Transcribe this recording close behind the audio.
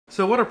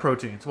So what are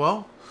proteins?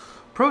 Well,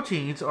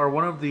 proteins are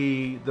one of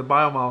the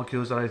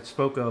biomolecules that I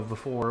spoke of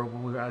before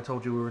when I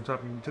told you we were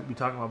talking to be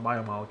talking about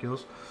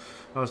biomolecules.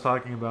 I was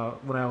talking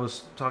about when I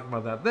was talking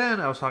about that.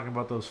 Then I was talking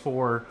about those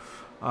four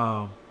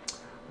um,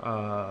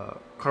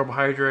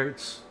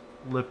 carbohydrates,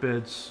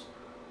 lipids,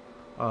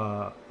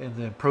 and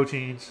then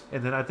proteins.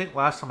 And then I think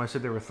last time I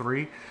said there were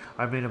three.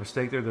 I made a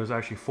mistake there. There's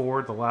actually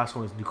four. The last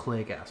one is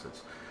nucleic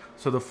acids.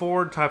 So the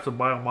four types of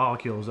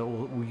biomolecules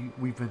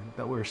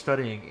that we're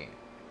studying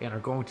and are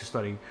going to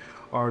study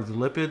are the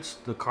lipids,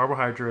 the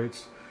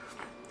carbohydrates,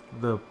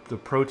 the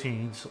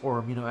proteins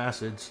or amino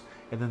acids,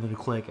 and then the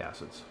nucleic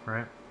acids.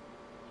 Right.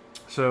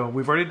 So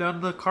we've already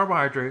done the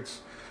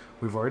carbohydrates,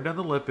 we've already done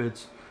the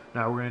lipids.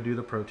 Now we're going to do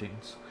the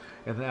proteins,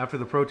 and then after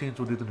the proteins,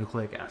 we'll do the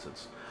nucleic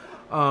acids.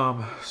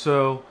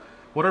 So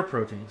what are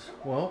proteins?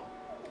 Well,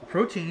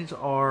 proteins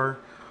are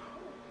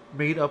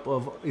made up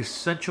of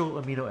essential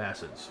amino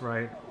acids,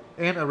 right,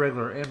 and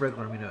irregular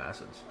amino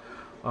acids.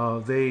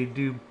 They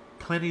do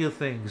plenty of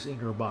things in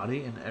your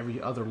body and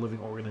every other living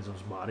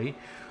organism's body,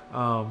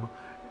 um,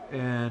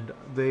 and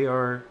they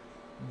are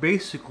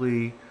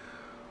basically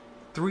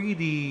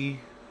 3D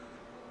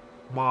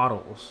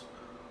models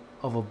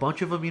of a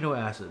bunch of amino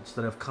acids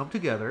that have come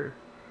together,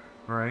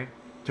 right,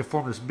 to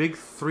form this big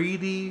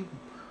 3D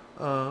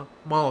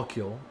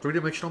molecule,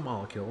 three-dimensional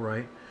molecule,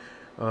 right,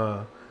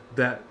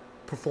 that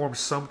performs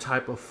some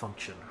type of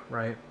function,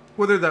 right?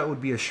 Whether that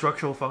would be a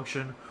structural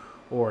function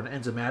or an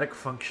enzymatic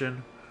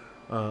function,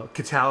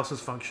 catalysis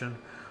function.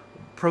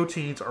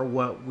 Proteins are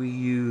what we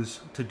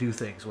use to do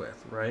things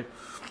with, right?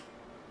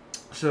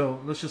 So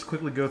let's just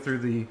quickly go through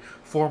the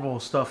formal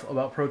stuff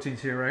about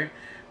proteins here, right?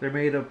 They're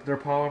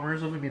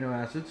polymers of amino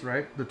acids,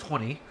 right? The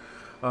 20.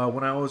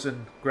 When I was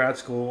in grad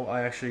school,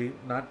 I actually,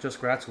 not just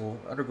grad school,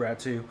 undergrad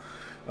too,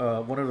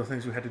 one of the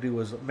things we had to do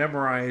was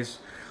memorize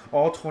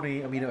all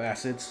 20 amino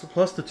acids,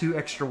 plus the two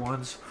extra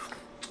ones,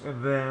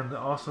 and then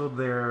also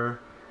their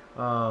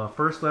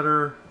first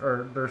letter,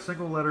 or their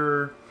single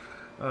letter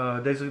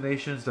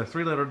designations, their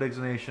three-letter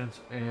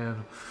designations,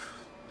 and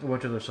a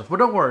bunch of other stuff. But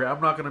don't worry,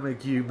 I'm not going to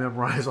make you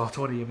memorize all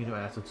 20 amino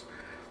acids,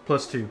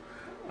 plus two.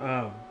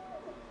 But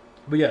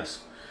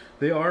yes,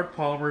 they are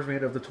polymers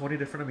made of the 20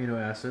 different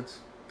amino acids.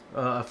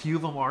 A few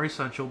of them are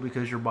essential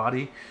because your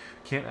body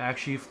can't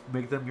actually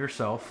make them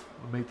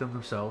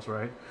themselves,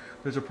 right?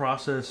 There's a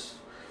process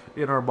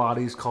in our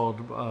bodies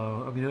called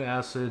amino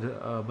acid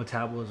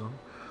metabolism,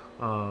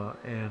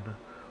 and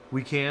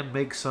we can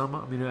make some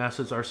amino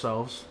acids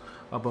ourselves,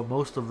 but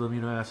most of the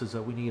amino acids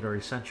that we need are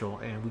essential,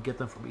 and we get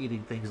them from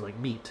eating things like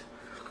meat,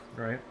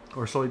 right,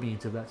 or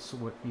soybeans if that's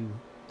what you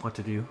want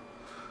to do,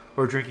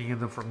 or drinking in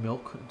them from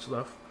milk and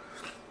stuff.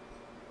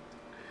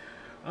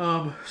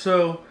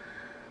 So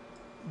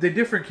they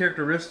different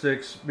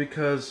characteristics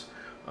because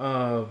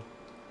the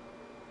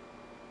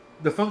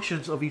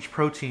functions of each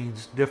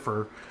proteins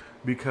differ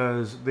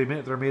because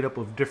they're made up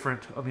of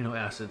different amino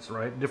acids,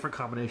 right? Different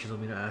combinations of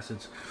amino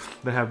acids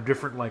that have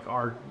different, like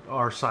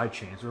our side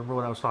chains. Remember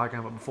what I was talking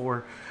about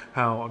before?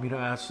 How not amino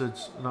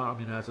acids,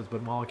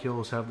 but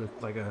molecules have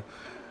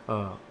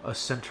a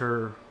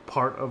center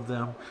part of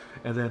them,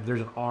 and then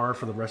there's an R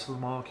for the rest of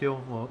the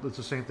molecule. Well, it's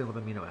the same thing with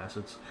amino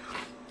acids.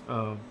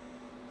 Um,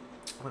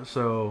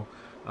 so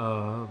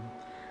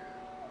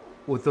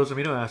with those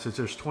amino acids,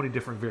 there's 20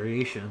 different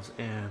variations,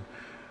 and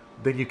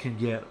then you can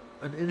get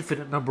an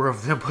infinite number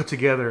of them put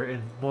together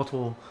in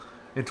 20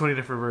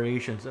 different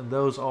variations, and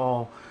those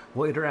all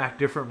will interact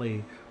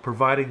differently,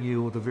 providing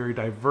you with a very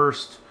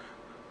diverse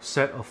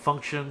set of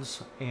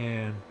functions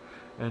and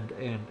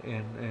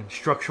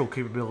structural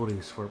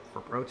capabilities for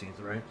proteins,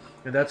 right?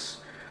 And that's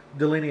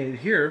delineated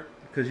here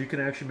because you can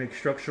actually make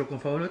structural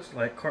components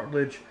like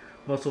cartilage,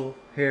 muscle,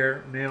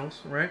 hair,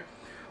 nails, right?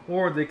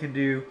 Or they can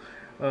do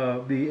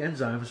the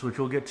enzymes, which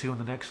we'll get to in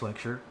the next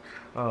lecture.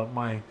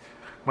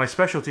 My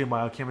specialty in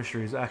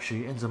biochemistry is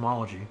actually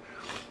enzymology,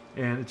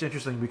 and it's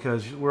interesting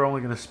because we're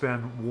only going to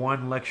spend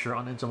one lecture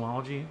on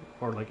enzymology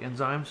or like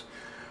enzymes,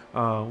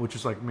 which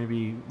is like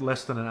maybe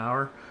less than an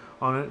hour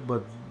on it.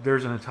 But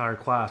there's an entire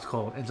class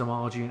called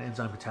enzymology and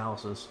enzyme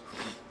catalysis,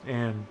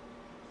 and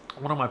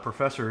one of my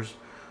professors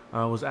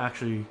was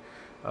actually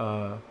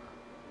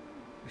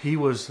he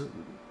was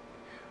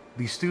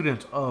the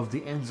student of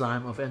the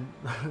enzyme of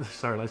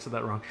sorry, I said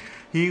that wrong.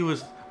 He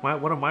was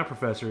one of my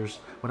professors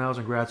when I was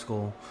in grad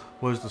school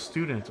was the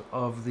student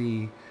of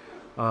the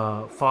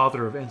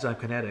father of enzyme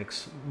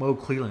kinetics, Mo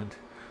Cleland,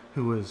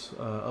 who was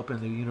up in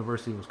the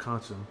University of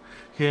Wisconsin.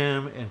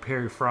 Him and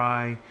Perry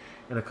Fry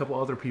and a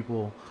couple other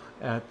people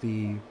at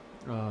the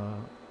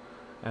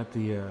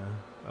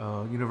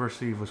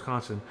University of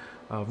Wisconsin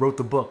wrote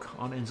the book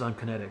on enzyme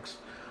kinetics,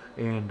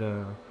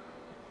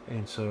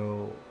 and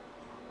so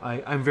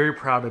I'm very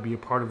proud to be a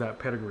part of that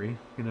pedigree,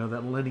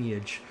 that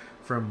lineage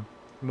from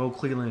Mo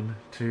Cleland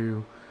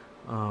to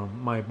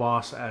my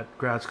boss at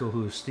grad school,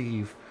 who is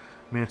Steve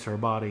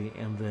Mansur-Body,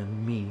 and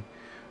then me.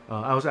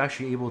 I was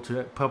actually able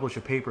to publish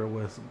a paper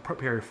with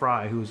Perry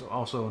Fry, who's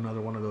also another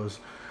one of those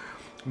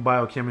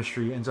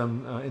biochemistry,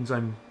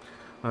 enzymology,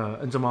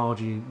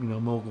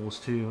 moguls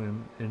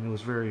too, and it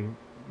was very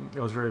I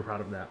was very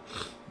proud of that.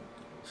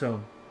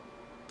 So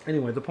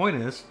anyway, the point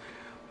is,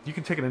 you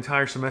can take an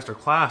entire semester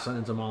class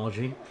on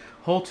enzymology,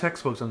 whole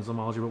textbooks on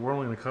enzymology, but we're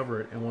only going to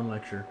cover it in one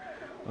lecture.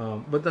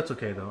 But that's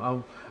okay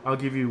though. I'll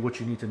give you what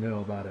you need to know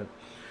about it.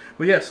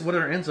 But yes, what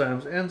are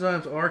enzymes?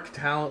 Enzymes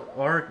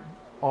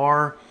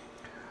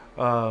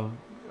uh,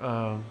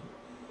 uh,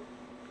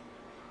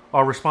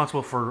 are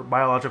responsible for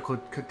biological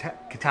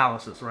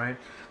catalysis, right?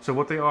 So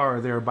what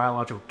they're a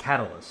biological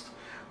catalyst,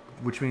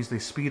 which means they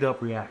speed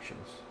up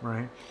reactions,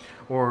 right?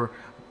 Or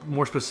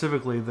more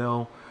specifically,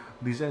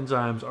 these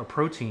enzymes are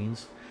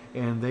proteins,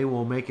 and they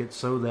will make it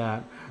so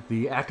that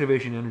the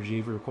activation energy,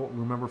 if you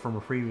remember from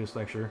a previous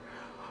lecture,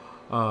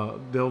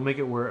 they'll make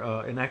it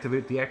where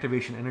the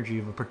activation energy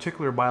of a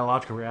particular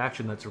biological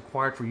reaction that's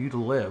required for you to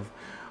live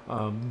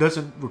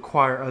doesn't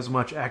require as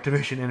much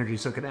activation energy,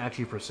 so it can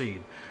actually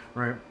proceed,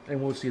 right? And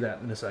we'll see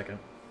that in a second.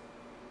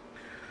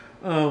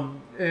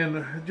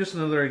 And just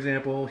another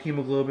example,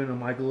 hemoglobin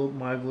and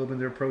myoglobin,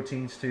 they're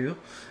proteins too,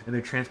 and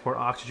they transport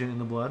oxygen in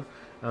the blood.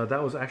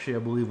 That was actually, I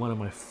believe, one of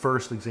my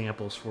first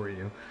examples for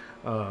you.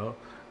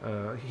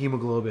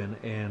 Hemoglobin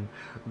and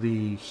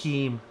the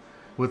heme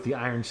with the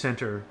iron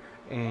center,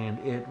 and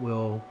it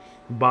will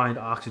bind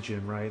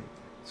oxygen, right?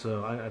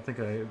 So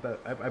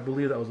I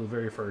believe that was the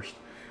very first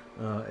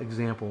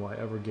example I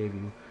ever gave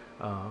you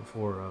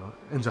for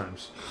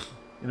enzymes.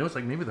 And it was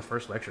like maybe the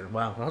first lecture.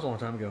 Wow, that was a long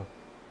time ago.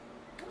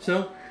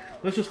 So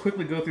let's just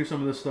quickly go through some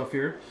of this stuff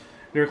here.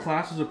 There are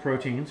classes of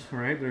proteins,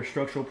 right? There are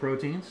structural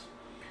proteins,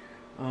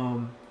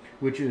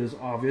 which is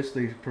obvious.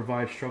 They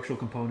provide structural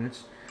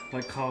components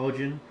like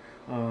collagen,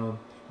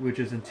 which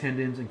is in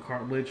tendons and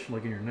cartilage,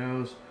 like in your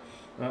nose.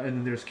 And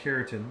then there's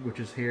keratin, which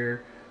is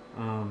hair.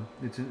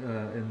 It's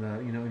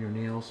in your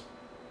nails.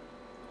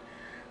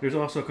 There's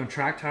also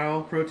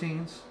contractile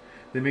proteins.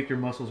 They make your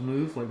muscles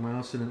move, like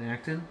myosin and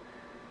actin.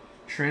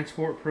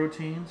 Transport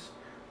proteins,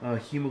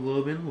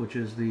 hemoglobin, which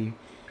is the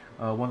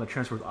one that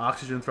transports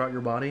oxygen throughout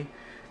your body,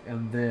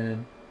 and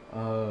then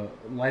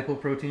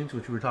lipoproteins,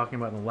 which we were talking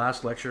about in the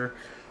last lecture,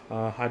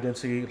 high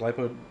density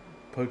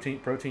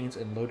lipoproteins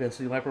and low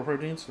density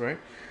lipoproteins, right?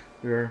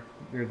 They're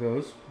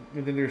those,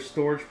 and then there's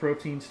storage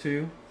proteins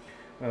too,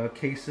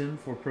 casein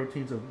for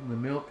proteins of the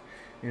milk,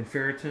 and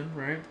ferritin,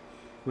 right?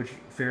 Which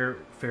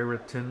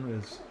ferritin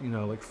is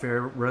like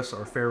ferrous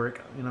or ferric,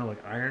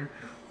 like iron,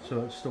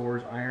 so it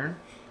stores iron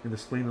in the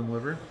spleen and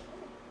liver.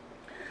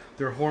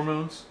 There are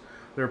hormones.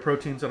 There are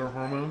proteins that are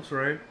hormones,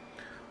 right?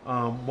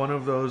 One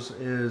of those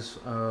is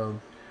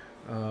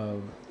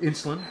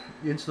insulin.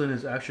 Insulin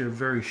is actually a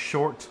very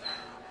short.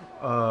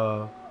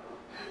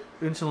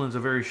 Insulin is a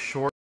very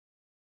short.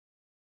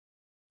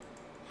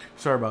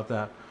 Sorry about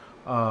that.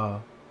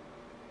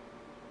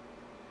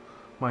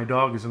 My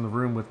dog is in the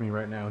room with me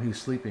right now. He's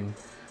sleeping.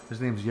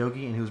 His name's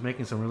Yogi, and he was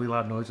making some really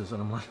loud noises.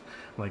 And I'm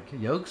like,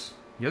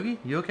 Yogi,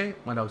 you okay?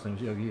 My dog's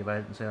name's Yogi, if I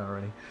hadn't said it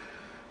already.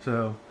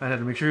 So I had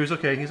to make sure he was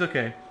okay. He's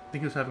okay. I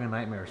think he was having a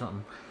nightmare or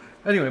something.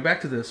 Anyway, back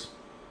to this.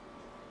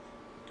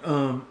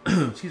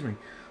 Excuse me.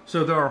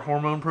 So there are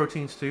hormone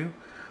proteins too.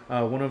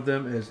 One of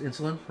them is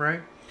insulin,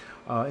 right?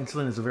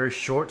 Insulin is a very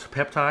short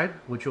peptide,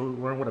 which you'll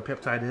learn what a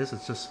peptide is.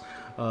 It's just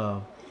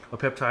a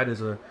peptide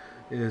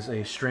is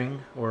a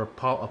string or a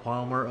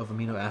polymer of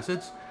amino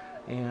acids,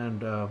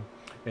 and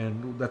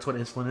that's what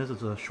insulin is.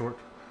 It's a short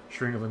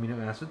string of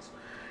amino acids.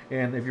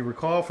 And if you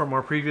recall from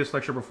our previous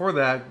lecture before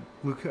that,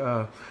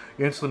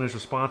 insulin is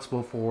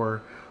responsible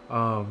for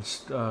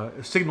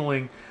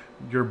signaling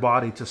your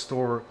body to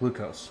store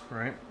glucose,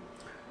 right?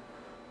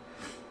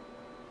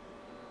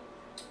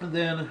 And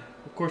then,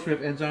 of course, we have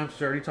enzymes,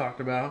 which I already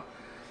talked about.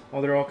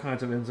 There are all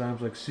kinds of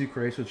enzymes like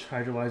sucrase, which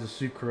hydrolyzes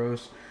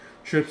sucrose,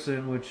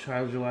 trypsin, which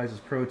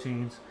hydrolyzes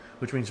proteins,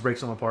 which means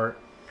breaks them apart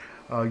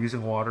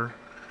using water.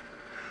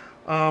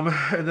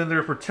 And then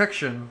there's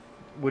protection,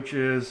 which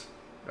is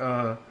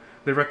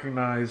they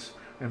recognize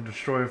and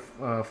destroy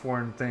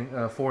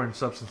foreign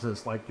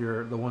substances, like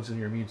the ones in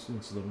your immune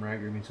system, right?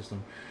 Your immune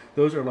system.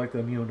 Those are like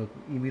the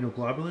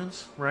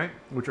immunoglobulins, right?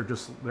 Which are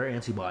they're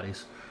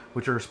antibodies,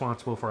 which are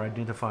responsible for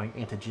identifying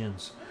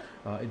antigens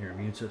in your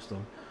immune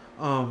system.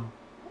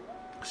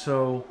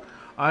 So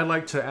I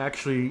like to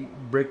actually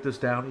break this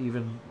down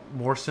even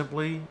more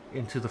simply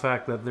into the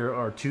fact that there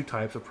are two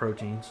types of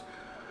proteins.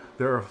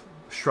 There are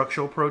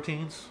structural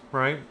proteins,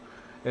 right?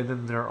 And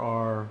then there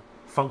are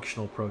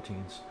functional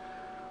proteins,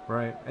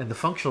 right? And the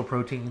functional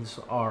proteins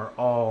are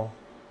all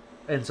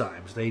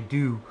enzymes. They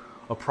do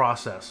a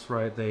process,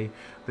 right? They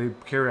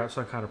carry out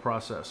some kind of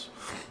process.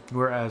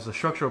 Whereas the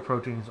structural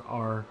proteins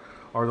are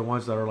the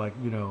ones that are like,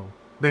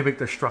 they make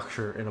the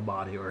structure in a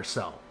body or a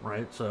cell,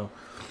 right? So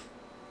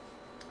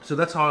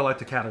that's how I like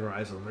to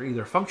categorize them. They're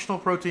either functional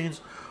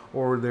proteins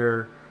or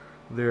they're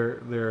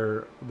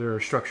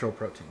structural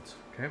proteins.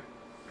 Okay.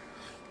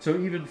 So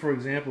even, for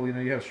example,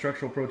 you have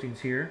structural proteins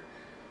here,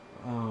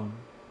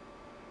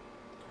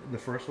 the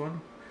first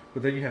one,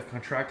 but then you have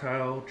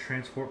contractile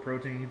transport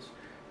proteins,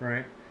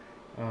 right?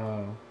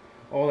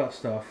 All that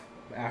stuff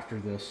after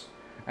this,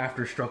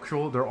 after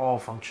structural, they're all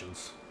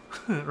functions,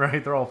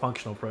 right? They're all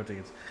functional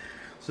proteins.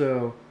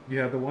 So you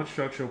have the one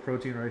structural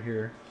protein right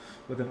here,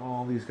 but then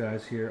all these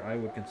guys here I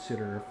would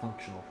consider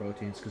functional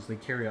proteins because they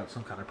carry out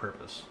some kind of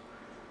purpose,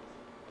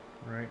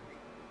 right?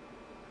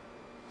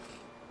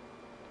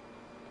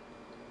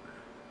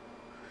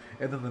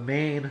 And then the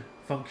main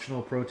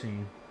functional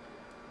protein,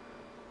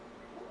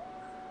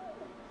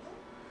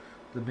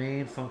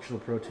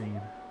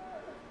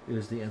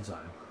 is the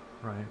enzyme,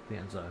 right? The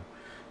enzyme,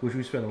 which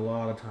we spent a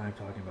lot of time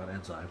talking about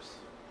enzymes.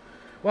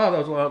 Wow, that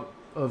was a lot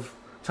of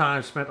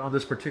time spent on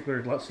this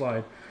particular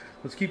slide.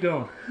 Let's keep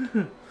going.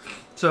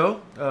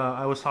 So,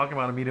 I was talking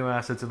about amino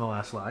acids in the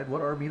last slide.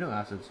 What are amino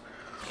acids?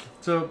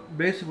 So,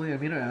 basically,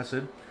 amino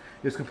acid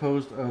is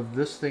composed of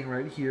this thing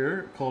right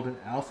here called an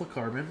alpha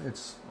carbon.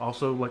 It's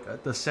also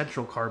like the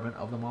central carbon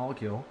of the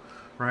molecule,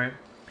 right?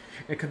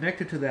 And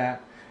connected to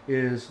that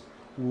is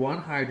one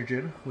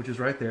hydrogen, which is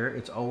right there.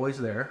 It's always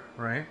there,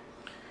 right?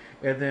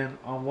 And then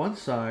on one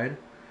side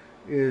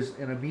is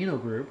an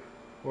amino group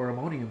or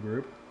ammonium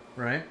group,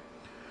 right?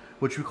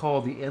 Which we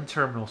call the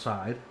N-terminal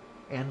side,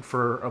 N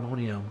for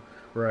ammonium,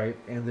 right?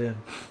 And then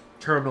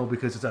terminal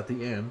because it's at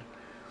the end.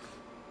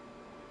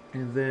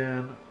 And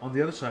then on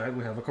the other side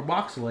we have a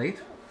carboxylate,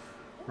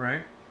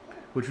 right?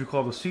 Which we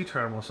call the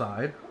C-terminal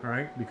side,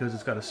 right? Because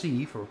it's got a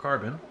C for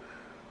carbon,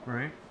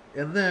 right?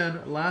 And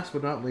then last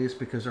but not least,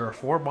 because there are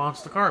 4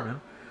 bonds to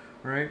carbon,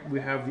 right? We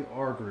have the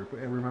R group.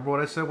 And remember what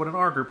I said what an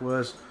R group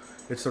was?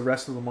 It's the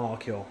rest of the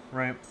molecule,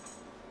 right?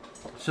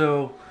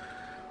 So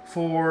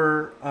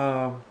for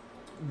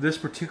this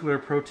particular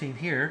protein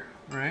here,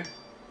 right?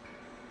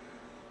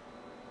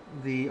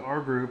 The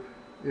R group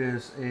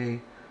is a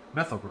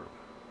methyl group,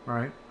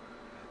 right?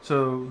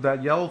 So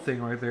that yellow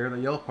thing right there, the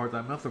yellow part,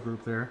 that methyl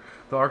group there,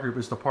 the R group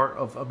is the part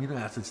of amino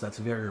acids that's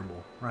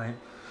variable, right?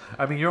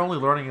 I mean, you're only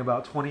learning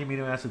about 20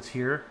 amino acids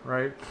here,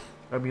 right?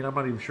 I mean, I'm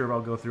not even sure if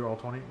I'll go through all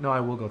 20. No, I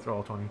will go through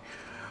all 20.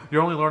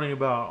 You're only learning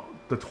about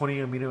the 20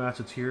 amino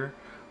acids here,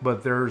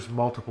 but there's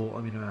multiple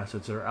amino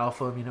acids. There are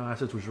alpha amino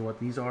acids, which are what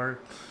these are,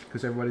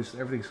 because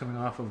everything's coming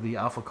off of the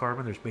alpha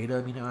carbon. There's beta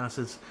amino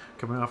acids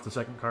coming off the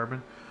second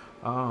carbon.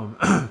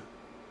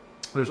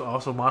 There's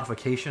also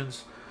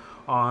modifications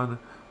on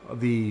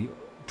the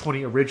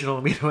 20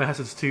 original amino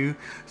acids too.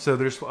 So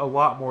there's a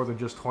lot more than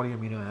just 20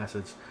 amino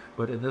acids.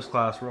 But in this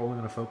class, we're only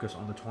going to focus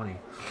on the 20.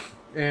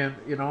 And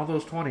in all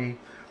those 20,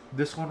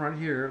 this one right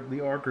here,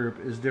 the R group,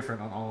 is different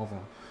on all of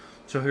them.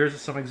 So here's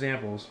some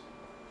examples.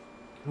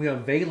 We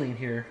have valine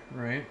here,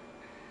 right?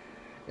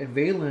 And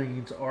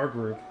valine's R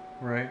group,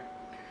 right,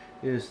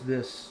 is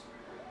this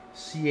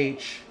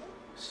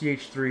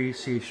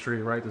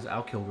CH3, right? This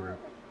alkyl group,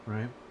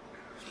 right?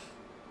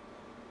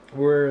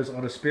 Whereas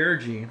on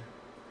asparagine,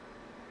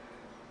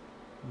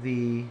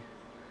 the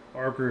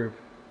R group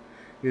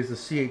is the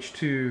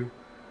CH2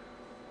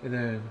 and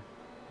then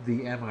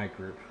the amide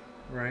group,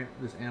 right?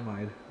 This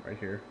amide right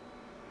here,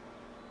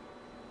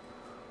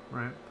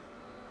 right?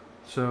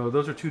 So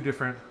those are 2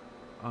 different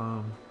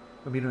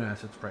amino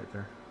acids right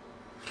there.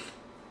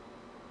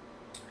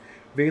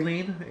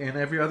 Valine and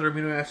every other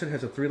amino acid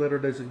has a 3-letter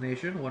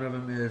designation. One of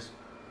them is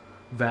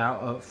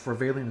Val. For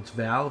valine, it's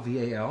Val,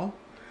 V-A-L.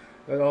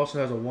 It also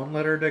has a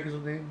 1-letter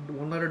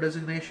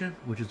designation,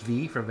 which is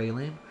V for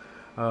valine.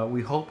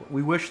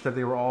 We wish that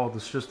they were all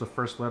just the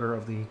first letter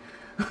of the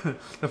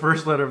the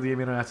first letter of the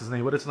amino acid's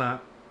name, but it's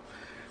not.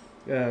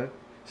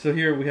 So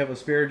here we have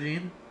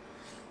asparagine.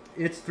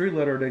 Its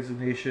 3-letter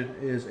designation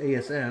is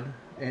ASN,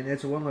 and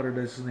its 1-letter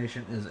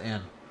designation is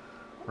N,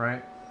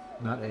 right?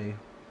 Not A.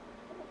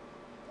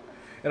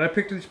 And I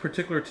picked these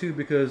particular 2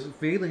 because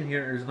valine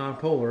here is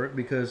nonpolar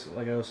because,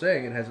 like I was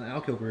saying, it has an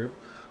alkyl group,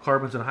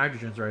 carbons and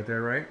hydrogens right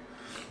there, right?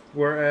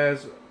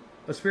 Whereas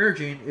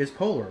asparagine is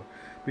polar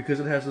because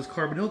it has this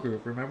carbonyl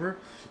group, remember?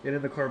 And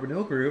in the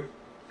carbonyl group,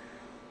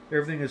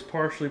 everything is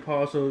partially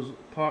positive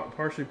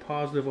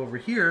over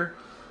here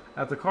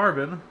at the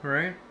carbon,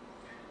 right?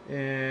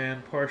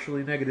 And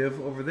partially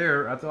negative over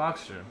there at the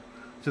oxygen.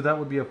 So that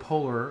would be a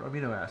polar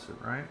amino acid,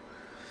 right?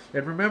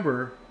 And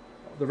remember,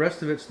 the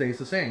rest of it stays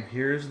the same.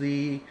 Here's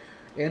the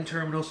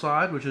N-terminal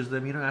side, which is the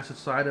amino acid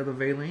side of the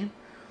valine.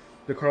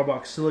 The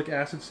carboxylic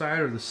acid side,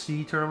 or the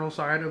C-terminal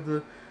side of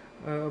the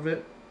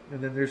it.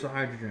 And then there's the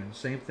hydrogen.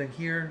 Same thing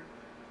here,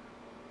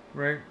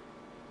 right?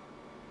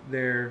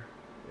 There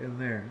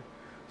and there.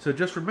 So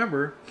just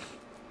remember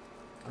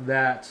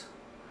that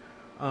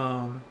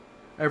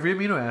every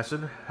amino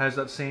acid has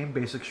that same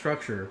basic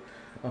structure.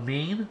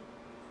 Amine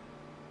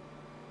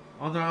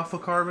on the alpha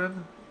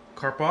carbon,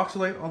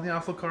 carboxylate on the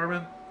alpha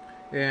carbon,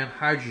 and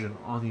hydrogen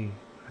on the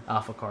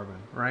alpha carbon,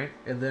 right?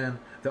 And then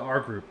the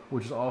R group,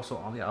 which is also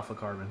on the alpha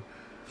carbon,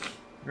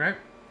 right?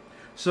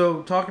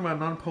 So talking about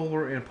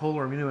nonpolar and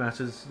polar amino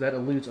acids, that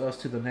alludes us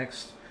to the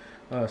next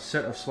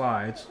set of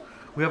slides.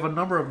 We have a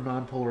number of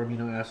nonpolar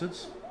amino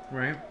acids,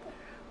 right?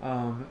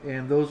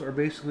 And those are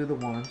basically the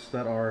ones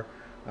that are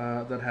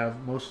that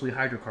have mostly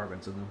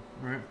hydrocarbons in them,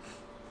 right?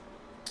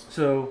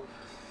 So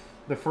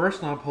the first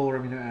nonpolar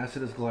amino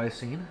acid is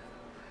glycine.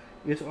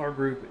 Its R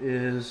group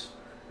is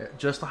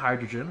just a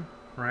hydrogen,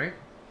 right?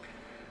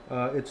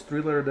 Its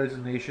 3-letter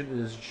designation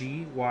is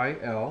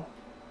GYL,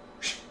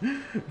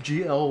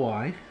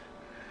 GLY.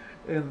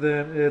 And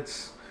then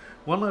its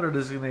one letter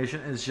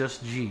designation is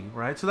just G,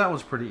 right? So that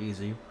was pretty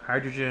easy.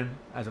 Hydrogen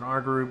as an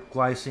R group,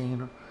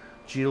 glycine,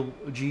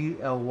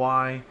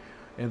 GLY,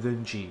 and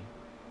then G.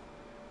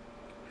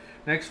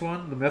 Next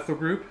one, the methyl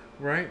group,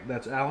 right?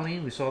 That's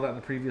alanine. We saw that in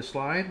the previous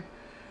slide.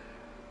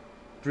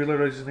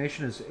 Three-letter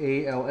designation is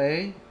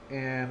ALA,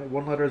 and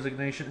one-letter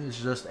designation is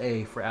just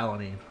A for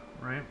alanine,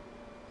 right?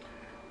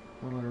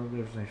 One-letter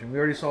designation. We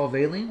already saw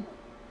valine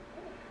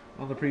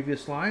on the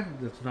previous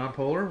slide. That's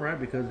nonpolar, right?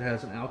 Because it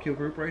has an alkyl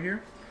group right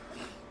here.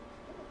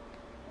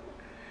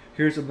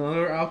 Here's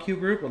another alkyl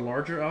group, a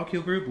larger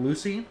alkyl group,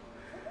 leucine.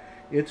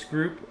 Its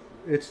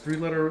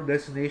three-letter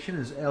designation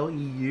is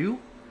LEU,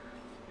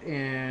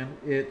 and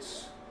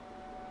its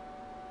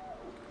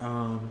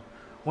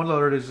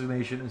one-letter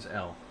designation is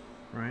L,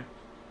 right?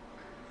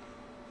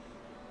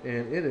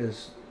 And it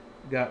has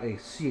got a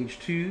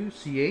CH2,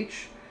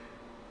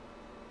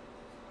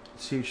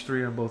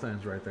 CH3 on both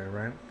ends right there,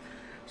 right?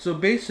 So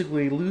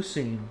basically,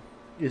 leucine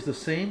is the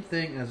same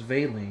thing as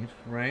valine,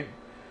 right?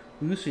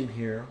 Leucine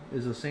here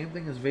is the same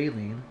thing as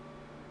valine,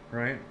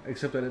 right?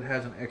 Except that it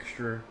has an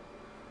extra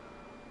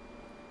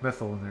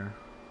methyl in there,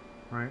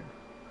 right?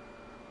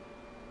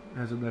 It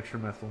has an extra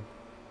methyl.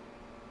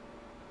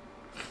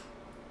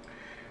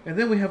 And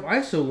then we have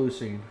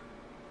isoleucine.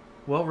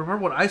 Well,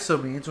 remember what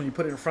iso means when you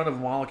put it in front of a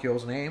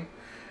molecule's name.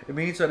 It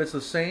means that it's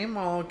the same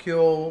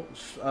molecule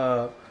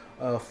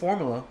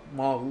formula,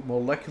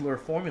 molecular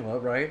formula,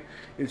 right?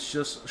 It's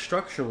just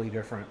structurally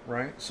different,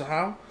 right? So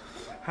how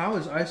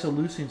is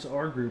isoleucine's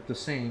R group the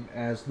same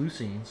as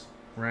leucine's,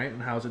 right?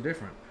 And how is it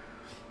different?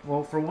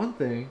 Well, for one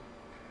thing,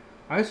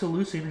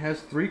 isoleucine has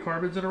 3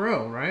 carbons in a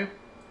row, right?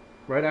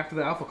 Right after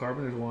the alpha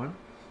carbon, there's 1,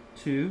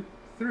 2,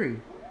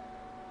 3.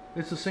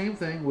 It's the same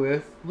thing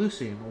with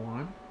leucine.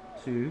 1,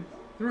 2,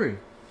 3.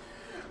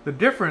 The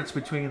difference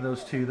between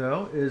those two,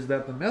 though, is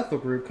that the methyl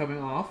group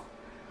comes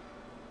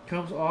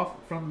off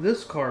from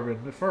this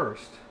carbon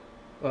first.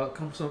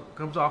 Comes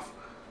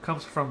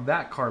from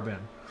that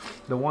carbon.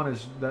 The one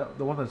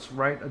that's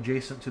right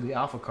adjacent to the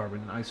alpha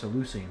carbon in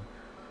isoleucine.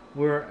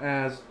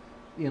 Whereas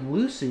in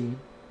leucine,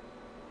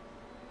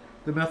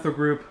 the methyl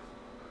group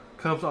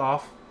comes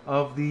off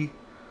of the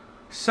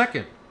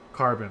second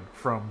carbon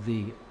from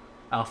the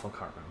alpha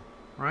carbon,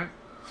 right?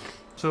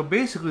 So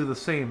basically the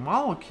same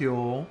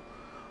molecule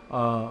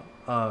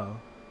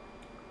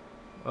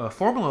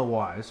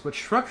formula-wise, but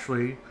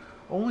structurally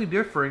only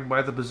differing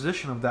by the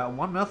position of that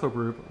one methyl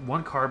group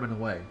 1 carbon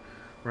away,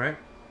 right?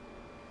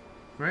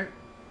 Right?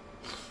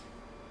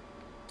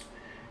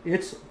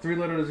 Its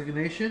 3-letter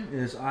designation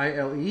is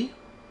ILE,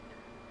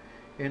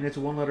 and its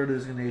 1-letter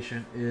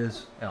designation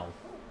is L.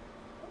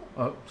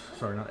 Oh,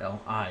 sorry, not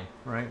L, I,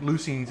 right?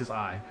 Leucine's is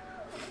I.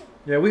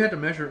 Yeah, we had to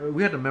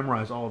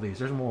memorize all these.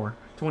 There's more,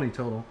 20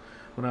 total,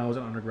 when I was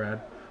an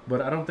undergrad.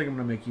 But I don't think I'm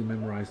going to make you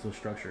memorize those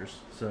structures.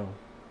 So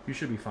you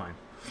should be fine.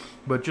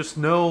 But just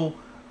know,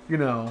 you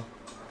know,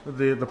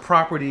 the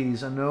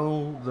properties and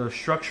know the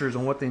structures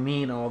and what they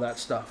mean and all that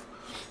stuff.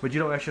 But you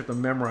don't actually have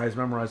to memorize.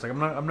 Like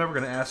I'm never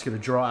going to ask you to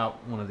draw out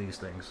one of these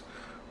things,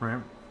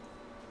 right?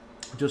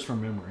 Just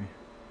from memory.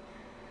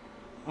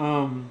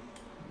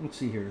 Let's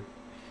see here.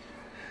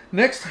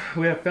 Next,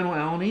 we have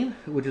phenylalanine,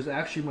 which is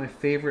actually my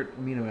favorite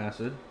amino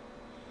acid.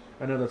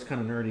 I know that's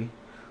kind of nerdy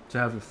to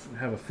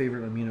have a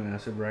favorite amino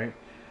acid, right?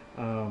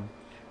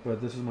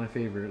 But this is my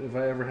favorite. If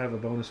I ever have a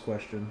bonus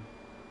question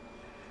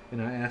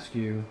and I ask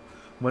you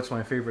what's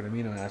my favorite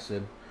amino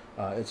acid,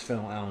 it's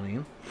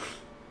phenylalanine.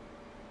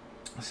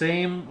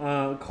 Same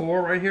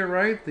core right here,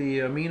 right? The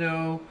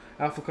amino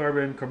alpha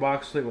carbon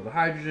carboxylate with the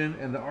hydrogen,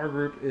 and the R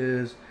group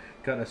is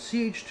got a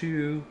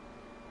CH2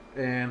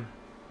 and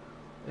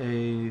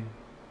a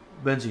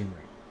benzene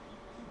ring,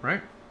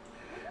 right?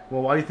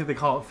 Well, why do you think they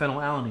call it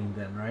phenylalanine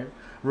then, right?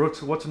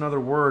 What's another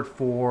word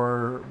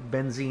for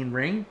benzene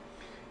ring?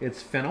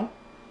 It's phenyl.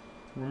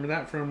 Remember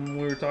that from when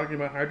we were talking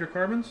about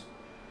hydrocarbons?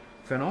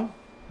 Phenyl,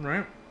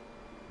 right?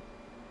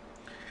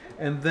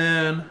 And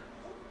then,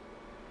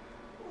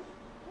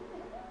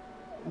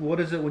 what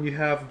is it when you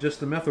have just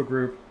the methyl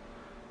group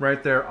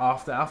right there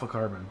off the alpha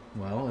carbon?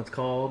 Well, it's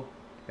called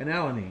an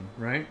alanine,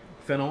 right?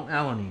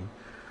 Phenylalanine.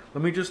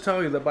 Let me just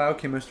tell you that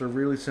biochemists are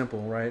really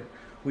simple, right?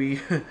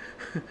 We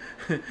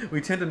we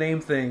tend to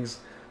name things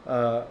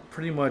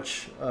pretty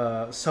much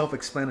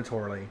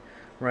self-explanatorily,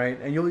 right?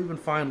 And you'll even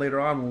find later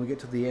on when we get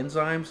to the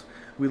enzymes,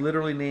 we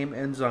literally name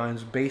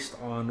enzymes based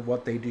on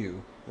what they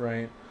do,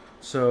 right?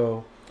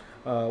 So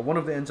one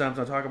of the enzymes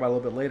I'll talk about a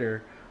little bit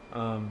later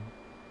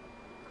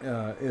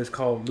is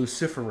called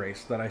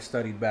luciferase that I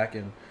studied back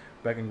in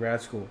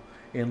grad school.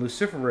 And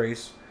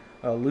luciferase,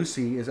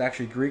 Lucy is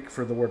actually Greek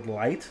for the word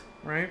light,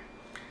 right?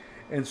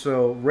 And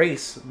so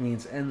race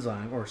means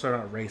enzyme, or sorry,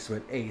 not race,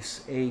 but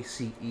ACE,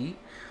 A-C-E.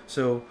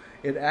 So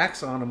it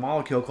acts on a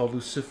molecule called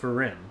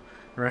luciferin,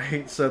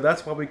 right? So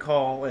that's why we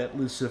call it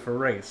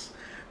luciferase,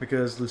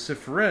 because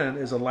luciferin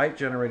is a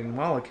light-generating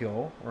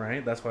molecule,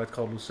 right? That's why it's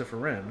called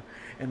luciferin.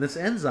 And this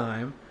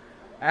enzyme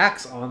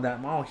acts on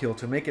that molecule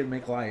to make it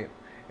make light.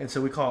 and so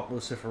we call it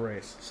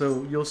luciferase.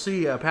 So you'll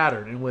see a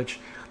pattern in which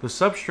the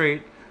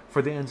substrate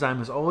for the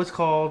enzyme is always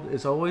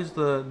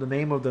the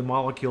name of the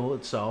molecule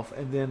itself,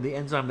 and then the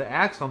enzyme that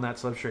acts on that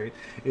substrate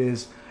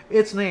is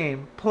its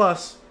name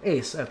plus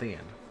ACE at the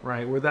end,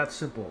 right? We're that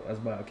simple as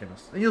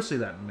biochemists, and you'll see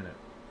that in a minute.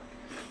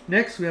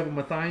 Next, we have a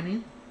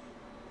methionine.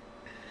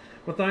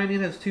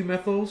 Methionine has two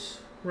methyls,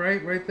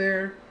 right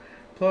there,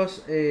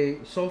 plus a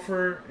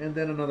sulfur, and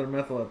then another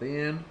methyl at the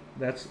end.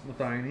 That's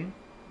methionine.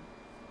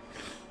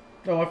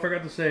 Oh, I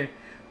forgot to say,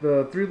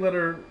 the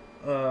three-letter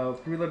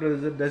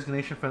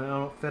designation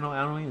for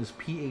phenylalanine is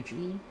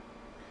PHE,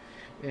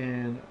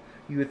 and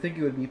you would think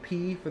it would be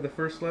P for the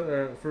first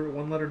letter, for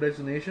one-letter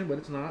designation, but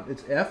it's not.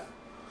 It's F.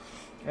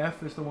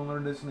 F is the one-letter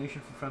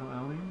designation for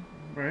phenylalanine,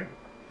 right?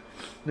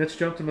 Let's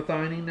jump to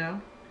methionine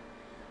now.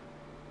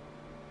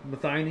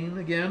 Methionine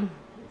again,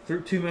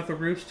 two methyl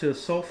groups to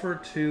sulfur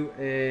to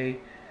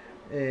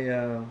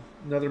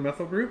another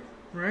methyl group,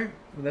 right?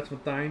 And that's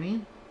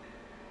methionine.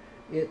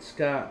 It's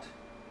got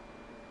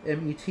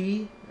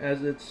MET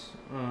as its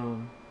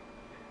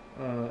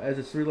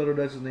three-letter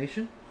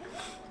designation,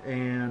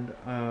 and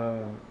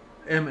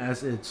M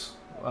as its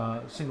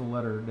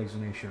single-letter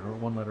designation or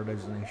one-letter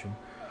designation.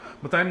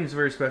 Methionine is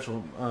very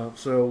special,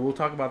 so we'll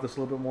talk about this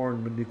a little bit more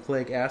in the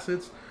nucleic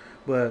acids,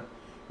 but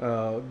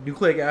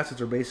nucleic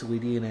acids are basically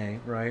DNA,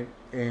 right?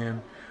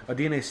 And a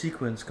DNA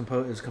sequence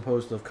is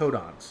composed of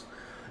codons,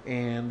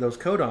 and those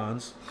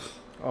codons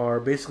are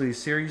basically a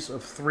series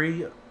of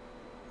 3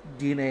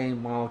 DNA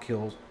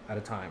molecules at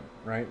a time,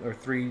 right? Or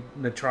 3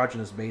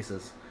 nitrogenous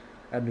bases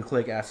at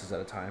nucleic acids at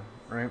a time,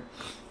 right?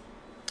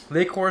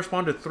 They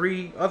correspond to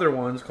 3 other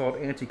ones called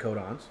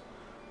anticodons,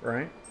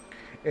 right?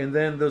 And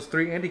then those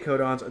 3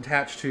 anticodons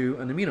attach to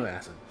an amino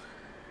acid.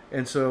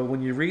 And so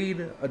when you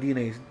read a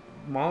DNA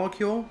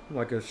molecule,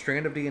 like a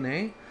strand of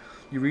DNA,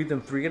 you read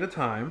them 3 at a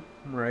time,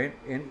 right?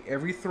 And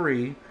every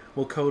 3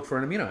 will code for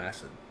an amino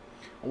acid.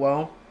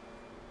 Well,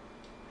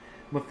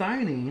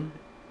 methionine,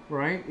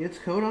 right, its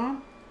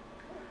codon,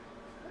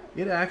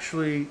 it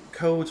actually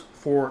codes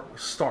for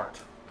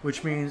start,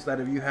 which means that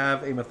if you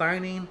have a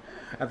methionine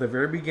at the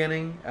very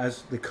beginning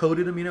as the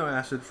coded amino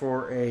acid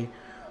for a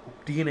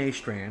DNA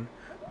strand,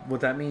 what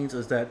that means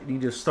is that you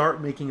need to start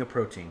making a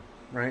protein,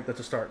 right? That's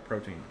a start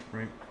protein,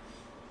 right?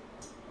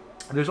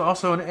 There's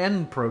also an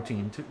end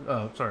protein,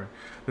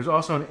 there's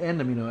also an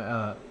end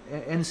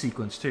end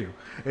sequence too.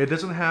 It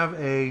doesn't have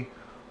an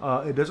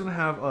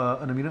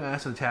amino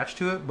acid attached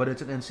to it, but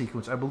it's an end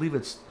sequence. I believe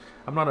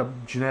I'm not a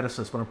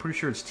geneticist, but I'm pretty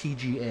sure it's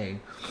TGA,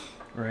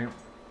 right?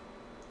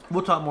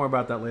 We'll talk more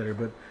about that later,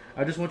 but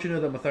I just want you to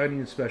know that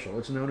methionine is special.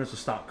 It's known as the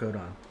stop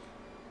codon.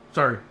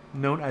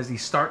 Known as the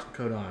start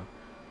codon,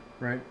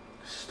 right?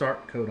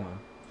 Start codon.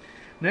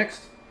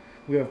 Next,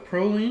 we have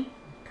proline.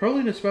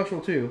 Proline is special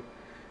too.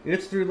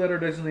 Its 3-letter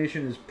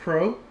designation is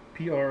pro,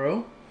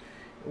 P-R-O.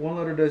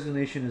 1-letter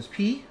designation is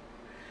P.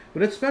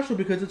 But it's special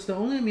because it's the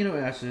only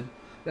amino acid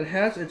that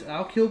has its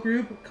alkyl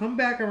group come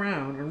back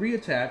around and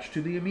reattach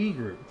to the amine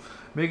group,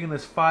 making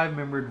this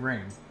 5-membered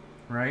ring,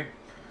 right?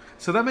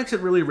 So that makes it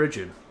really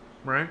rigid,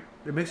 right?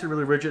 It makes it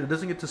really rigid. It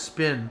doesn't get to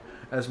spin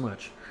as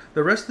much.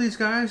 The rest of these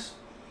guys,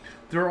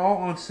 they're all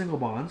on single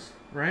bonds,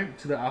 right,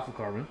 to the alpha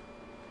carbon.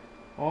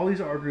 All these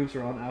R groups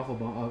are on alpha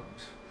bond.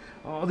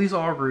 All these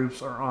R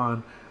groups are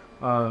on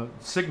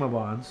sigma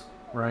bonds,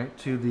 right,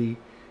 to the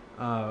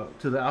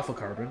alpha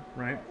carbon,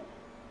 right?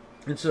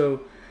 And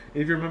so,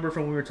 if you remember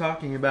from when we were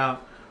talking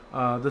about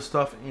this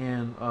stuff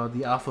in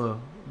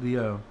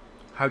the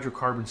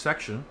hydrocarbon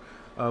section,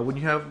 when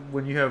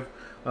you have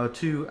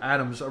 2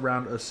 atoms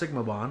around a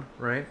sigma bond,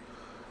 right,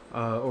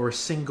 or a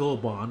single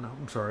bond.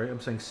 I'm sorry,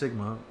 I'm saying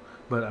sigma,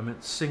 but I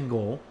meant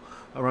single.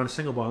 Around a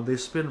single bond, they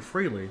spin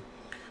freely.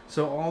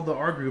 So all the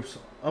R groups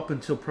up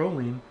until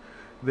proline,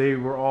 they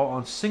were all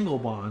on single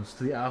bonds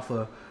to the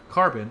alpha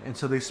carbon, and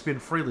so they spin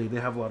freely.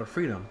 They have a lot of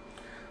freedom.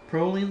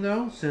 Proline,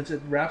 though, since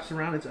it wraps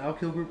around, its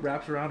alkyl group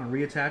wraps around and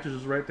reattaches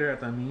is right there at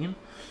the amine,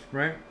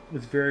 right?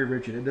 It's very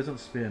rigid. It doesn't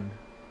spin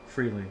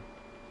freely.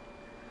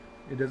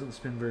 It doesn't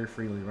spin very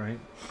freely, right?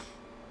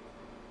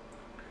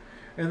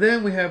 And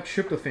then we have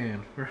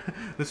tryptophan.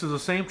 This is the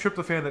same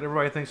tryptophan that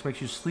everybody thinks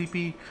makes you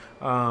sleepy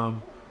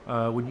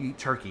when you eat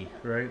turkey,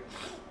 right?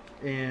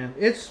 And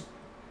its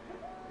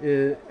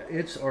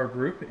R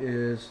group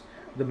is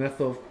the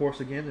methyl, of course,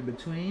 again, in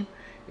between.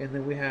 And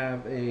then we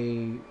have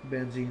a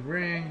benzene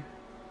ring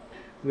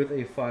with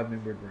a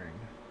 5-membered ring,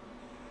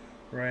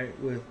 right,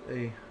 with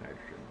a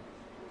hydrogen.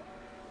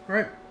 All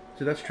right,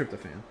 so that's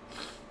tryptophan.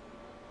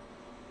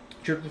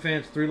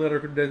 Tryptophan's 3-letter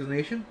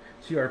designation,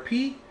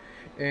 CRP,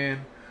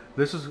 and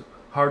this is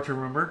hard to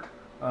remember.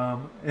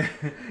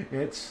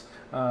 Its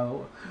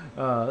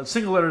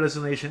single-letter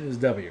designation is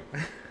W.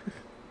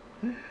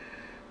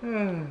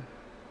 I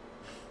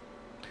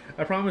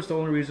promise the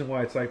only reason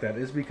why it's like that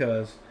is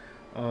because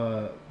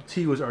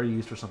T was already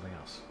used for something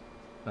else.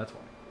 That's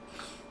why.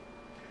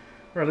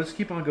 All right, let's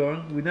keep on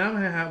going. We now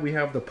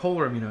have the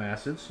polar amino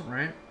acids,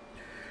 right?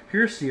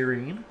 Here's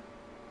serine.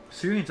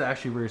 Serine is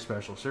actually very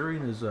special.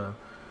 Serine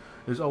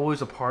is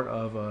always a part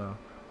of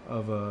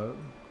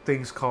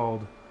things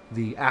called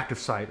the active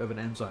site of an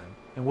enzyme.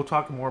 And we'll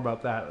talk more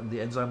about that in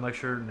the enzyme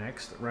lecture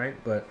next, right?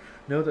 But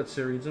know that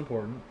serine is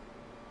important.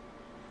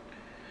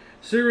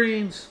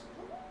 Serine's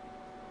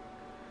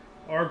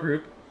R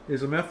group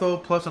is a methyl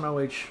plus an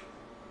OH.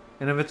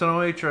 And if it's an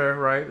OH,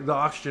 right, the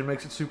oxygen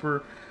makes it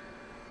super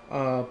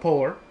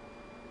polar.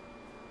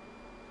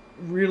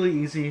 Really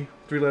easy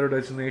three-letter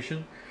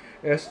designation.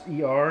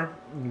 SER,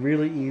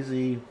 really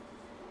easy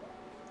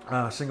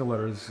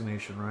single-letter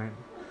designation, right?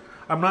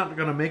 I'm not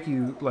going to make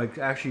you, like,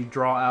 actually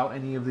draw out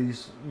any of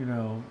these, you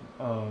know,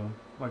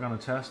 like on a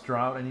test,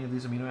 draw out any of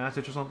these amino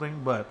acids or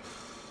something, but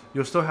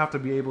you'll still have to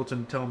be able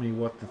to tell me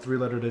what the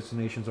three-letter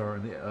designations are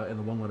and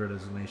the one-letter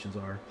designations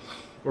are.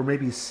 Or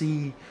maybe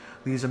see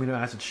these amino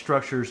acid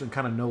structures and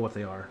kind of know what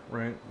they are,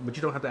 right? But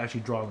you don't have to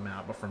actually draw them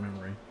out, but from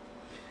memory.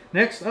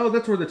 Next, oh,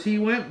 that's where the T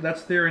went.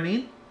 That's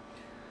threonine.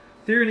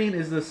 Threonine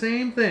is the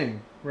same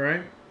thing,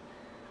 right,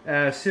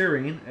 as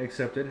serine,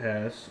 except it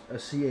has a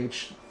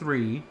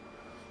CH3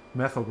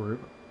 methyl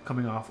group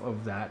coming off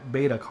of that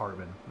beta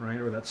carbon, right,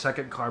 or that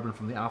second carbon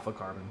from the alpha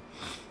carbon.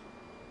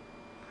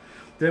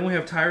 Then we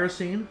have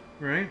tyrosine,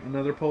 right,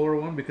 another polar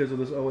one because of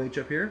this OH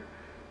up here.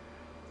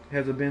 It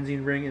has a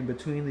benzene ring in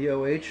between the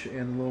OH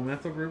and the little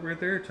methyl group right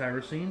there,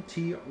 tyrosine,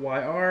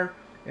 TYR,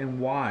 and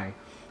Y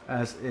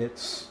as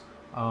its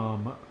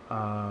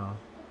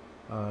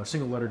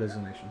single letter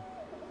designation.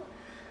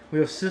 We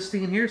have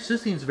cysteine here.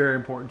 Cysteine is very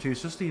important too.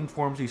 Cysteine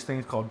forms these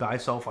things called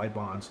disulfide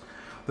bonds.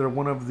 They're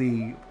one of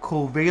the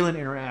covalent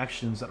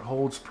interactions that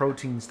holds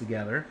proteins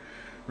together,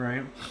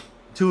 right?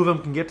 Two of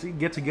them can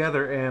get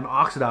together and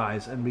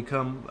oxidize and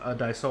become a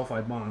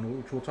disulfide bond,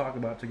 which we'll talk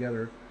about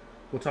together.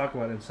 We'll talk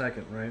about in a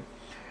second, right?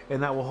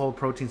 And that will hold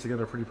proteins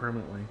together pretty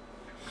permanently.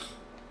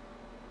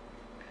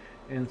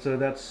 And so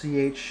that's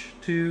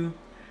CH2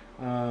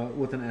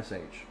 with an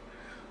SH.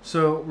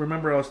 So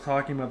remember I was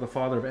talking about the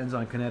father of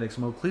enzyme kinetics,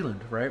 Mo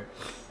Cleland, right?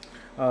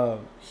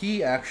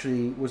 He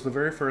actually was the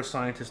very first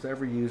scientist to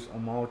ever use a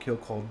molecule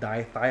called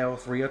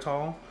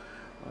dithiothreotol.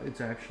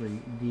 It's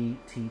actually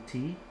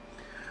DTT.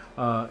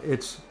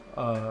 It's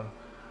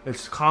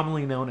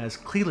commonly known as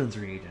Cleland's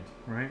reagent,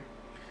 right?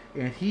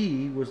 And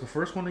he was the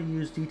first one to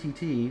use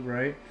DTT,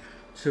 right,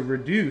 to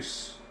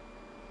reduce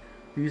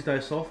these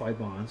disulfide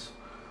bonds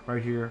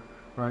right here,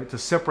 right, to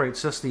separate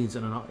cysteines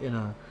in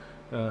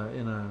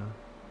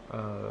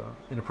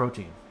a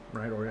protein,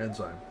 right, or an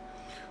enzyme.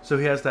 So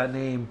he has that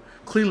name,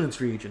 Cleland's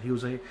reagent. He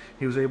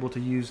was able to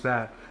use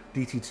that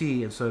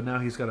DTT, and so now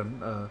he's got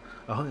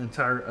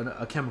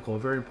a chemical, a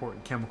very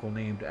important chemical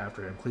named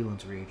after him,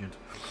 Cleland's reagent.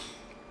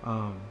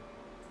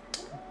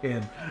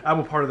 And I'm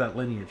a part of that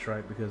lineage,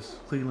 right, because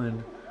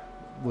Cleland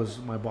was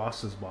my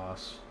boss's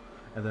boss,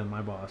 and then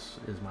my boss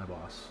is my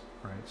boss,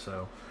 right?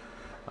 So,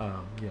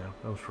 yeah,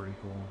 that was pretty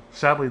cool.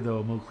 Sadly,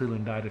 though, Mo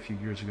Cleland died a few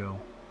years ago.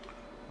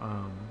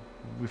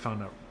 We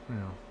found out, you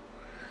know,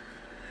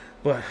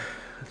 but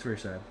it's very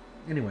sad.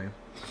 Anyway,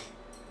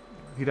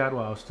 he died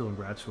while I was still in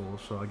grad school,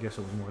 so I guess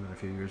it was more than a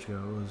few years ago.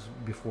 It was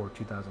before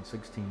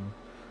 2016,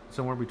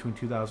 somewhere between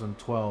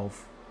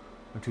 2012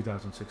 and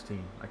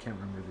 2016. I can't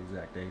remember the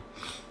exact date.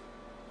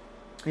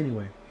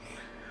 Anyway,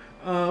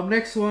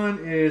 next one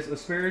is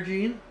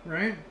asparagine,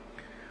 right?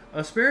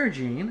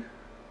 Asparagine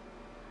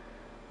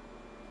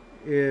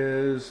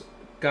is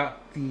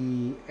got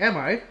the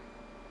amide,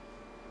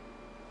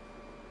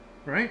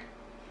 right,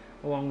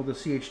 along with the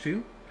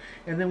CH2,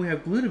 and then we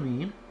have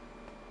glutamine,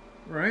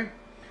 right,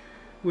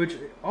 which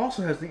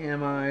also has the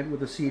amide with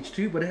the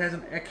CH2, but it has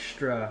an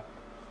extra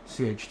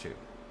CH2,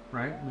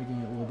 right,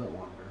 making it a little bit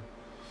longer.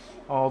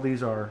 All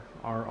these are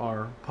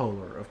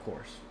polar, of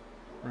course,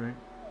 right?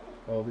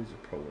 All these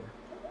are polar.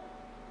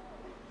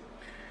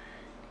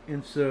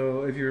 And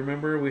so, if you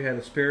remember, we had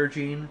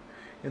asparagine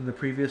in the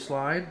previous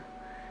slide,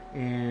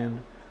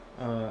 and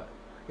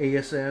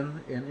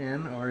ASN and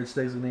N are its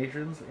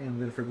designations,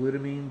 and then for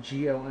glutamine,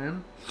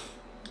 GLN,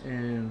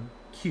 and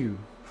Q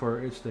for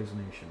its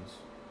designations.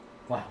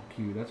 Wow,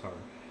 Q, that's hard.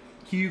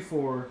 Q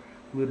for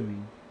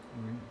glutamine.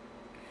 Right?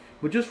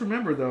 But just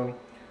remember, though,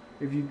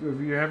 if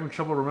you're having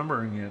trouble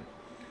remembering it,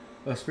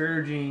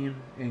 asparagine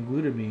and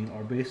glutamine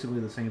are basically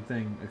the same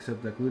thing,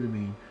 except that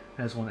glutamine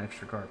has one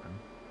extra carbon,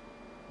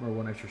 or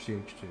one extra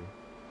CH2,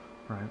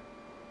 right?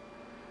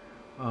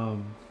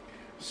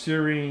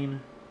 Serine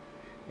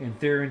and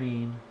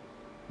threonine,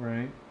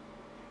 right,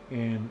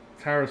 and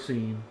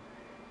tyrosine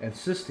and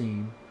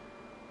cysteine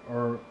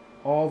are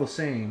all the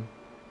same,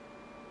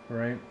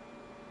 right?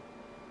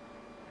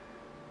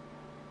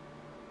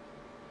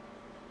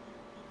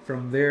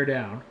 From there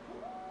down,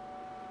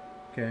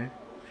 okay?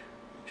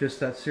 Just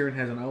that serine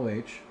has an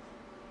OH,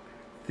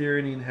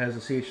 threonine has a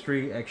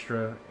CH3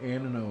 extra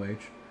and an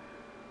OH.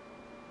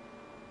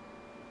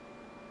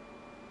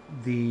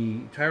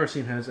 The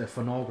tyrosine has a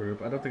phenol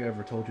group. I don't think I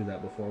ever told you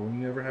that before.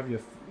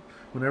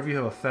 Whenever you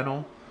have a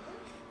phenol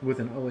with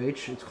an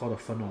OH, it's called a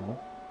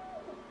phenol,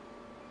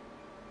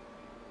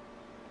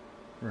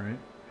 right?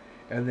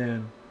 And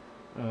then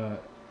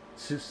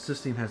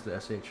cysteine has the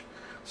SH.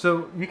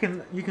 So you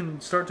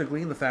can start to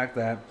glean the fact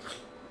that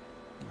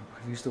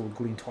I've used the word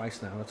glean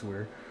twice now. That's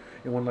weird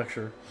in one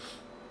lecture.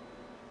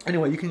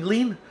 Anyway, you can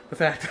glean the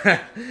fact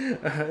that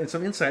and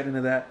some insight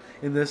into that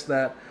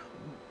that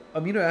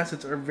amino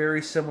acids are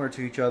very similar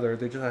to each other.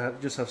 They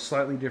just have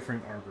slightly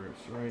different R groups,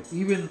 right?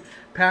 Even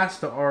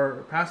past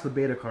the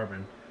beta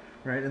carbon,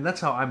 right? And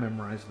that's how I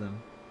memorize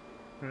them,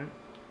 right?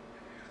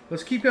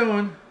 Let's keep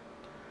going.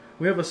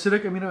 We have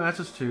acidic amino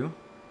acids too,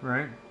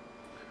 right?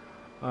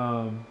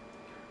 And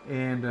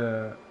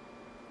the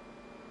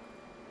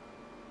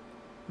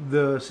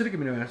acidic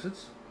amino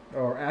acids,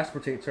 or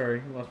aspartate,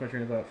 sorry, I lost my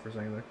train of thought for a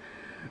second there,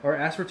 or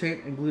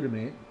aspartate and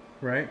glutamate,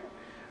 right?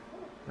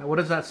 Now, what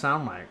does that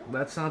sound like?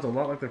 That sounds a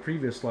lot like the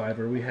previous slide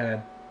where we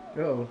had,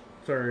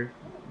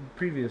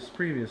 previous,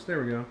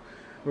 there we go,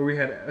 where we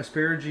had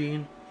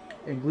asparagine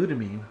and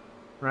glutamine,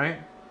 right?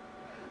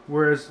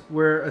 Where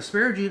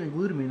asparagine and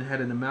glutamine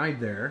had an amide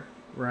there,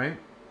 right?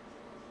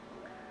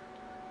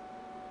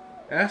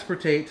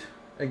 Aspartate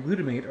and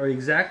glutamate are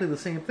exactly the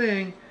same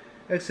thing,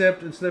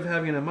 except instead of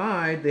having an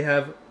amide, they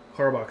have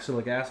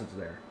carboxylic acids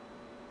there.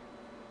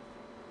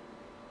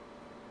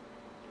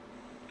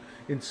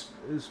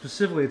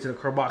 Specifically, it's a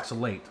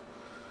carboxylate,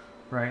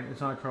 right? It's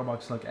not a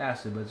carboxylic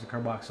acid, but it's a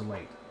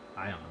carboxylate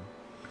ion,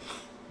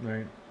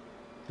 right?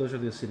 Those are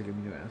the acidic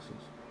amino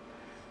acids.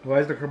 Why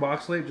is the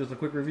carboxylate? Just a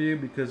quick review,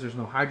 because there's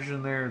no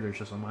hydrogen there. There's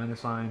just a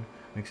minus sign.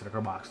 Makes it a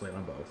carboxylate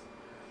on both.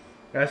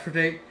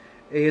 Aspartate,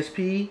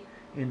 ASP,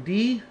 and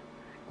D.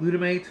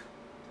 Glutamate,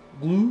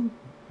 GLU,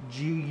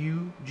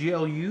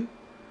 GLU,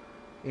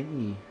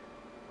 and E,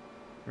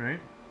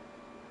 right?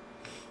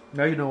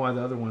 Now you know why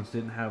the other ones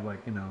didn't have, like,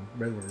 you know,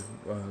 regular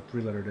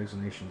three-letter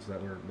designations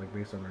that were, like,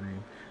 based on their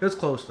name. It's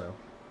close, though.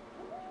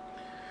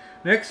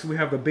 Next, we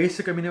have the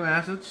basic amino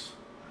acids.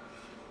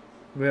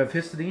 We have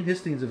histidine.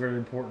 Histidine's a very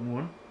important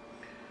one.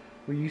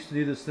 We used to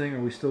do this thing,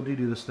 or we still do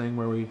this thing,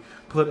 where we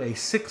put a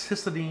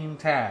 6-histidine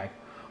tag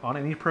on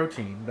any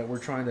protein that we're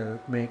trying to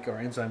make, or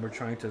enzyme we're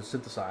trying to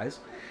synthesize.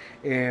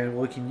 And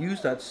we can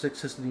use that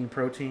 6-histidine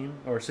protein,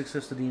 or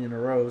 6-histidine in a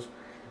row,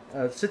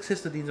 6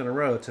 histidines in a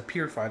row to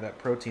purify that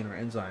protein or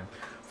enzyme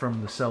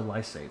from the cell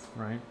lysate,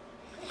 right?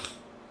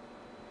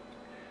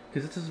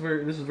 Because this is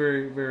very,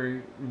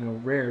 very,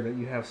 rare that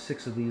you have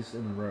 6 of these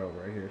in a row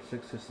right here,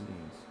 6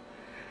 histidines.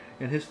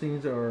 And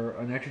histidines are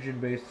a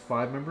nitrogen-based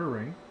 5-member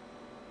ring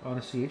on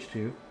a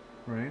CH2,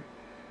 right?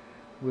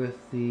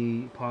 With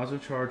the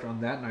positive charge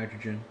on that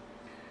nitrogen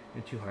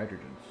and 2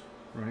 hydrogens,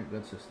 right?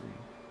 That's histidine.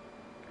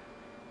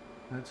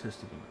 That's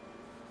histidine.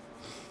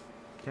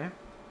 Okay?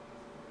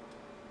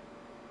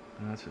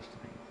 And that's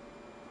histidine.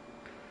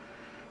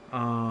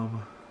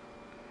 I'll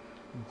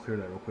clear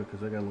that real quick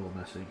because I got a little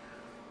messy.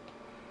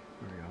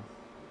 There we go.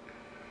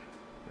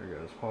 There we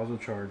go. It's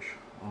positive charge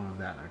on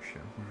that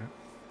nitrogen. Okay.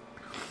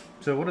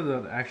 So what does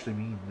that actually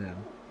mean then?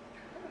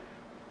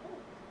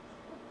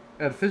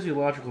 At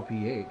physiological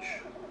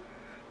pH,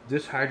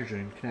 this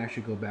hydrogen can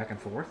actually go back and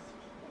forth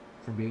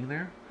from being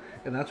there,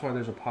 and that's why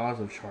there's a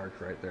positive charge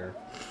right there.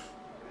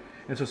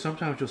 And so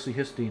sometimes you'll see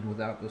histidine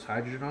without this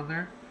hydrogen on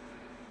there,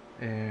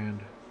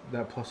 and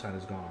that plus sign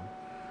is gone.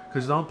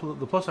 Because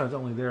the plus sign is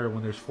only there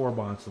when there's 4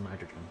 bonds to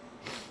nitrogen.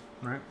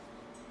 Right?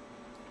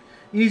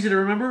 Easy to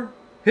remember.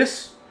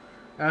 His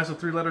as a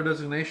 3-letter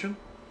designation.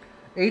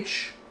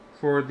 H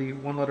for the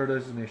 1-letter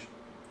designation.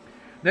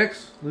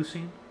 Next,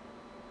 leucine.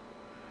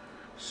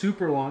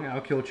 Super long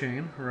alkyl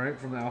chain, right,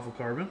 from the alpha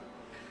carbon.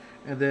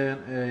 And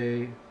then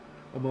a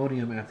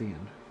ammonium at the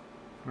end.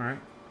 Alright?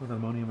 With an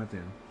ammonium at the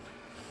end.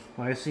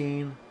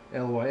 Lysine,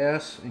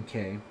 LYS, and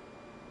K.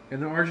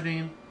 And the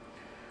arginine,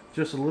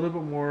 just a little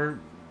bit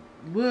more,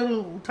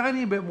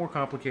 tiny bit more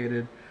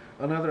complicated.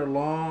 Another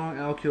long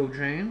alkyl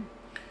chain,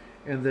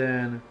 and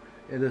then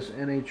this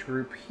NH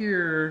group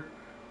here,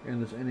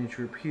 and this NH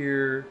group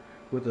here,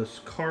 with this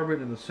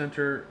carbon in the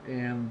center,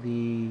 and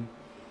the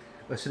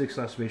acidic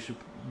slash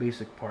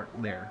basic part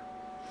there,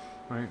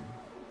 right?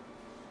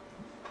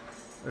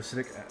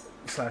 Acidic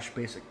slash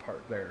basic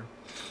part there.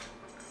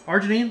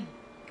 Arginine,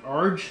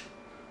 Arg,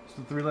 it's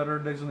the 3-letter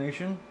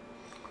designation.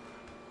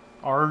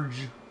 Arg,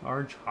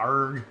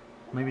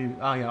 maybe,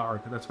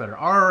 Arg, that's better.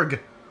 Arg,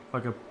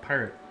 like a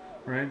pirate,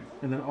 right?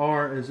 And then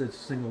R is its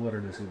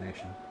single-letter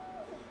designation,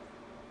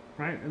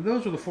 right? And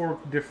those are the 4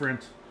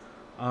 different,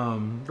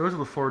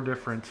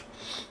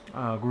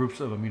 groups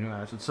of amino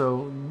acids.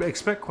 So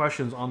expect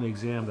questions on the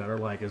exam that are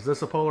like, is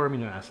this a polar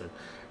amino acid?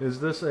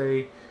 Is this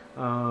a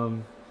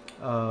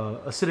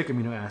acidic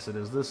amino acid?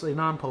 Is this a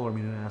non-polar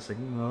amino acid?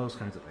 Those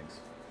kinds of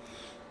things.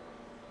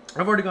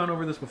 I've already gone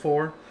over this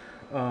before.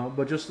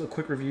 But just a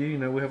quick review,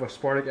 we have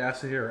aspartic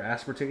acid here, or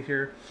aspartate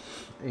here,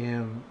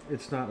 and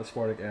it's not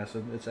aspartic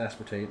acid, it's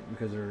aspartate,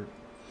 because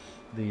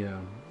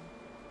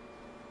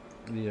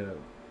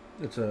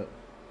it's a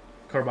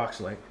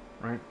carboxylate,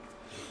 right?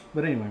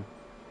 But anyway,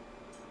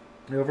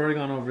 I've already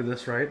gone over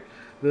this, right?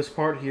 This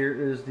part here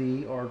is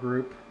the R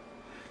group,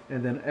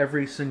 and then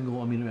every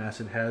single amino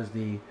acid has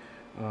the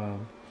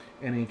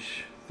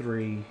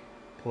NH3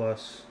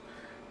 plus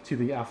to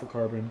the alpha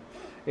carbon,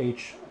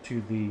 H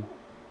to the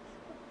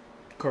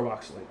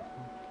carboxylate,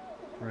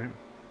 right?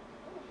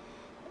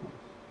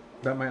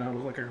 That might not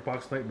look like a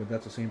carboxylate, but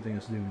that's the same thing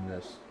as doing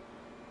this.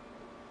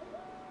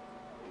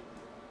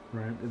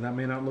 right? And that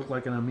may not look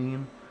like an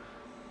amine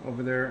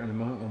over there, an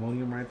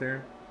ammonium right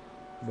there,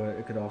 but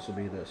it could also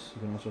be this.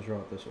 You can also draw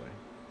it this way.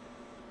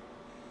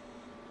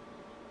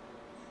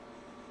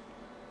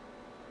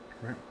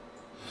 Right?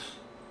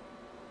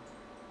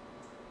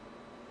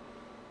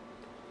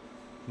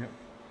 Yep.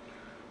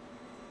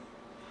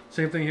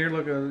 Same thing here.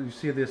 Look, you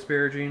see the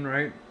asparagine,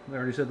 right? I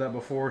already said that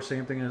before.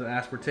 Same thing as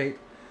aspartate,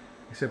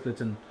 except it's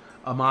an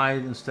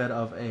amide instead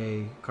of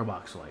a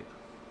carboxylate,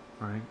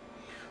 right?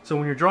 So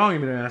when you're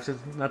drawing amino acids,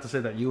 not to say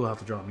that you will have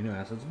to draw amino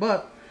acids,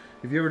 but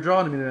if you ever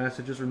draw an amino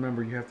acid, just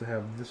remember you have to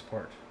have this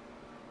part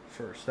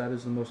first. That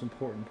is the most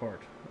important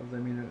part of the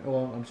amino.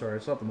 Well, I'm sorry,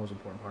 it's not the most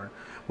important part,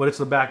 but it's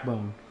the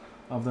backbone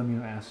of the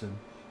amino acid,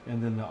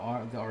 and then the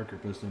R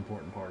group is the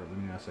important part of the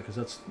amino acid because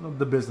that's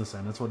the business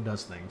end. That's what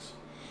does things.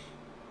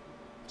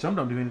 Some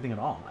don't do anything at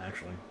all,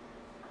 actually.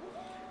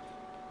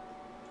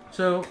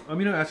 So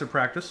amino acid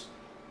practice.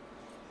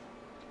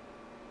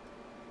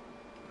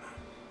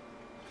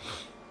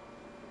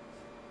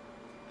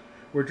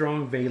 We're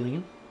drawing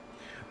valine.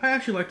 I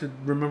actually like to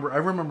remember. I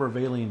remember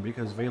valine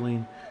because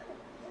valine,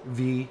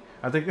 V.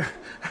 I think,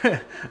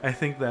 I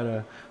think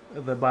that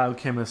the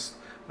biochemists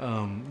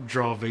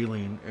draw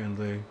valine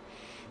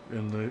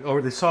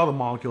or they saw the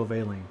molecule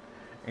valine,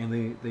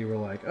 and they were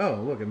like,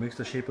 oh look, it makes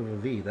the shape of a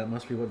V. That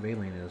must be what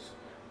valine is.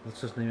 Let's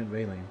just name it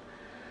valine.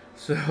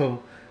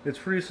 So it's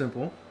pretty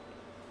simple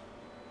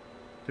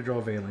to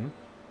draw valine.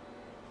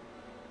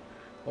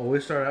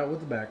 Always start out with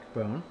the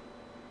backbone.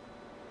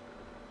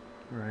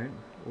 Right,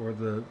 or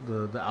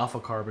the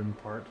alpha carbon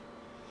part,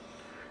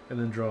 and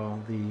then draw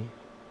the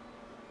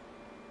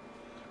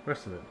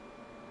rest of it.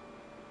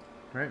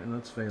 Right, and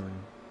that's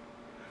valine.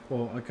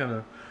 Well,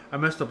 I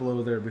messed up a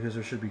little there because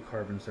there should be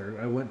carbons there.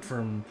 I went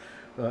from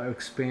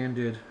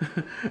expanded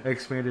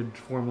expanded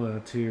formula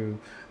to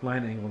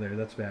line angle there.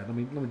 That's bad. Let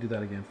me do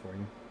that again for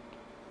you.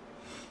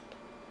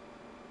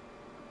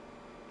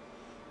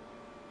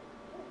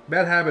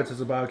 Bad habits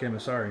as a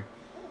biochemist. Sorry.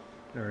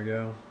 There we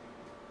go.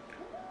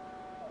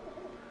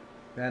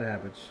 Bad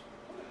habits.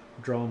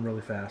 Draw them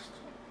really fast.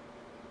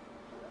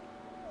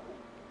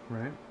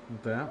 Right,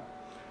 with that.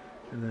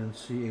 And then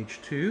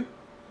CH2,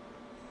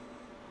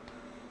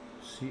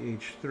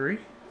 CH3,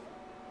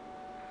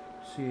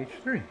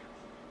 CH3.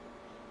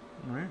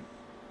 Alright.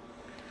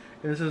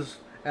 And this is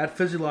at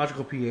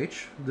physiological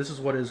pH. This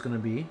is what is going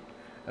to be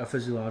a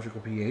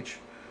physiological pH.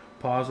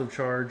 Positive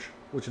charge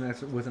with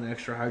an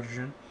extra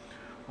hydrogen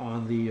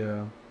on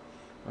the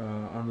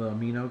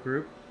amino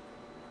group.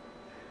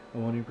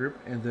 Ammonium group,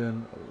 and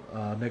then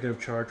negative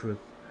charge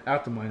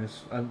without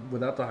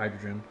the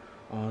hydrogen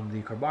on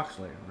the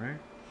carboxylate, right?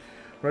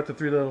 Write the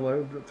three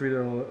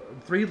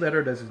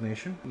letter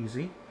designation,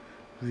 easy,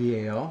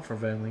 VAL for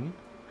valine,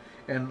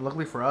 and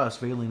luckily for us,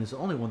 valine is the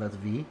only one that's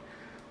V,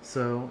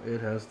 so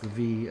it has the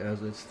V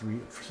as its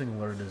single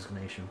letter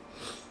designation.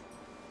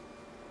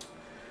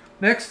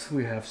 Next,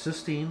 we have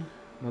cysteine,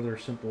 another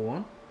simple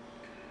one.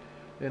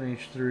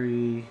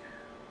 NH3,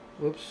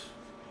 whoops.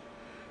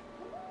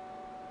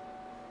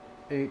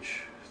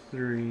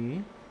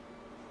 H3.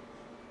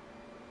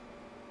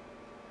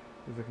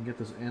 If I can get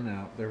this N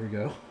out, there we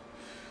go.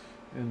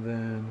 And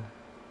then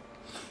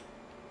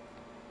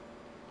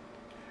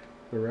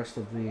the rest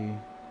of the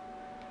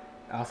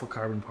alpha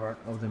carbon part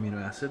of the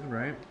amino acid,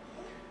 right?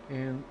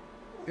 And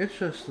it's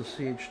just the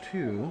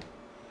CH2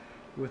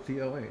 with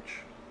the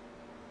OH.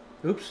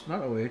 Oops,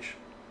 not OH.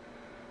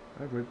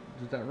 I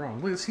did that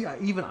wrong. Look, see,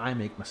 even I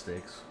make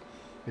mistakes.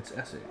 It's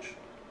SH.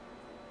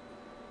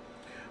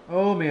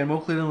 Oh man,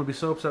 Moclidin would be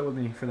so upset with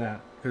me for that,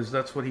 because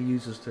that's what he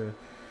uses to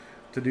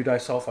do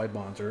disulfide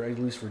bonds, or at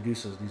least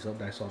reduces these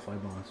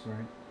disulfide bonds,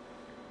 right?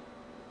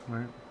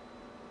 Right.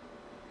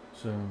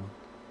 So,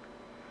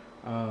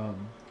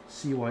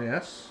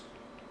 CYS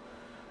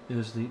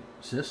is the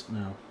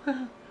no.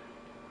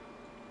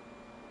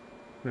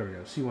 There we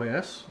go.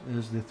 CYS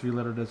is the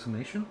three-letter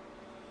designation,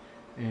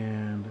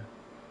 and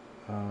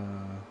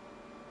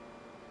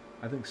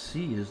I think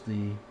C is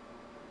the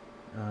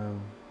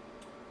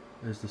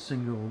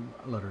single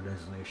letter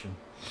designation.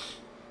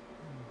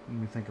 Let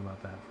me think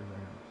about that for a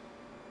second.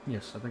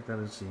 Yes, I think that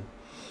is C.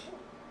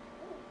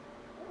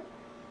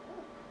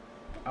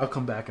 I'll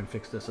come back and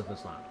fix this if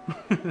it's not.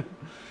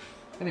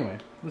 Anyway,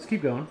 let's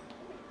keep going.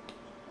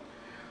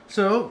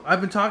 So,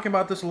 I've been talking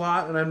about this a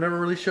lot, and I've never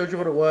really showed you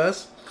what it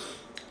was.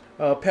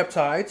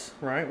 Peptides,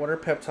 right? What are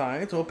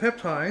peptides? Well,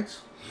 peptides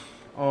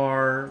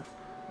are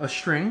a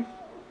string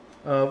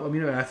of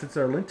amino acids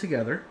that are linked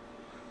together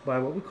by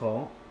what we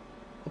call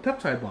a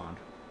peptide bond,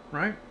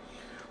 right?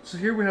 So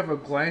here we have a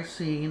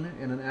glycine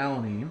and an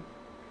alanine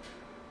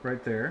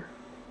right there.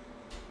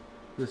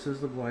 This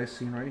is the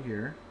glycine right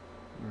here,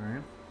 all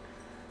right?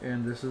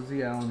 And this is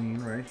the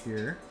alanine right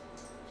here.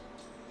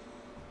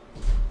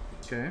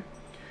 Okay?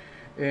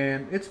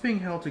 And it's being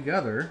held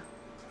together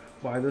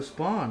by this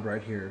bond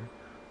right here.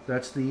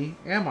 That's the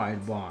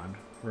amide bond,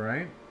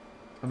 right?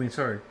 I mean,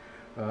 sorry.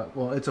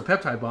 Well, it's a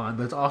peptide bond,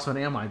 but it's also an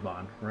amide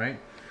bond, right?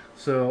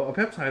 So a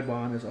peptide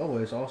bond is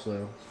always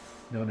also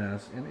known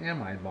as an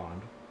amide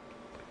bond,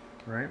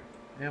 right?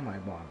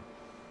 Amide bond.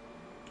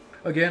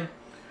 Again,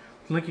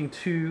 linking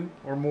two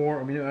or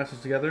more amino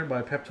acids together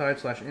by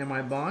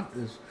peptide/amide bond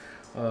is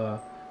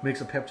makes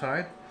a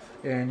peptide,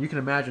 and you can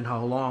imagine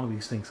how long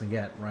these things can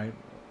get, right?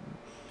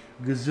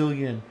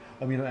 Gazillion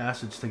amino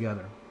acids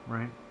together,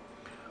 right?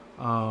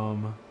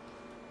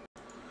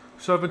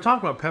 So I've been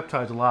talking about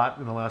peptides a lot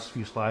in the last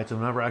few slides, and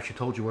I've never actually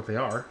told you what they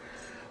are.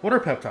 What are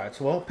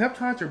peptides? Well,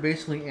 peptides are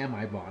basically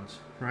amide bonds,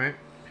 right?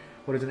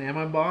 What is an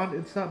amide bond?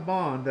 It's that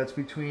bond that's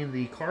between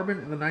the carbon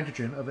and the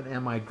nitrogen of an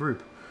amide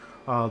group,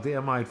 the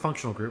amide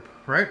functional group,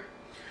 right?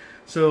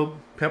 So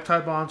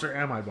peptide bonds are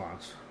amide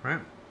bonds,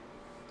 right?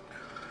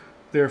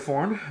 They're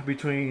formed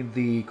between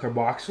the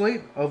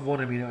carboxylate of one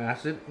amino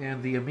acid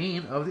and the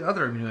amine of the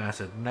other amino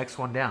acid, the next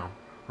one down,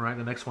 right?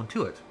 The next one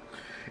to it.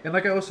 And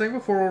like I was saying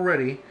before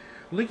already,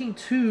 linking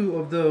two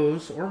of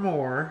those or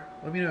more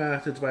amino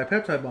acids by a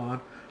peptide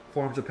bond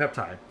forms a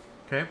peptide,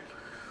 okay?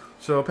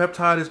 So a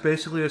peptide is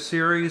basically a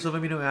series of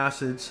amino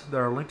acids that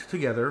are linked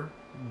together,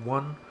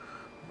 one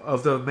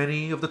of the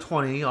many of the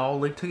 20 all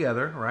linked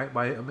together, right,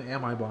 by an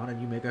amide bond, and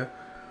you make a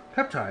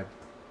peptide.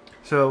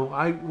 So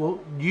I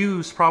will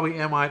use probably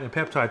amide and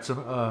peptides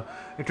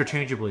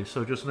interchangeably,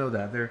 so just know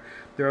that.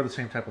 They are the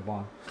same type of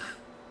bond.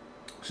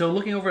 So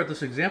looking over at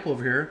this example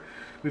over here,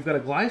 we've got a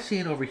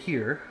glycine over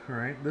here,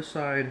 right? This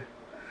side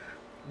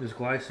is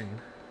glycine.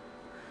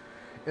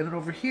 And then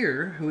over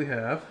here, we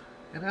have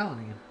an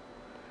alanine.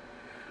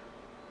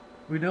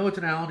 We know it's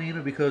an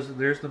alanine because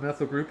there's the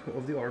methyl group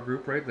of the R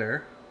group right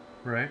there,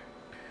 right?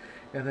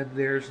 And then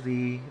there's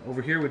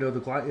over here we know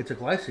it's a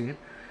glycine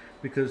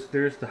because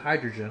there's the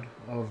hydrogen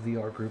of the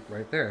R group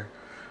right there,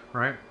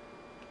 right?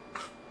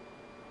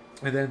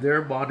 And then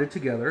they're bonded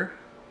together,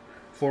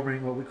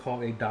 forming what we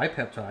call a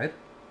dipeptide.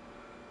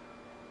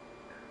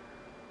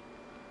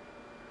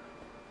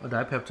 A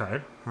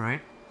dipeptide, right?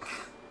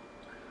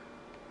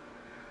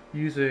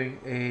 Using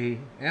a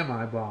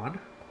amide bond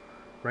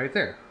right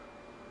there,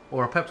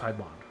 or a peptide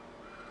bond,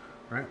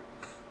 right?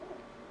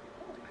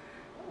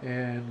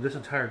 And this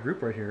entire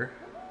group right here,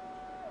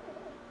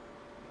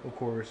 of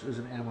course, is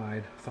an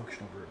amide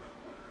functional group.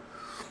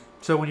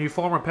 So when you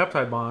form a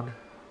peptide bond,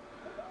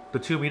 the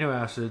two amino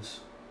acids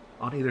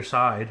on either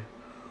side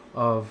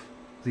of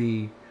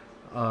the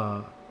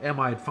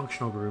amide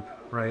functional group,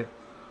 right,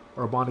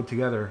 are bonded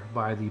together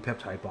by the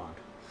peptide bond,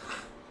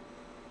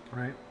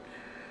 right?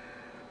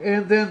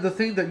 And then the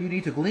thing that you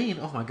need to glean,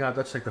 oh my god,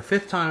 that's like the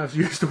 5th time I've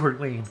used the word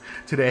glean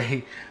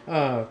today.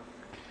 You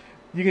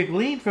can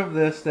glean from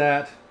this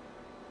that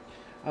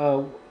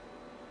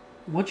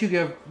once you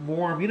get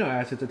more amino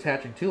acids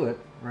attaching to it,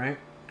 right,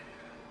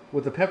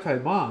 with the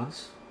peptide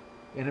bonds,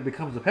 and it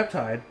becomes a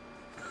peptide,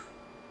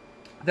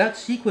 that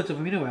sequence of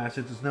amino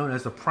acids is known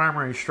as the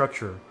primary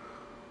structure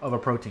of a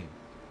protein,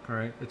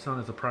 right? It's known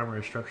as the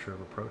primary structure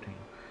of a protein.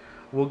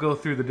 We'll go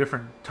through the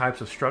different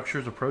types of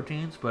structures of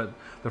proteins, but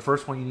the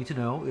first one you need to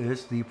know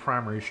is the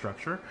primary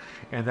structure,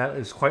 and that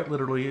is quite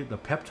literally the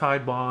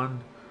peptide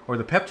bond, or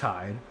the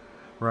peptide,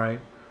 right,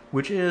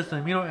 which is the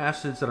amino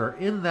acids that are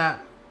in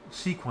that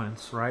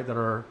sequence, right, that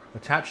are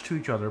attached to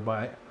each other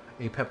by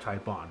a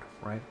peptide bond,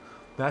 right?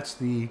 That's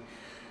the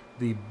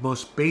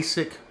most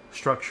basic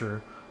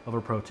structure of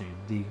a protein,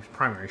 the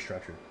primary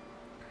structure.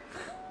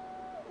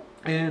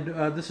 And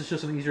this is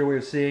just an easier way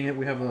of seeing it.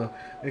 We have an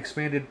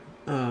expanded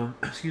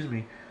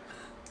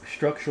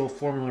structural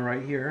formula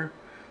right here.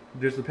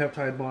 There's the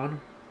peptide bond,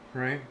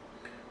 right?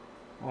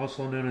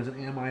 Also known as an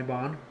amide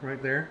bond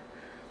right there.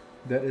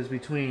 That is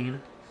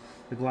between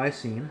the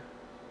glycine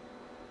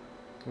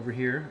over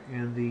here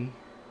and the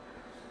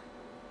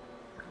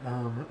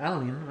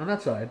alanine on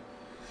that side.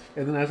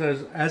 And then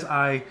as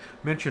I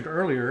mentioned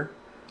earlier,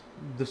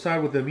 the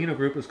side with the amino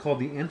group is called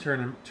the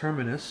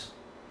N-terminus,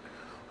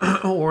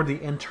 or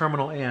the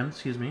N-terminal end,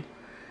 excuse me.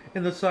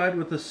 And the side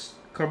with the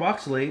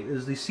carboxylate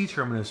is the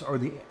C-terminus, or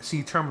the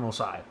C-terminal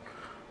side.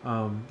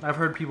 I've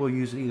heard people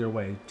use it either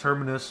way.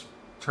 Terminus,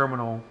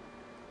 terminal,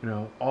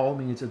 all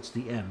means it's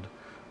the end,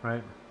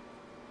 right?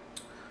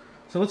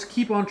 So let's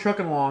keep on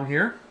trucking along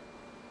here.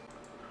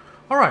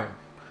 All right,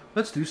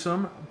 let's do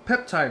some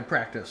peptide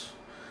practice.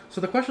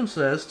 So the question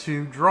says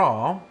to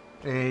draw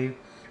a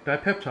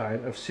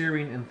dipeptide of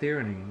serine and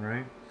threonine,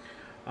 right?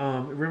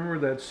 Remember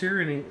that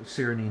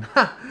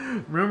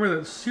remember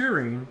that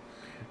serine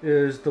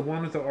is the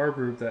one with the R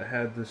group that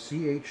had the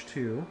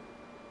CH2,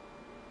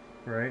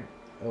 right?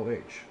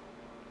 OH,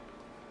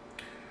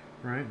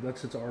 right?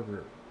 That's its R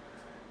group.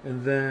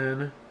 And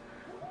then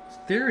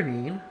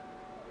threonine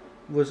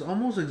was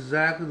almost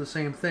exactly the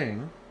same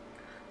thing.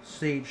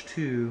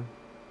 CH2,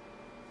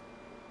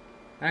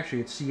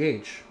 actually it's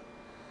CH,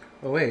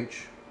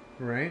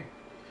 right?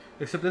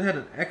 Except it had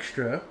an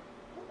extra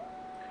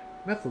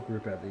methyl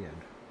group at the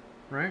end,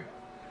 right?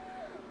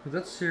 So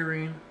that's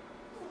serine,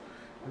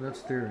 and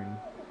that's threonine.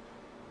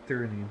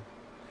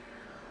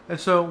 And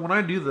so when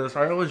I do this,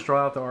 I always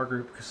draw out the R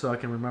group so I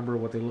can remember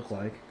what they look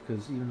like,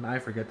 because even I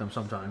forget them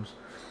sometimes,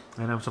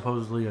 and I'm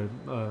supposedly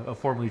a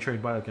formerly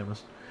trained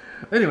biochemist.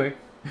 Anyway,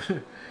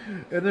 and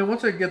then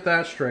once I get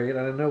that straight, and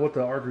I know what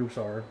the R groups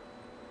are,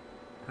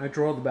 I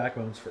draw the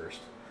backbones first.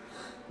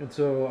 And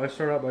so I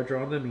start out by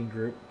drawing the amine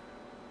group,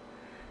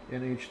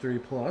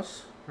 NH3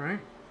 plus,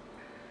 right?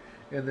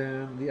 And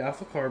then the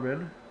alpha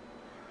carbon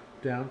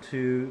down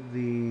to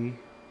the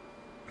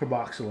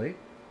carboxylate,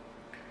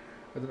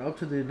 and then up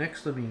to the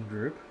next amine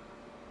group,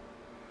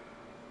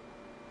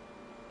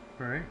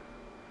 right,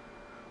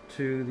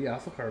 to the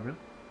alpha carbon,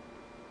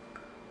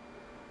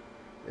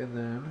 and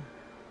then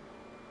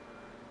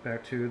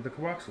back to the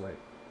carboxylate,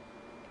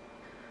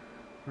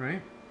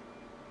 right?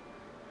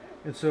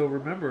 And so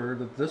remember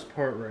that this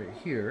part right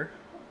here,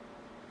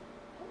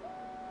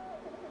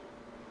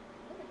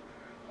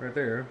 right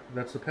there,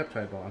 that's the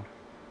peptide bond.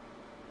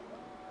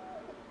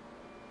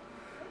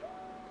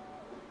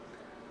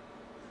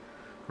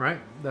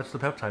 Right? That's the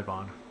peptide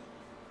bond.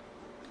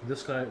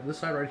 This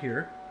side right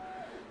here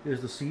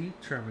is the C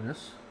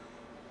terminus.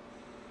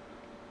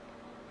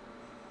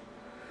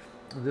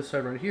 And this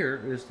side right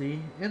here is the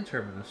N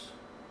terminus.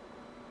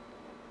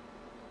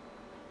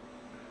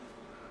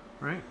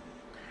 Right?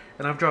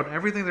 And I've drawn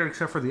everything there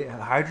except for the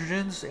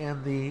hydrogens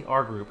and the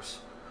R groups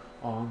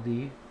on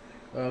the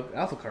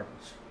alpha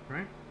carbons.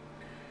 Right?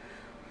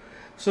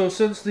 So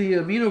since the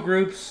amino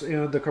groups,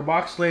 the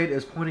carboxylate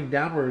is pointing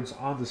downwards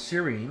on the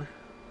serine,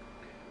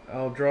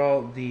 I'll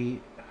draw the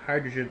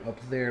hydrogen up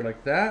there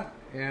like that,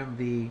 and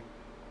the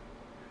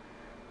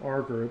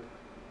R group,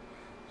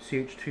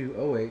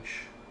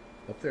 CH2OH,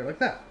 up there like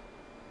that,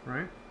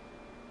 right?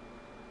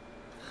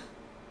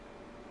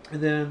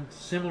 And then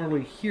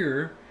similarly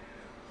here,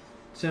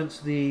 since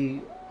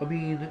the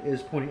amine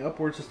is pointing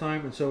upwards this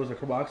time, and so is the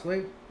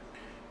carboxylate,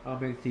 I'll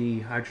make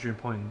the hydrogen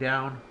pointing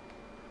down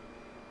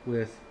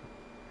with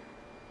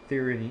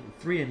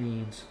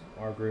threonines,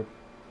 R group,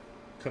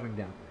 coming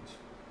downwards.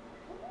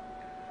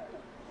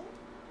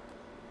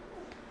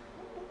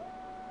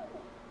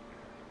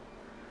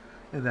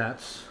 And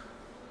that's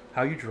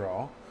how you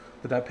draw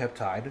the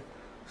dipeptide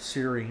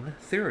serine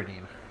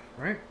threonine,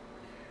 right?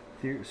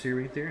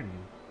 Serine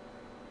threonine.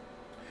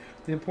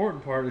 The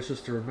important part is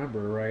just to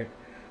remember, right,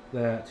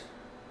 that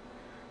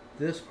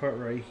this part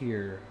right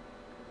here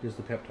is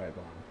the peptide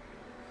bond.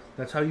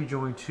 That's how you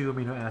join two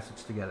amino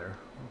acids together.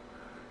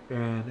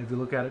 And if you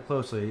look at it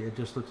closely, it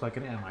just looks like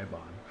an amide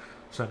bond.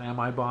 So an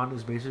amide bond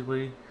is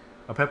basically,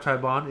 a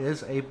peptide bond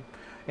is a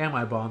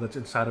amide bond that's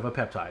inside of a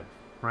peptide,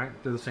 right?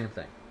 They're the same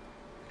thing.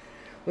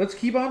 Let's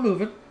keep on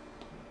moving.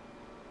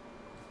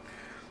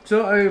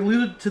 So I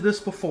alluded to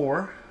this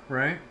before,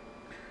 right?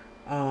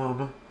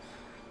 The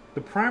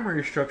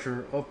primary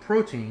structure of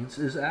proteins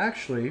is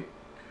actually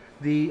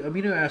the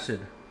amino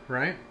acid,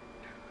 right?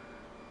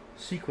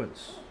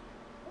 Sequence,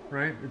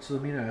 right? It's the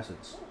amino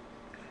acids.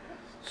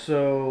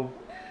 So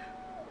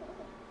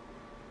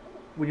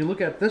when you look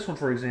at this one,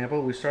 for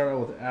example, we start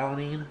out with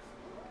alanine,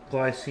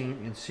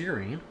 glycine, and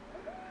serine,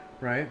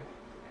 right?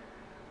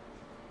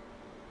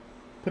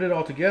 Put it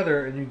all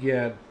together and you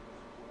get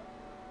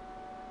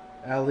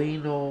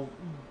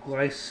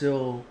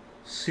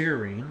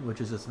alinoglycylserine,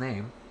 which is its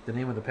name, the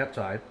name of the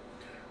peptide,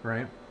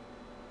 right?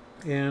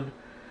 And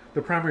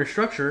the primary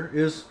structure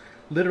is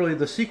literally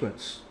the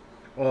sequence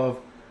of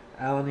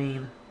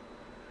alanine,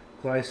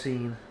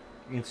 glycine,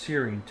 and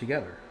serine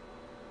together,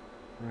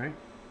 right?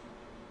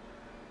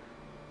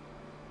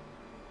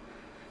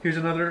 Here's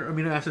another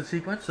amino acid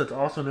sequence that's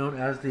also known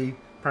as the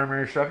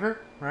primary structure,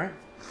 right?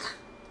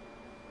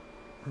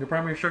 The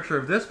primary structure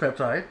of this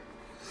peptide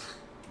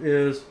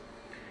is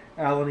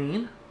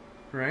alanine,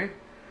 right?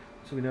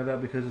 So we know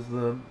that because of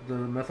the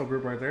methyl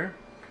group right there.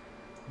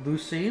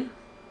 Leucine,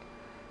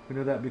 we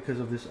know that because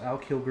of this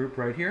alkyl group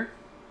right here.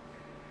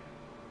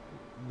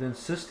 Then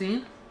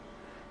cysteine,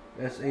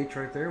 SH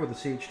right there with the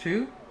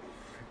CH2,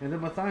 and then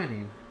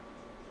methionine,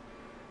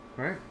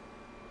 right?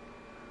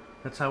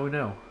 That's how we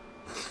know.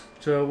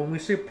 So when we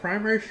say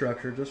primary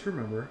structure, just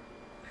remember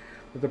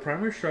that the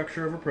primary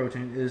structure of a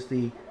protein is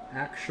the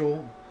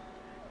actual,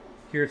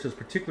 here it says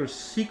particular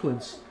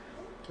sequence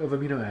of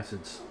amino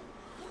acids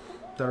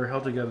that are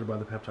held together by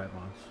the peptide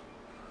bonds.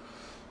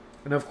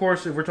 And of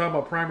course, if we're talking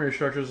about primary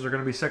structures, there are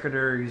going to be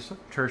secondaries,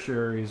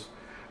 tertiaries,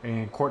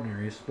 and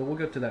quaternaries, but we'll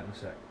get to that in a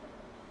sec.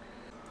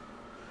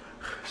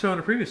 So in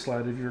the previous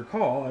slide, if you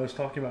recall, I was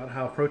talking about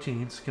how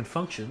proteins can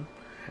function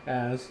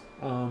as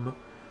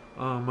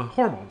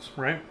hormones,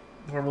 right?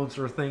 Hormones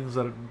are things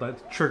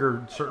that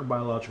trigger certain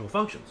biological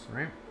functions,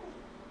 right?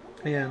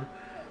 And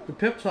the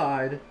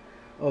peptide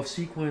of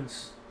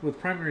sequence with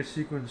primary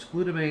sequence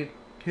glutamate,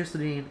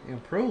 histidine,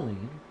 and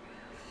proline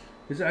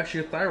is actually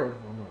a thyroid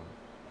hormone,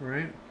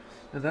 right?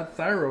 And that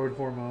thyroid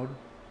hormone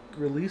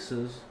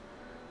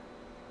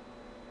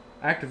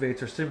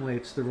activates or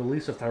stimulates the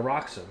release of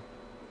thyroxine,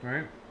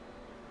 right?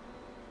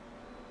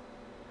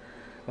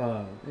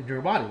 In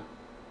your body.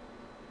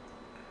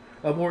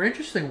 A more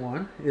interesting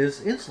one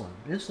is insulin.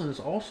 Insulin is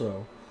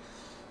also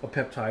a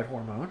peptide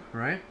hormone,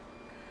 right?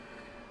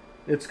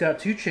 It's got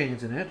two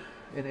chains in it,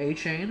 an A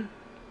chain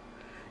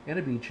and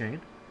a B chain,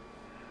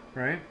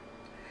 right?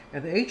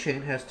 And the A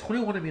chain has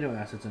 21 amino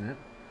acids in it,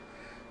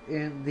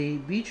 and the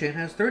B chain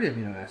has 30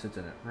 amino acids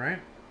in it, right?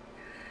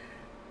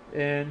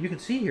 And you can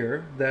see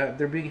here that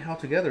they're being held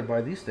together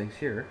by these things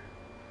here.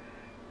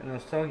 And I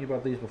was telling you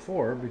about these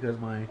before because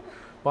my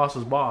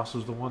boss's boss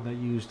was the one that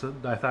used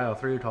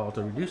dithiothiotol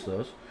to reduce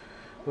those.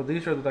 But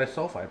these are the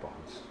disulfide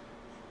bonds.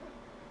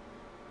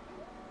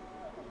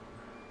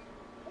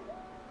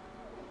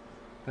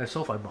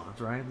 Disulfide bonds,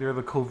 right? They're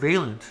the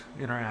covalent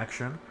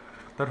interaction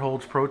that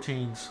holds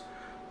proteins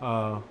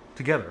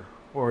together,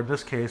 or in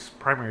this case,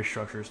 primary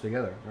structures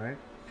together, right?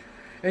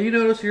 And you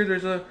notice here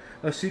there's a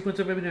sequence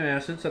of amino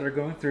acids that are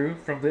going through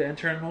from the N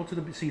terminal to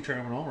the C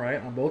terminal,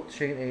 right, on both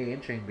chain A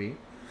and chain B.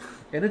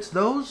 And it's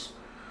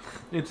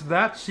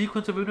that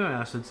sequence of amino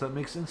acids that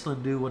makes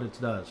insulin do what it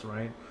does,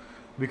 right?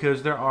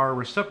 Because there are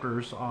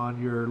receptors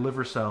on your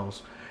liver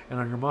cells and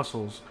on your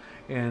muscles,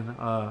 and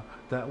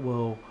that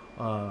will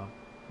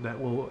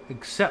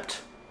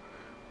accept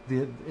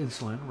the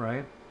insulin,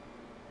 right,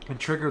 and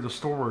trigger the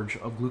storage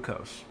of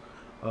glucose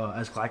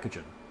as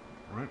glycogen,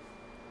 right?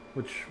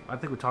 Which I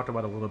think we talked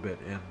about a little bit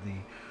in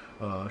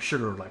the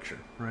sugar lecture,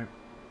 right?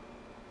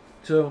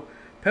 So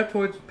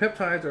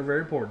peptides are very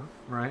important,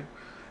 right?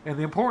 And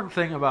the important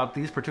thing about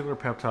these particular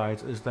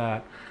peptides is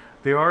that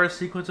they are a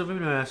sequence of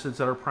amino acids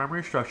that are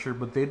primary structure,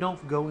 but they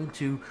don't go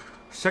into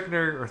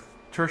secondary or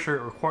tertiary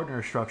or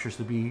quaternary structures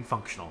to be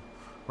functional,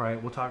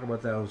 right? We'll talk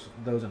about those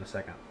in a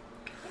second.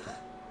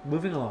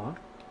 Moving along,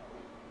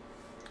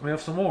 we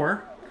have some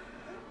more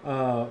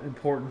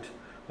important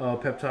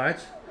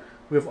peptides.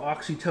 We have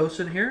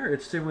oxytocin here.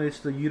 It stimulates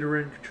the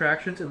uterine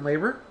contractions in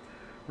labor,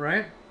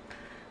 right?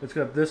 It's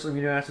got this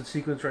amino acid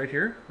sequence right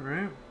here,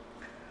 right?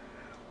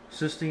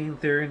 Cysteine,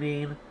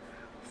 threonine,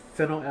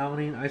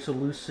 phenylalanine,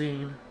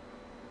 isoleucine.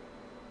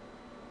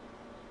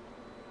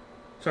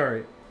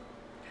 Sorry.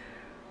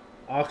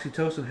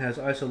 Oxytocin has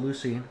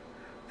isoleucine.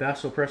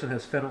 Vasopressin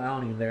has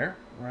phenylalanine there,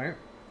 right?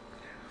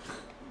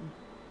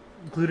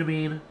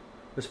 Glutamine,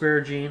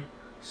 asparagine,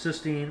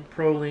 cysteine,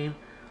 proline.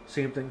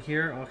 Same thing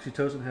here.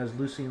 Oxytocin has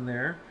leucine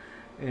there,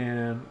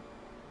 and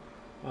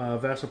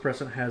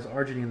vasopressin has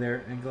arginine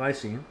there, and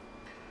glycine.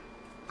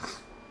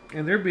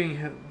 And they're being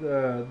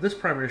this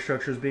primary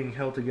structure is being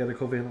held together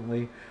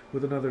covalently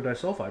with another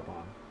disulfide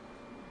bond,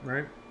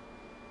 right?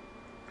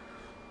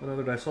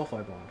 Another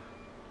disulfide bond.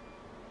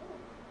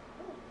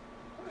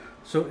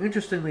 So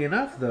interestingly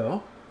enough,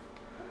 though,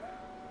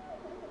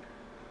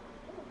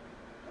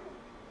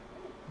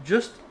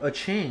 just a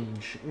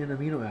change in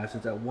amino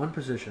acids at one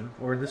position,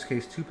 or in this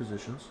case, two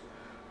positions,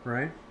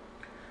 right,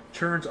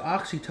 turns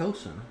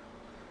oxytocin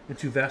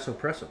into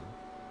vasopressin,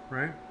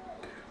 right?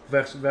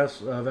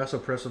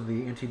 Vasopressin,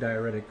 the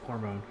antidiuretic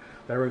hormone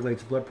that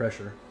regulates blood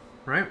pressure,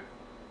 right?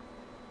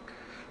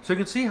 So you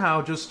can see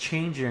how just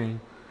changing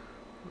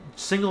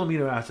single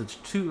amino acids,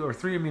 2 or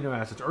 3 amino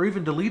acids, or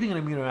even deleting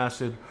an amino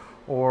acid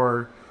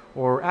or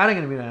adding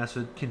an amino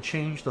acid can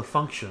change the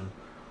function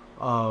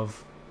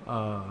of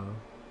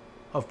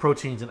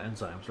proteins and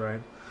enzymes,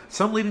 right?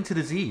 Some leading to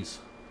disease.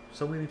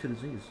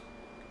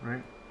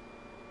 Right?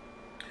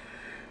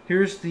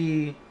 Here's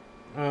the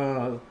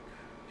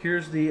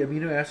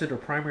amino acid or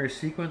primary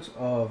sequence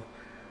of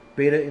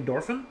beta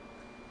endorphin,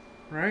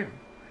 right?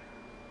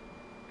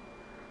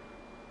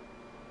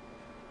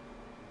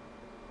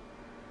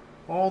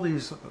 All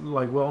these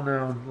like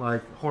well-known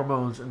like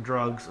hormones and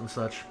drugs and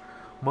such,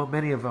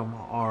 many of them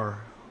are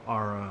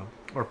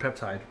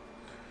peptide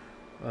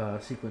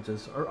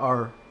sequences,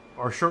 or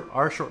are short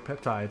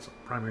peptides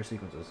primary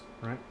sequences,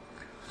 right?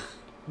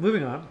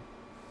 Moving on.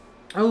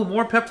 Oh,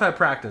 more peptide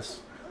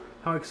practice.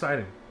 How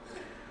exciting.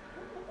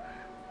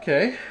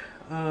 Okay,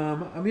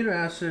 amino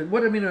acid.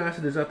 What amino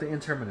acid is at the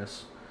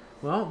N-terminus?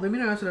 Well, the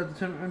amino acid at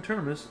the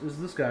N-terminus is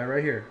this guy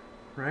right here,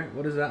 right?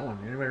 What is that one?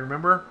 Anybody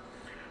remember?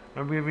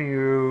 I'm giving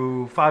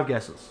you 5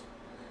 guesses.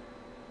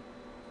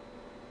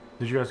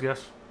 Did you guys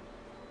guess?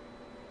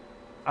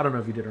 I don't know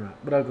if you did or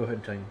not, but I'll go ahead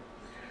and tell you.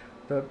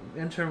 The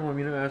N-terminal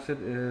amino acid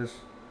is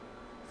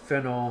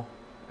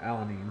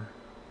phenylalanine.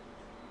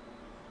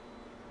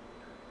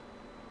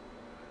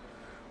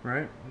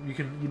 Right?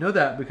 You know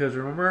that because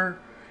remember,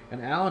 an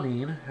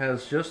alanine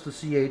has just the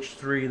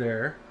CH3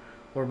 there,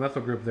 or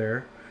methyl group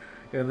there,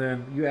 and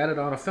then you add it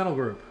on a phenyl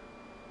group.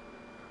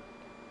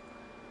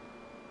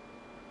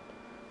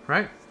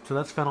 Right? So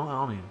that's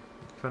phenylalanine.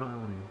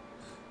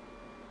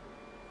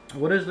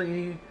 What is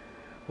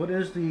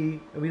the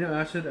amino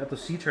acid at the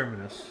C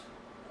terminus?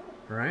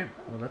 Right?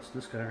 Well, that's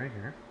this guy right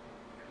here.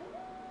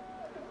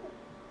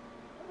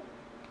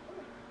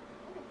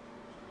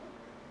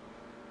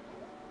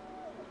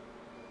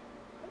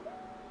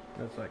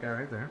 That's that guy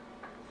right there.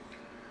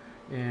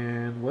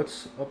 And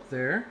what's up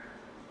there?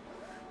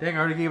 Dang, I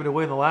already gave it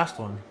away in the last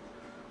one.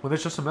 When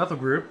there's just a methyl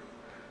group,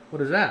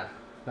 what is that?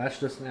 That's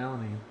just an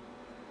alanine.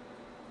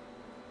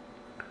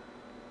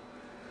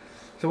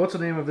 So what's the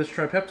name of this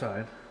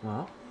tripeptide?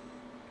 Well,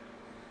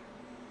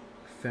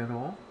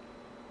 phenylalanine.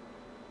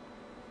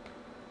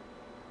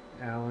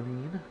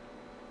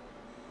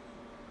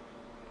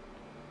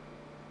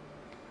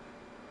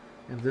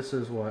 And this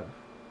is what?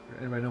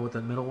 Anybody know what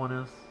the middle one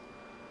is?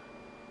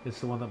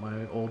 It's the one that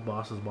my old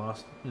boss's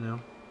boss, you know,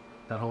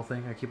 that whole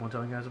thing I keep on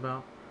telling you guys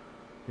about.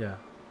 Yeah,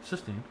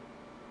 cysteine.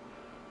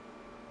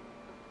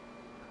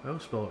 I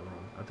always spell it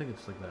wrong. I think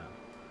it's like that.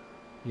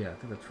 Yeah, I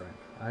think that's right.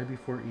 I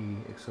before E,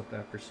 except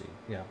after C.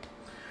 Yeah.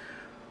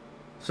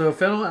 So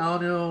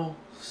phenylalanine,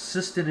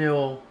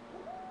 cystenyl,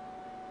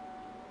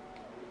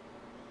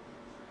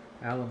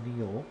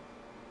 alanyl.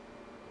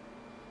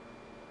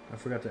 I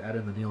forgot to add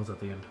in the nils at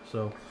the end.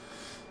 So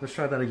let's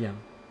try that again.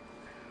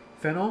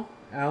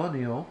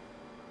 Phenylalanine,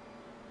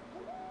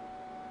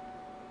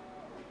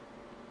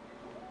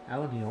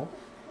 alanyl,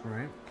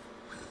 right?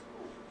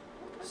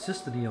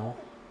 Cystenyl,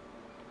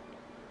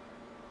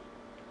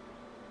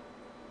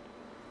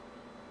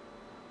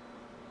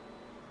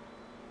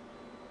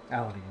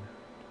 alanine.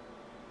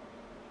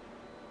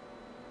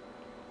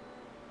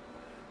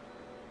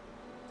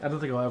 I don't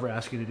think I'll ever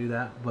ask you to do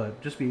that,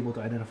 but just be able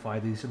to identify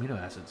these amino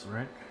acids,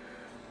 right?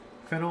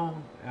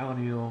 Phenyl,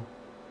 alanyl,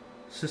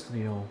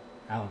 cystenyl,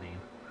 alanine.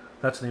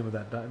 That's the name of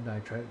that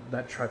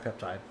that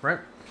tripeptide, right?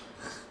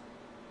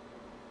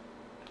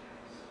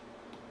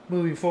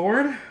 Moving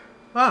forward,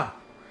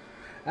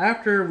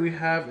 after we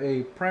have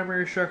a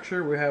primary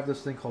structure, we have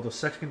this thing called a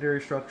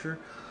secondary structure.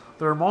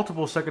 There are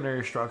multiple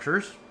secondary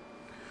structures.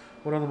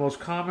 One of the most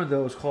common,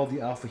 though, is called the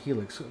alpha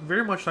helix.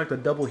 Very much like the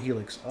double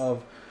helix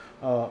of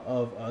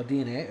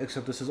DNA,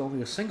 except this is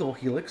only a single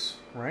helix,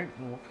 right?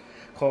 We'll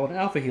call it an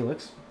alpha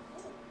helix.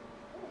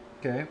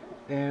 Okay,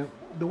 and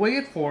the way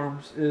it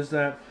forms is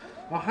that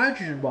a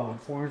hydrogen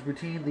bond forms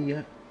between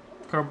the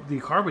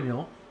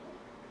carbonyl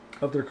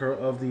of the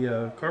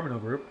carbonyl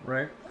group,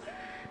 right,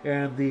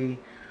 and the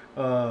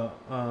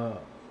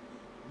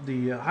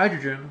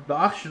hydrogen, the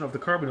oxygen of the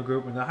carbonyl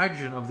group, and the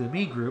hydrogen of the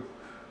amine group,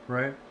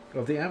 right,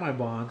 of the amide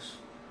bonds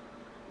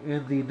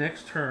in the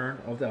next turn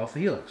of the alpha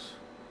helix,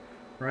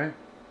 right?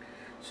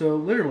 So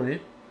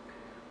literally,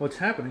 what's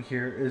happening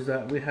here is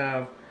that we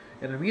have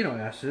an amino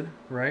acid,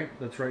 right,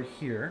 that's right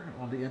here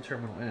on the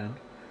N-terminal end,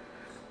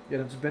 and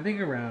it's bending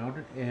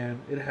around,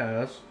 and it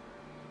has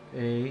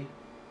a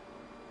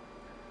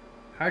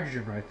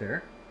hydrogen right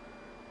there,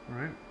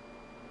 right?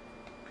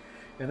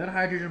 And that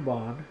hydrogen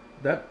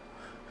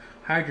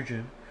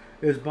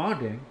is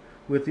bonding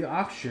with the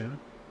oxygen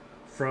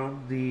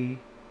from the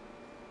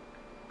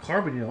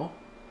carbonyl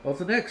of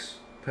the next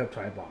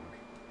peptide bond,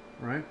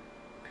 right?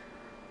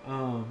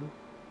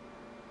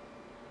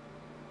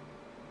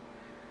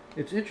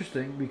 It's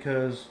interesting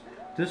because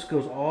this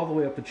goes all the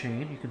way up the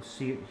chain. You can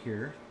see it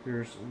here.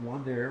 There's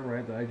one there,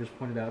 right, that I just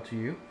pointed out to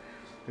you.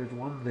 There's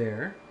one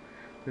there.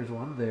 There's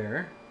one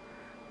there.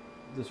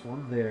 This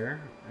one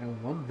there,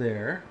 and one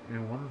there,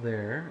 and one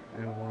there,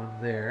 and one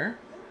there,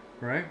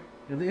 right?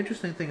 And the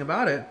interesting thing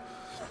about it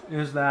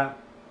is that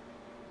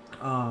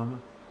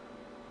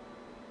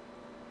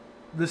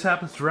this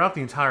happens throughout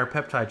the entire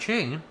peptide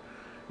chain,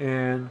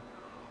 and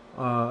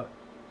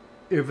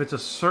if it's a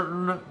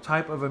certain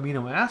type of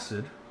amino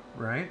acid,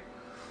 right,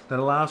 that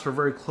allows for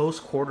very close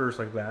quarters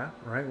like that,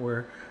 right,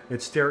 where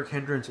its steric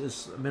hindrance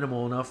is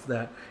minimal enough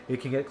that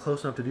it can get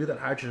close enough to do that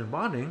hydrogen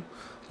bonding,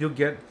 you'll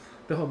get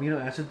the amino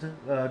acid,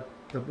 the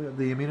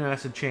amino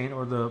acid chain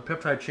or the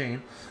peptide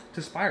chain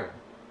to spiral,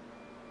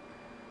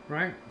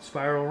 right,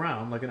 spiral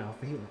around like an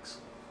alpha helix,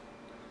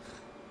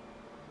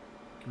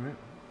 right?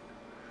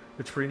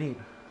 It's pretty neat.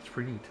 It's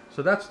pretty neat.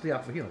 So that's the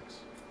alpha helix,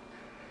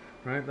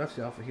 right? That's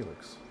the alpha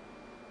helix.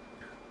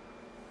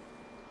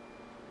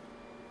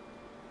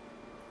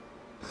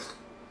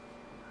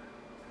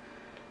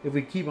 If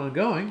we keep on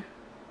going,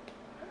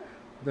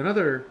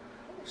 another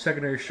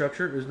secondary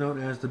structure is known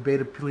as the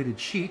beta-pleated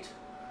sheet,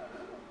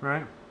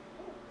 right?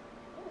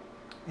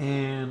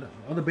 And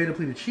on the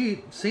beta-pleated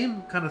sheet,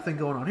 same kind of thing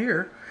going on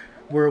here,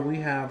 where we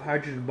have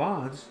hydrogen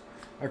bonds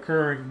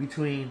occurring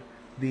between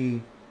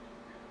the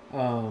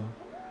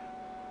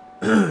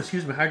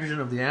hydrogen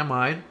of the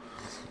amide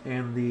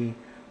and the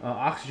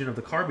oxygen of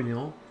the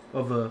carbonyl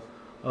of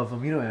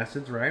amino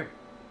acids, right?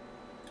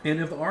 And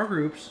if the R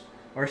groups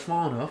are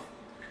small enough,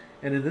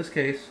 and in this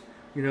case,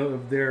 you know,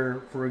 if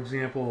they're, for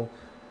example,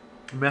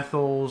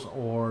 methyls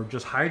or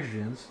just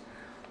hydrogens,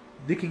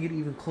 they can get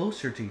even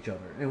closer to each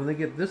other. And when they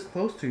get this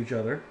close to each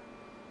other,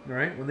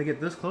 right? When they get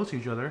this close to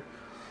each other,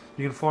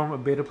 you can form a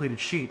beta-pleated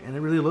sheet, and it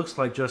really looks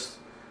like just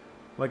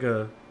like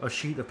a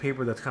sheet of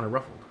paper that's kind of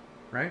ruffled,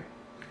 right?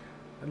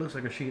 It looks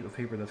like a sheet of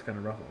paper that's kind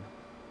of ruffled,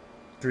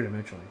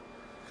 three-dimensionally,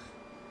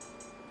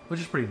 which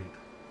is pretty neat.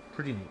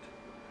 Pretty neat.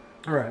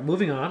 All right,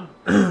 moving on.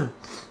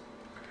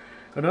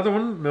 Another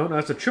one known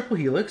as the triple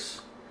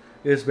helix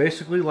is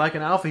basically like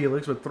an alpha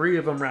helix with three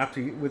of them wrapped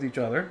with each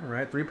other,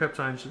 right? Three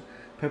peptide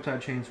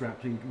chains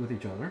wrapped with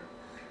each other.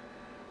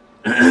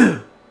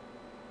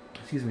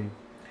 Excuse me.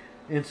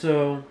 And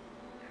so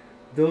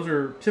those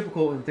are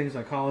typical in things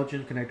like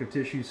collagen, connective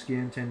tissue,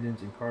 skin,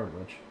 tendons, and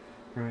cartilage,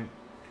 right?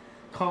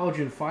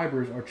 Collagen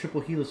fibers are triple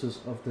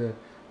helices of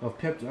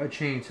peptide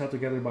chains held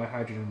together by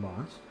hydrogen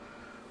bonds,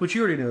 which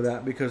you already know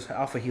that because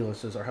alpha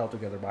helices are held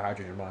together by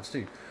hydrogen bonds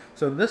too.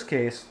 So in this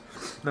case,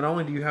 not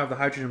only do you have the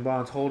hydrogen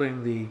bonds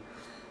holding the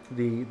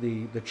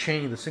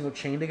chain, the single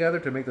chain together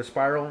to make the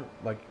spiral,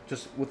 like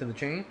just within the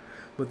chain,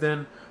 but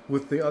then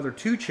with the other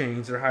two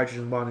chains, there are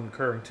hydrogen bonding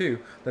occurring too,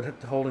 that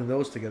holding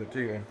those together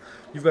too. And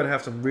you've got to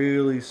have some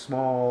really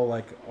small,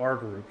 like R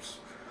groups,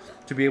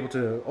 to be able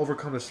to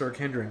overcome the steric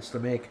hindrance to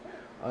make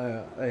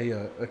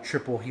a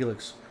triple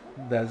helix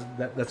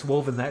that's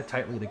woven that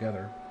tightly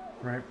together,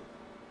 right?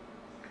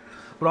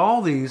 But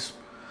all these,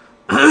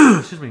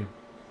 excuse me,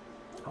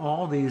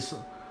 all these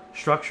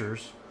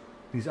structures,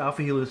 these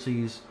alpha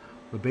helices,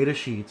 the beta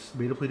sheets,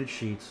 beta pleated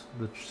sheets,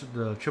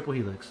 the triple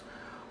helix,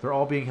 they're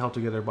all being held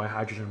together by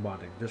hydrogen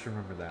bonding. Just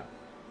remember that.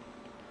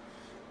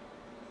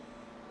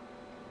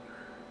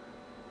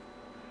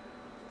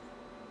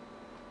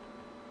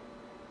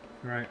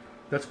 Right?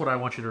 That's what I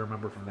want you to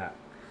remember from that.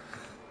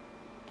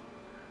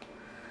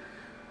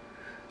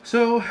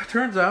 So, it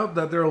turns out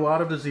that there are a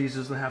lot of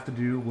diseases that have to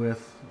do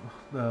with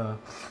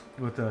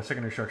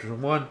secondary structures.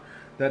 And one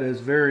that is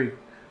very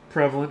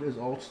prevalent is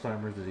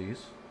Alzheimer's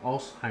disease.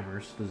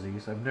 Alzheimer's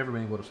disease. I've never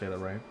been able to say that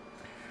right.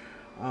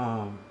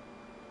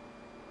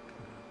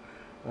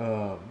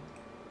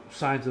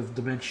 Signs of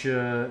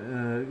dementia,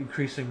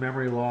 increasing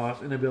memory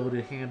loss, inability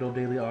to handle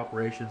daily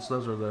operations.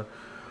 Those are the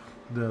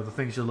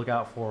things you look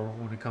out for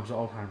when it comes to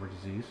Alzheimer's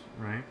disease,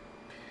 right?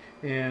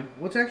 And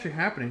what's actually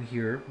happening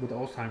here with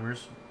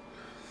Alzheimer's,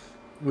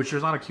 which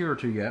there's not a cure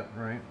to yet,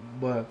 right?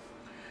 But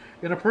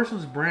in a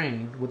person's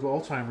brain with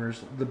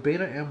Alzheimer's, the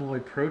beta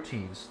amyloid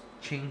proteins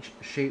change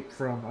shape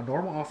from a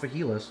normal alpha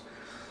helix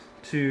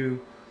that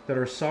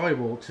are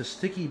soluble to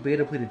sticky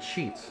beta pleated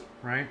sheets,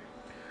 right?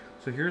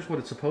 So here's what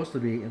it's supposed to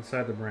be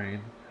inside the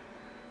brain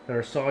that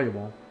are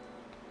soluble.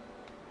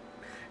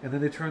 And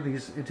then they turn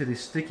these into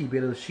these sticky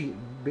beta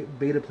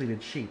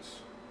pleated sheets,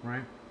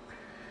 right?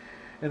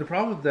 And the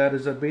problem with that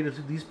is that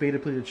these beta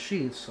pleated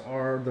sheets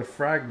are the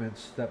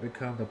fragments that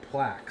become the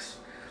plaques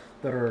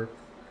that are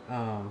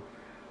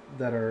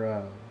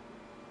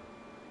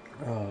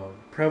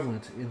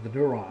prevalent in the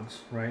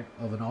neurons, right,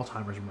 of an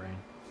Alzheimer's brain,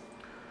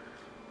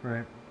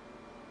 right?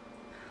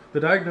 The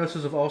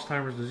diagnosis of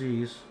Alzheimer's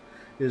disease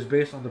is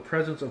based on the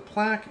presence of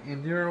plaque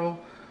and neuron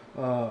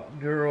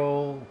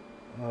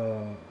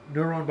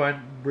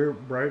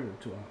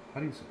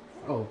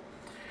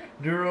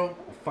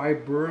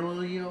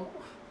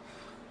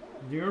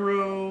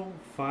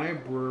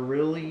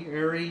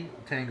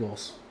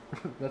tangles.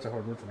 That's a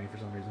hard word for me for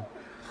some reason.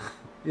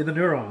 In the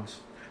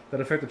neurons that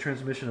affect the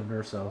transmission of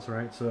nerve cells,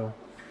 right? So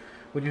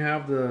when you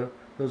have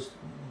those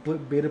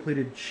beta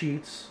pleated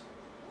sheets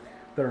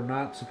that are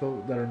not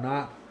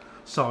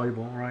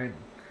soluble, right?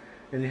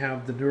 And you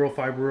have the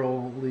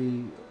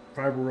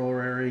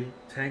neurofibrillary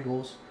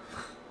tangles,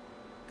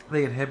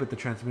 they inhibit the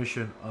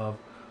transmission of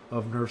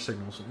nerve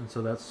signals, and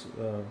so that's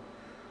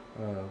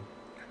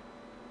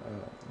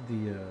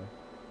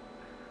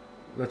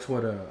that's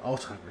what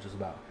Alzheimer's is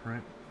about,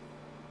 right?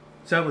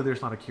 Sadly,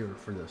 there's not a cure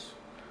for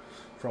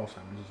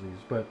Alzheimer's disease,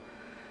 but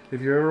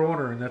if you're ever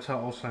wondering, that's how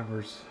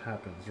Alzheimer's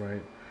happens,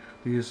 right?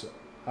 These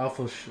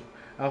alpha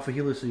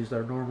helices that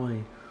are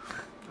normally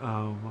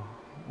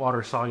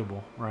water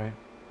soluble, right?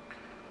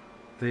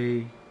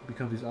 They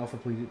become these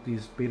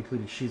beta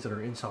pleated sheets that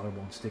are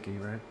insoluble and sticky,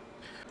 right?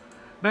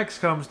 Next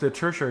comes the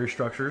tertiary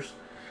structures,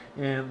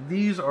 and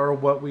these are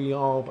what we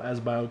all,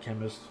 as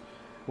biochemists,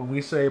 when we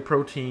say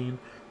protein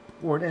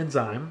or an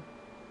enzyme,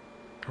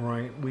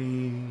 right?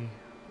 We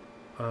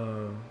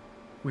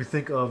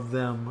think of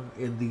them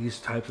in these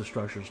types of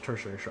structures,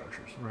 tertiary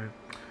structures, right?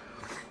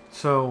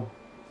 So,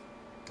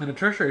 in a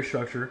tertiary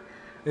structure,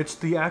 it's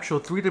the actual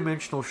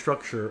three-dimensional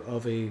structure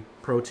of a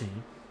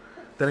protein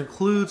that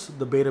includes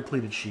the beta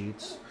pleated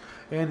sheets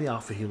and the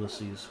alpha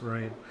helices,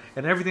 right?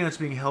 And everything that's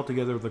being held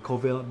together with the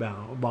covalent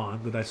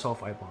bond, the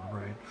disulfide bond,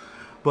 right?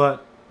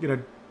 But in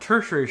a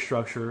tertiary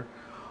structure,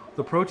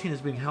 the protein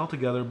is being held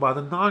together by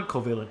the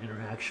non-covalent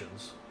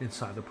interactions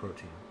inside the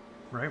protein,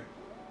 right?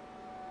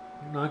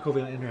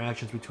 Non-covalent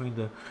interactions between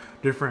the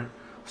different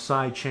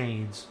side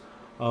chains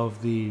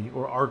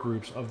or R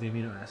groups of the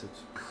amino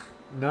acids.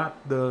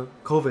 Not the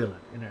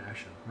covalent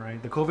interaction,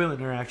 right? The covalent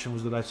interaction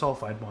was the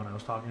disulfide bond I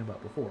was talking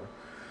about before.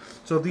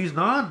 So these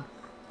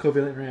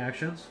non-covalent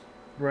interactions,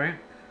 right,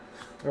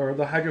 or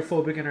the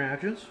hydrophobic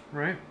interactions,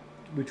 right,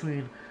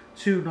 between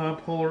two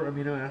nonpolar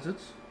amino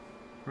acids,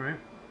 right,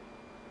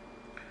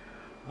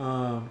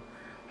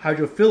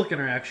 hydrophilic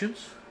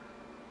interactions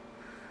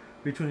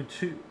between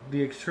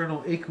the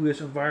external aqueous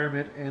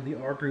environment and the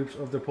R groups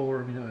of the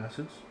polar amino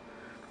acids.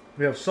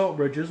 We have salt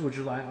bridges, which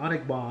are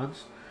ionic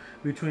bonds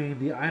between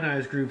the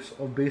ionized groups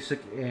of basic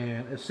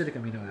and acidic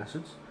amino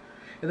acids.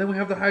 And then we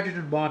have the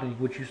hydrogen bonding,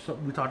 which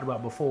we talked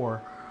about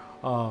before,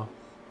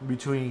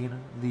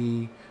 between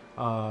the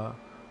amino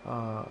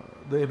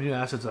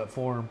acids that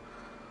form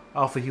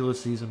alpha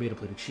helices and beta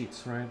pleated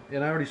sheets, right?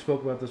 And I already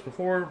spoke about this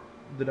before,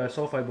 the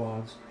disulfide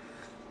bonds,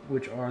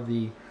 which are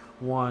the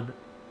one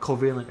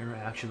covalent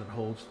interaction that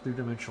holds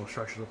three-dimensional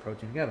structures of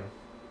protein together.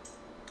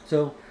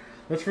 So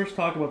let's first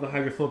talk about the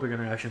hydrophobic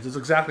interactions. It's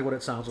exactly what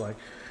it sounds like.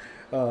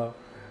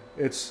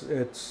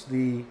 It's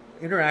the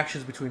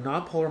interactions between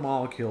nonpolar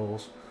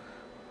molecules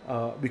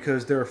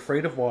because they're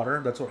afraid of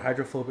water. That's what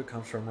hydrophobic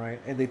comes from, right?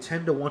 And they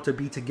tend to want to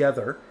be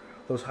together.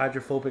 Those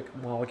hydrophobic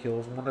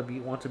molecules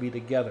want to be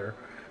together,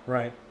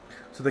 right?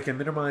 So they can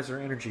minimize their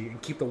energy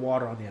and keep the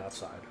water on the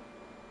outside,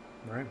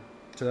 right?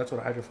 So that's what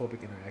a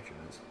hydrophobic interaction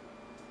is.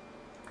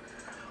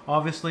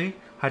 Obviously,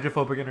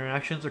 hydrophobic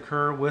interactions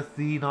occur with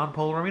the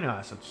nonpolar amino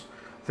acids.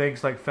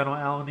 Things like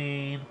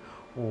phenylalanine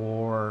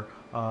or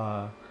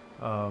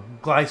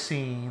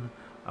glycine,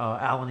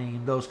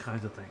 alanine, those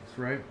kinds of things,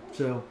 right?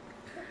 So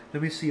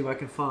let me see if I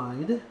can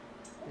find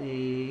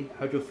a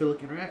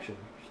hydrophilic interaction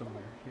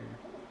somewhere here.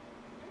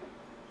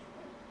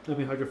 I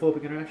mean,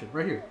 hydrophobic interaction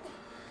right here.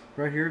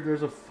 Right here,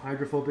 there's a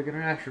hydrophobic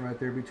interaction right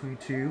there between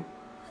two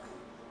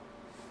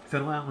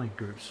phenylalanine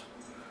groups,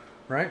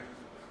 right?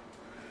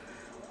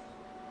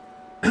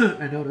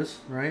 And notice,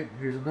 right,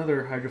 here's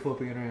another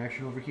hydrophobic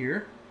interaction over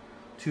here,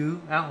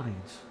 two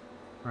alanines,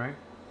 right?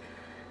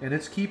 And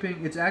it's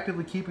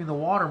actively keeping the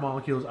water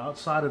molecules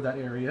outside of that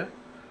area,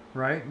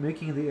 right?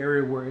 Making the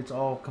area where it's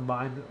all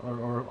combined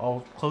or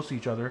all close to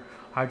each other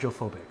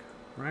hydrophobic,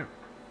 right?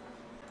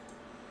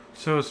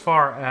 So as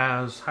far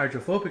as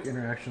hydrophobic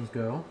interactions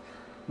go,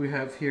 we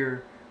have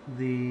here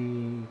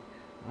the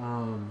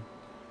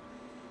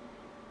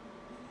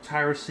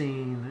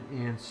tyrosine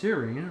and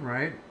serine,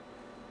 right?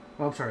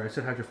 Oh, I'm sorry, I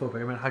said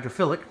hydrophobic. I meant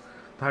hydrophilic.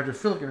 The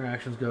hydrophilic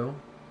interactions go.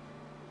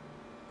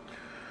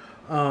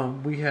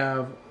 We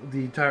have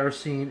the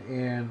tyrosine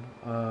and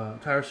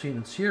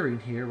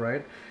serine here,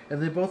 right?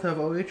 And they both have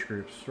OH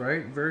groups,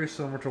 right? Very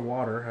similar to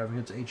water having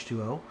its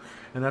H2O,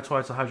 and that's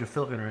why it's a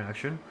hydrophilic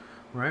interaction,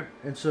 right?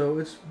 And so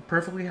it's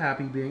perfectly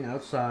happy being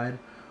outside,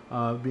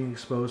 being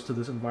exposed to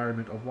this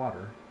environment of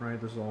water, right?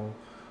 This is all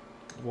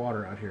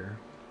water out here,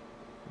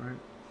 right?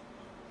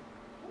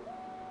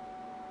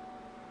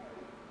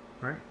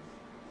 Right?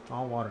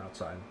 All water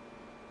outside.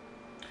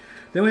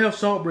 Then we have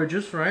salt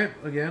bridges, right?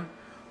 Again,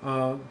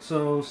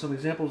 so some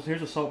examples.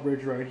 Here's a salt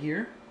bridge right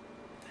here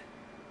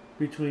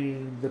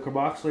between the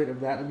carboxylate of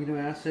that amino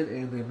acid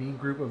and the amine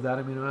group of that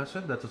amino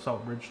acid. That's a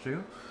salt bridge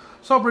too.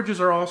 Salt bridges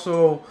are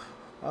also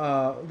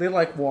they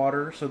like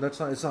water, so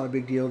it's not a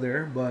big deal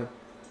there. But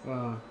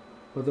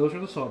those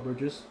are the salt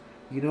bridges.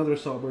 You know they're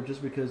salt bridges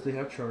because they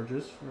have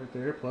charges right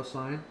there, plus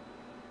sign,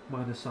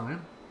 minus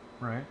sign,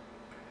 right?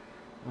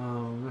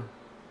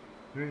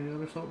 Are there any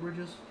other salt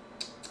bridges?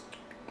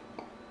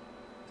 I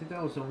think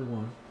that was the only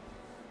one.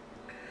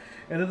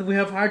 And then we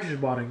have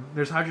hydrogen bonding.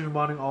 There's hydrogen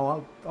bonding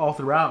all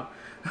throughout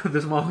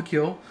this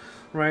molecule,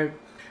 right?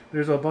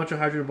 There's a bunch of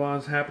hydrogen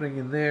bonds happening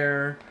in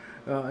there,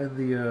 in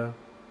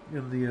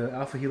the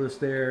alpha helix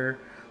there.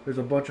 There's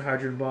a bunch of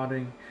hydrogen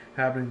bonding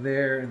happening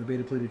there, in the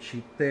beta pleated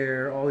sheet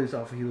there. All these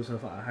alpha helix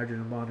have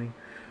hydrogen bonding,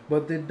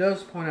 but it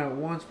does point out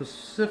one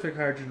specific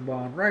hydrogen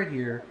bond right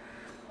here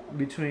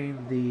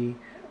between these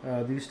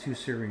two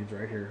serines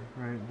right here,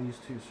 right? These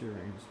two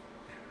serines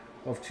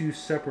of two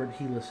separate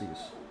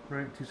helices,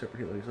 right? Two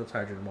separate helices. That's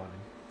hydrogen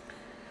bonding.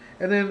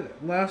 And then,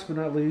 last but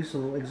not least, a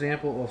little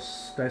example of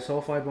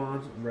disulfide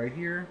bonds right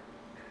here,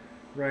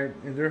 right?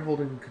 And they're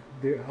holding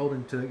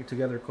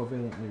together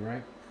covalently,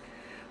 right?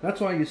 That's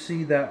why you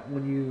see that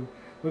when you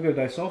look at a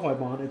disulfide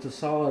bond, it's a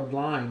solid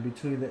line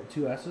between the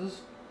two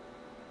S's.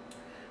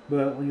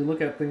 But when you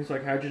look at things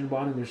like hydrogen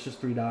bonding, there's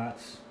just 3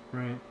 dots,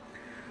 right?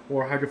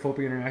 Or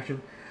hydrophobic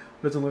interaction,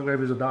 doesn't look like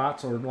there's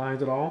dots or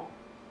lines at all.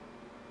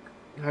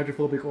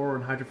 Hydrophobic or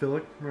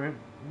hydrophilic, right?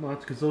 Well,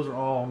 that's because those are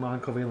all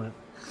non-covalent.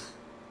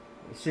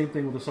 Same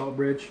thing with the salt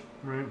bridge,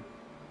 right?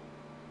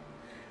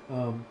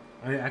 I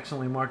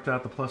accidentally marked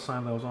out the plus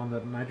sign that was on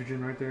that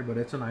nitrogen right there, but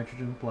it's a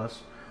nitrogen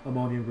plus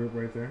ammonium group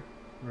right there,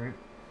 right?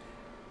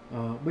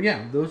 But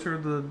yeah, those are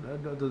the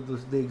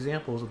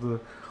examples of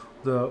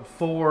the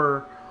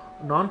 4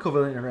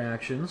 non-covalent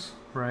interactions,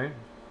 right?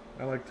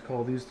 I like to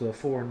call these the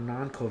 4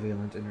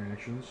 non-covalent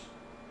interactions.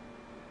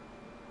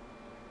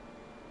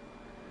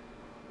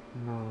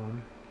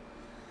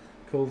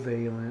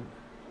 Non-covalent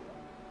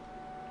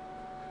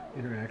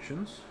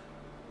interactions.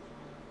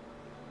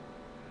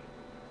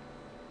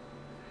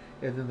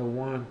 And then the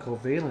 1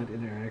 covalent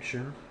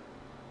interaction.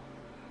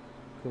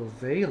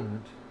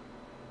 Covalent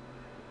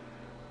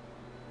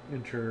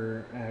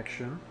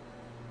interaction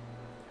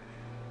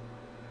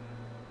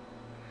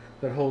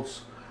that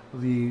holds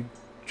the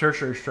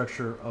tertiary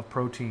structure of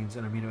proteins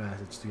and amino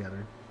acids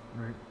together,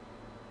 right?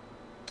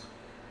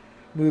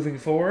 Moving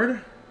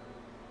forward,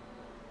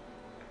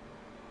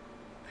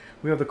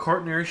 we have the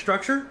quaternary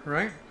structure,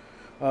 right?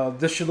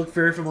 This should look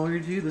very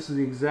familiar to you. This is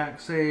the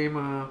exact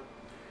same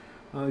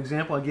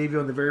example I gave you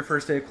on the very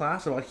first day of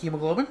class about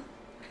hemoglobin.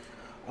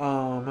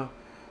 The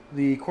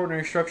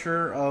quaternary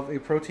structure of a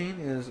protein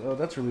is, oh,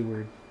 that's really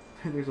weird.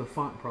 There's a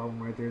font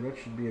problem right there. That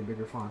should be a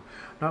bigger font.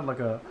 Not like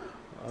a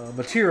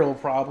material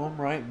problem,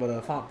 right? But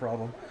a font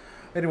problem.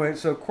 Anyway,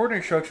 so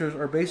quaternary structures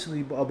are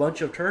basically a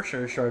bunch of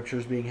tertiary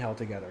structures being held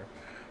together,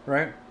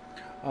 right?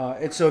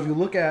 And so if you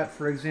look at,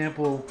 for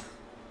example,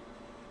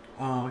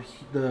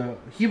 the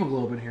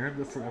hemoglobin here,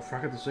 I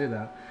forgot to say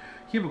that.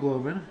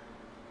 Hemoglobin,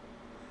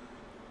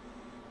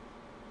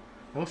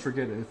 I always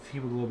forget if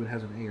hemoglobin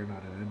has an A or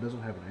not in it. It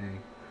doesn't have an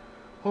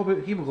A.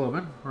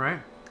 Hemoglobin, right?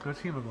 That's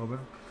hemoglobin.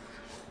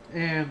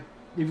 And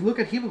if you look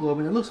at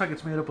hemoglobin, it looks like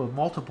it's made up of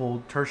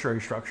multiple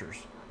tertiary structures,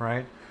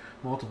 right?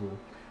 Multiple.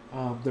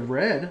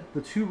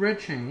 The 2 red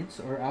chains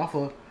are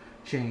alpha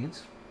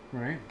chains,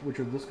 right? Which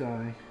are this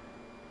guy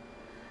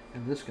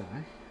and this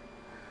guy.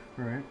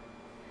 right?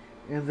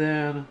 And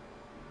then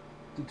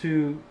the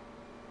two.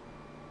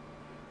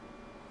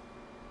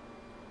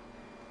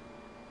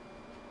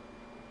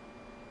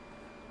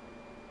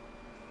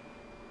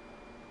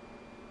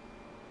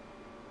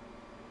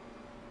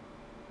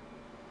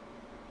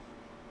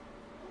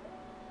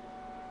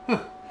 Huh,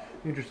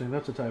 interesting.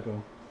 That's a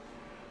typo.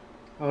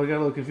 I got a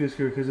little confused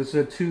here because it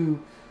said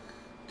two,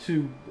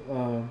 two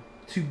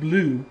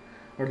blue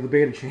are the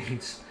beta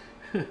chains.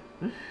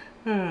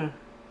 Where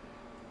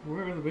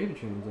are the beta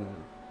chains at?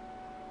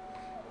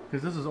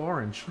 Because this is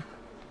orange.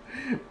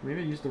 Maybe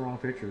I used the wrong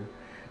picture.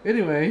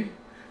 Anyway,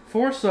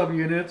 4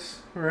 subunits,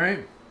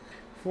 right?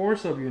 4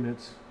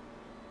 subunits.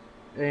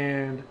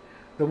 And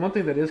the one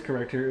thing that is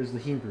correct here is the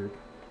heme group.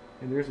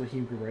 And there's the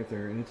heme group right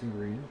there, and it's in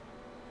green,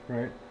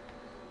 right?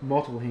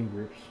 Multiple heme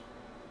groups.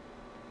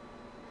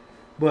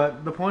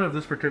 But the point of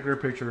this particular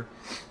picture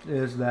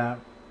is that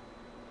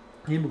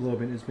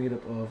hemoglobin is made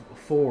up of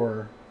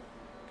 4,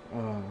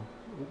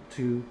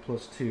 2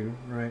 plus 2,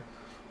 right?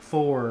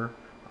 4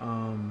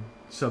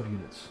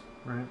 subunits,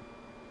 right?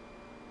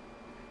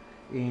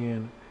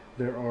 And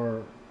there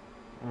are,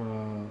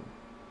 and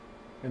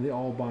they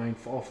all bind,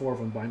 all 4 of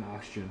them bind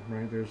oxygen,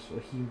 right? There's a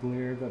heme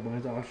there that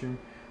binds oxygen.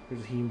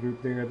 There's a heme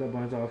group there that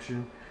binds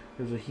oxygen.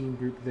 There's a heme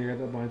group there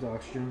that binds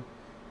oxygen.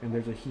 And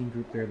there's a heme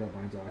group there that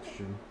binds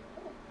oxygen.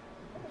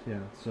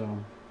 Yeah, so,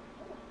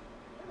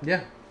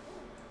 yeah.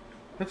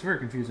 That's very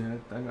confusing.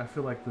 I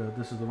feel like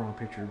this is the wrong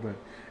picture, but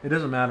it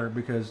doesn't matter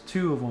because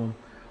 2 of them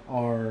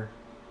are,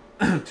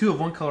 2 of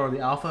one color are the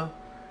alpha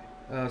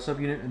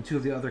subunit, and 2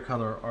 of the other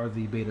color are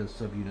the beta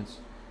subunits,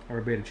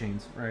 or beta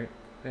chains, right?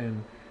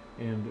 And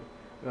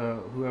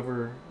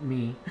whoever,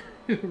 me,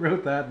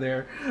 wrote that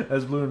there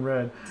as blue and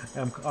red,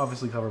 I'm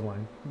obviously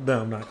colorblind.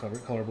 No, I'm not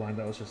colorblind.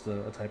 That was just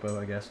a typo,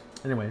 I guess.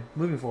 Anyway,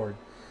 moving forward.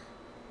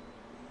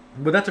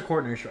 But that's a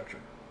quaternary structure.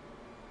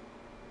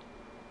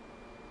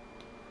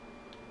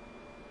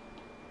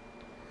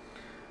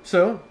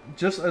 So,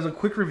 just as a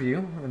quick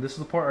review, and this is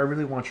the part I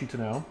really want you to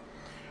know,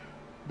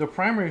 the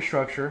primary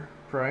structure,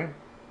 right,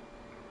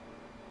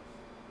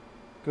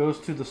 goes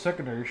to the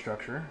secondary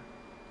structure,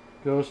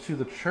 goes to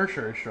the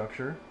tertiary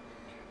structure,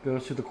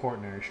 goes to the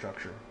quaternary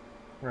structure,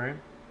 right?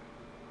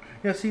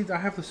 Yeah, see, I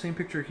have the same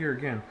picture here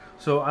again,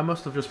 so I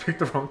must have just picked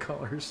the wrong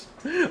colors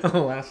on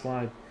the last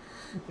slide.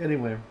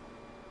 Anyway,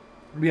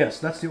 yes,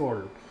 that's the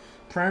order.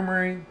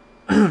 Primary,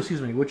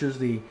 excuse me, which is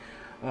the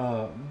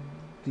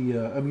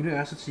amino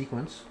acid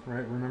sequence,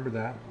 right? Remember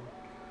that.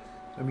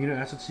 Amino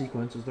acid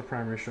sequence is the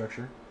primary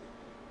structure.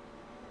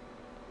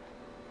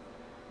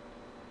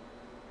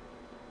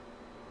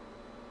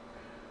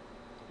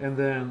 And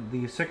then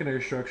the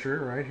secondary structure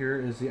right here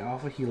is the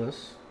alpha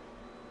helix.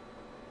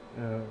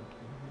 Let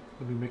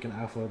me make an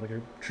alpha, like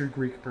a true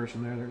Greek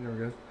person there. There we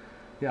go.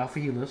 The alpha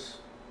helix.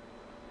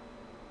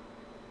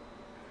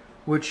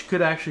 Which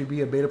could actually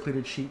be a beta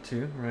pleated sheet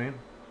too, right?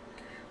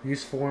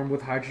 These form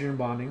with hydrogen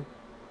bonding.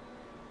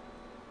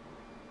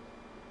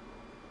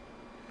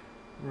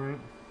 Right.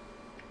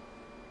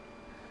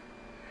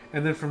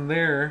 And then from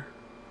there,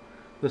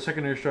 the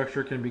secondary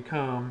structure can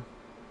become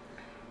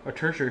a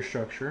tertiary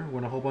structure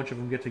when a whole bunch of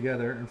them get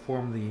together and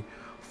form the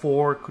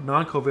 4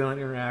 non-covalent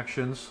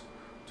interactions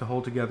to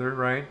hold together,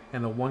 right?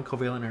 And the 1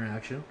 covalent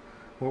interaction.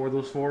 What were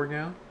those 4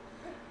 again?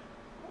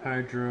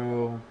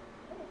 Hydrophobic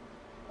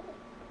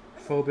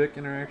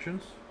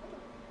interactions,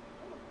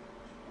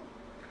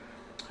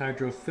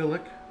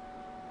 hydrophilic,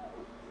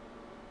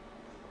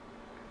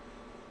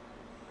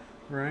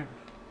 right?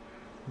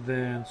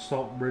 Then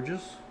salt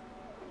bridges,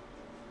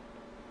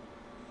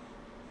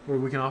 or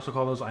we can also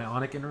call those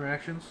ionic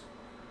interactions.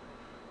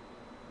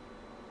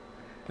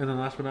 And then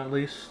last but not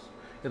least,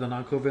 in the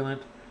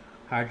non-covalent,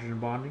 hydrogen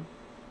bonding.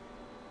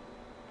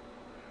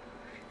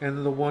 And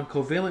then the 1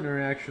 covalent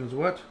interaction is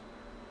what?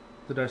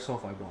 The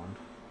disulfide bond.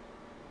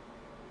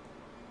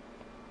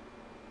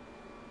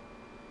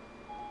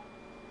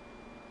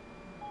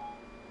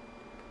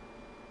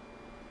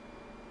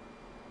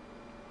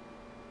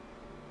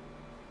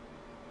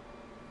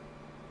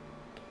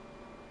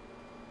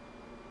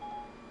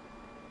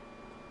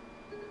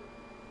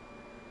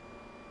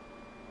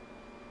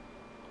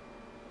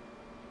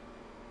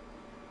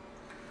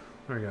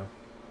 There we go.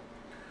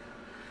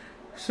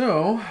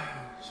 So,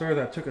 sorry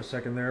that took a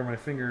second there. My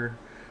finger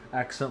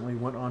accidentally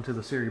went onto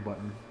the Siri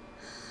button.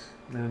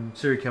 And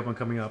Siri kept on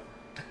coming up.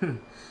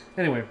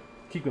 Anyway,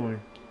 keep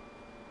going.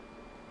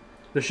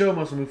 The show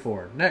must move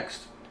forward.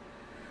 Next.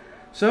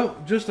 So,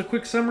 just a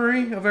quick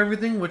summary of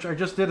everything, which I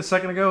just did a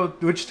second ago,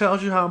 which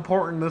tells you how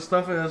important this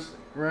stuff is,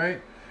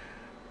 right?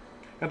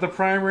 At the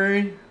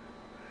primary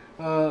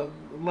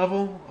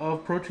level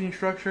of protein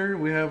structure,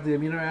 we have the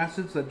amino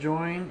acids that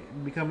join,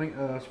 becoming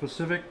a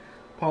specific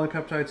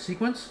polypeptide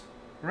sequence,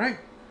 right?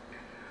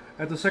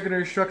 At the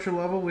secondary structure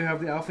level, we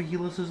have the alpha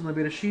helices and the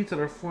beta sheets that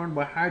are formed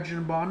by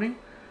hydrogen bonding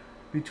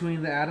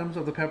between the atoms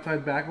of the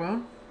peptide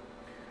backbone.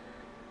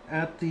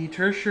 At the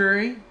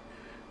tertiary,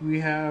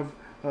 we have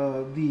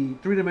the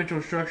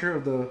three-dimensional structure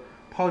of the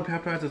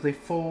polypeptides as they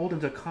fold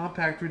into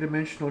compact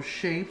three-dimensional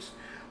shapes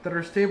that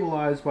are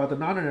stabilized by the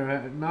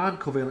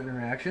non-covalent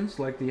interactions,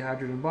 like the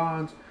hydrogen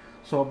bonds,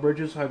 salt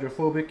bridges,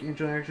 hydrophobic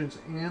interactions,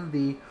 and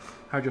the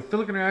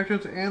hydrophilic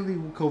interactions, and the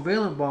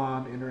covalent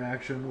bond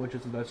interaction, which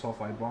is the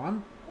disulfide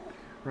bond,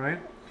 right?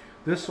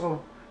 This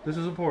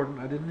is important.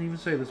 I didn't even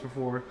say this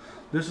before.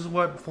 This is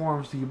what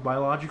forms the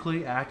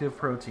biologically active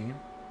protein.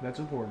 That's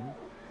important.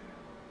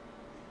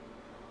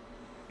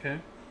 Okay.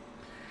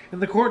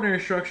 And the quaternary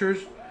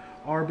structures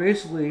are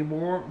basically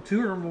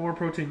two or more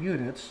protein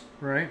units,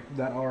 right,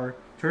 that are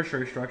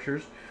tertiary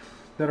structures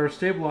that are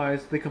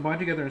stabilized. They combine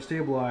together and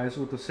stabilize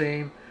with the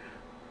same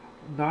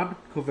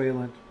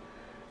non-covalent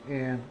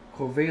and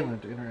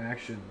covalent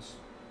interactions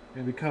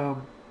and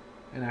become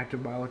an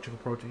active biological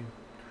protein,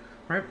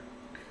 right?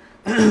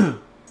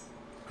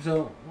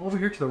 So over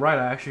here to the right,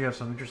 I actually have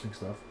some interesting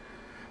stuff.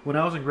 When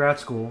I was in grad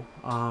school,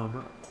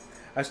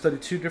 I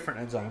studied two different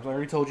enzymes. I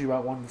already told you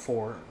about one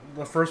before.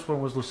 The first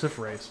one was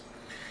luciferase,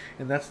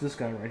 and that's this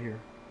guy right here.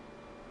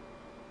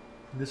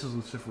 This is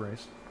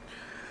luciferase.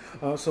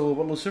 So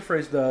what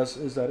luciferase does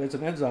is that it's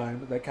an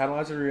enzyme that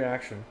catalyzes a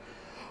reaction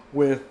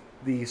with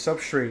the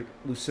substrate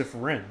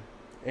luciferin,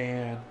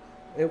 and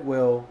it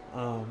will,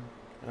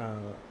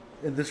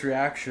 in this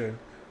reaction,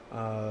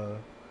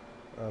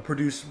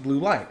 produce blue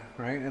light,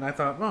 right? And I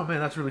thought, oh man,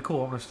 that's really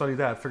cool. I'm going to study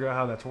that, figure out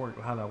how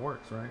that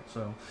works, right?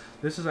 So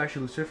this is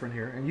actually luciferin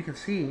here, and you can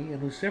see in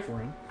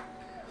luciferin,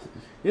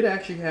 it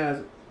actually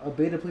has a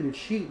beta-pleated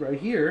sheet right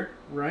here,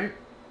 right?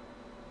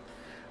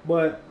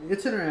 But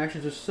its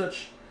interactions are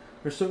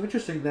so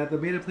interesting that the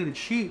beta-pleated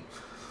sheet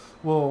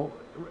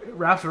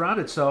wraps around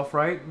itself,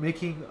 right,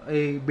 making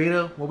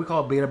what we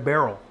call a beta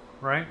barrel,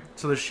 right?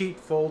 So the sheet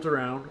folds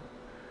around,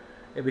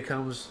 it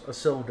becomes a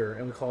cylinder,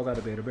 and we call that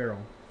a beta barrel.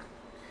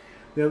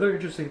 The other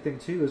interesting thing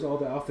too is all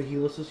the alpha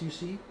helices you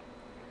see,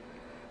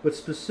 but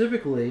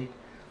specifically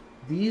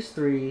these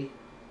three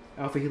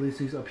alpha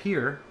helices up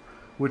here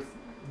with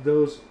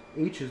those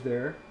H's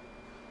there.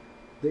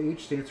 The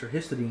H stands for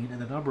histidine,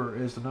 and the number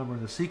is the number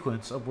in the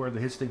sequence of where the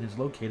histidine is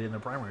located in the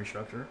primary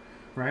structure,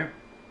 right?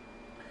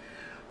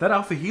 That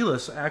alpha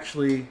helix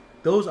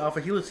those alpha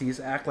helices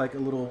act like a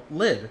little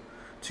lid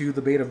to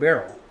the beta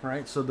barrel,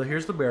 right? So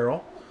here's the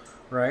barrel,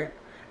 right?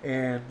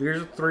 And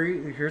here's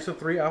the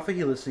three alpha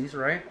helices,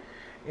 right?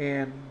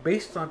 And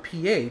based on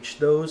pH,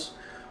 those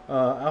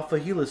alpha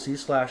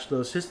helices /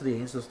 those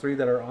histidines, those three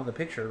that are on the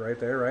picture right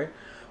there, right,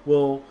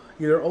 will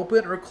either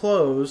open or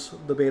close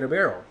the beta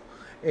barrel.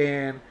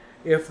 And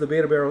if the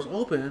beta barrel is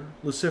open,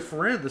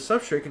 luciferin, the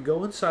substrate, can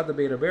go inside the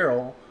beta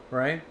barrel,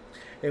 right?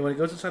 And when it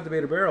goes inside the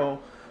beta barrel,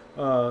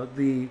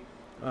 the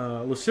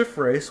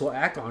luciferase will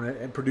act on it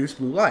and produce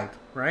blue light,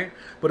 right?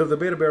 But if the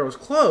beta barrel is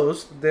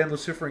closed, then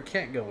luciferin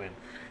can't go in,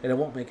 and it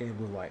won't make any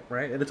blue light,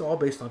 right? And it's all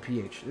based on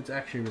pH. It's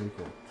actually really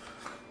cool.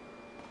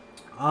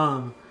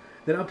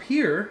 Then up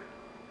here,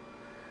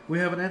 we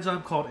have an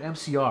enzyme called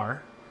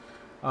MCR.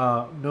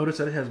 Notice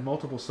that it has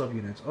multiple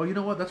subunits. Oh, you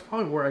know what? That's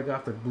probably where I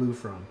got the blue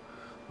from.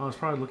 I was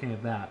probably looking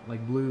at that,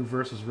 like blue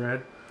versus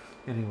red.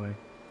 Anyway,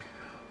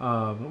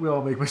 we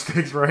all make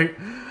mistakes, right?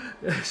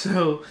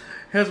 So,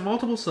 it has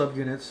multiple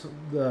subunits,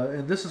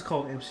 and this is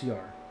called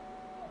MCR.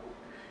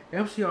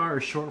 MCR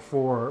is short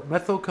for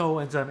methyl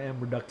coenzyme M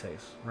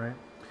reductase, right?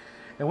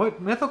 And what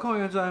methyl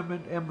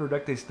coenzyme M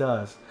reductase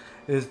does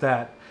is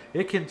that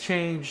it can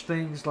change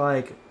things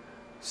like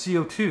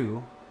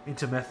CO2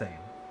 into methane,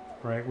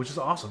 right? Which is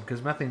awesome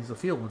because methane is a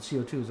fuel and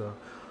CO2 is a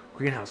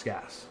greenhouse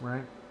gas,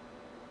 right?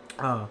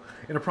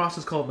 In a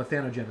process called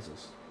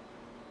methanogenesis.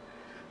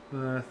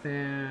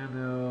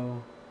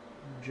 Methanogenesis.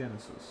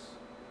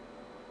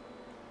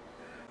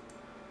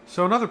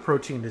 So another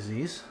protein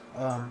disease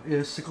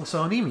is sickle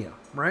cell anemia,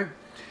 right?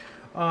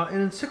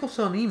 And in sickle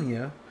cell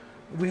anemia,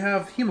 we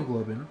have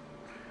hemoglobin,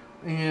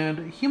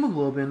 and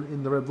hemoglobin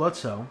in the red blood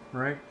cell,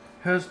 right,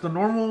 has the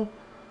normal,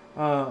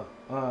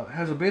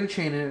 has a beta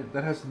chain in it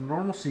that has the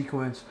normal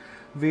sequence: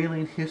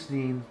 valine,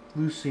 histidine,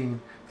 leucine,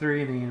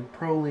 threonine,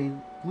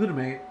 proline,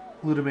 glutamate,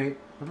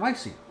 and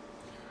lysine,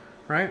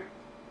 right?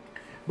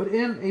 But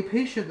in a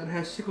patient that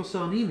has sickle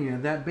cell anemia,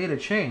 that beta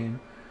chain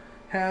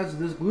has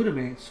this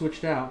glutamate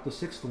switched out, the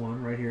sixth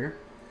one right here,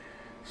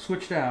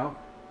 switched out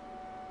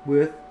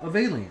with a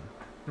valine,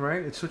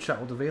 right? It's switched out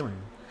with a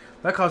valine.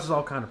 That causes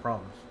all kind of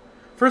problems.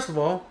 First of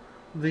all,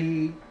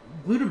 the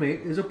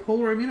glutamate is a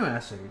polar amino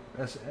acid,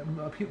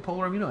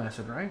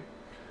 right?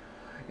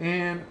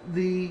 And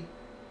the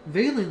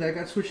valine that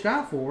got switched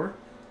out for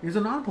is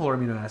a nonpolar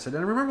amino acid.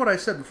 And remember what I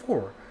said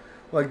before,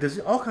 like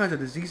all kinds of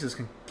diseases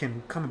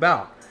can come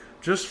about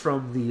just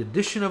from the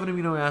addition of an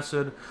amino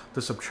acid,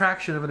 the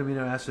subtraction of an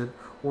amino acid,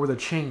 or the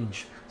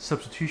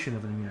substitution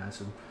of an amino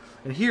acid.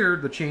 And here,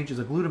 the change is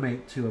a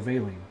glutamate to a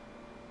valine.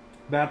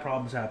 Bad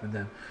problems happen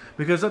then,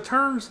 because it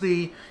turns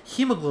the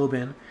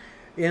hemoglobin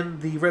in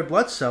the red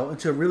blood cell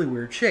into a really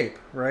weird shape,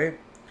 right?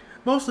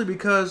 Mostly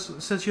because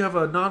since you have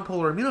a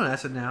nonpolar amino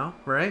acid now,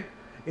 right,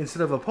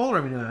 instead of a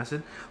polar amino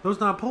acid, those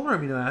nonpolar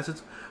amino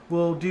acids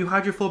will do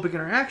hydrophobic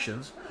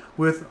interactions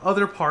with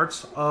other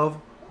parts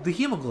of the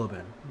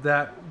hemoglobin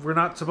that were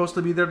not supposed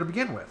to be there to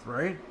begin with,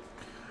 right?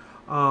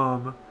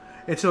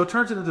 And so it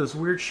turns it into this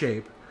weird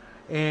shape.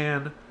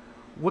 And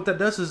what that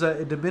does is that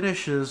it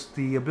diminishes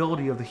the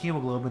ability of the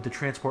hemoglobin to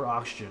transport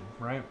oxygen,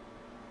 right?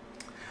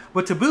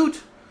 But to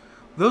boot,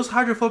 those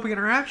hydrophobic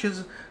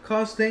interactions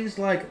cause things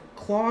like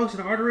clogs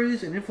in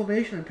arteries and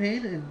inflammation and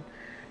pain and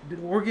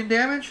organ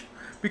damage,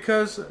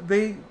 because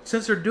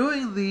since they're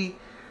doing the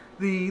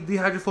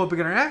hydrophobic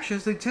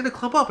interactions, they tend to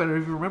clump up. And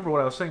if you remember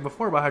what I was saying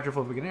before about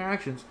hydrophobic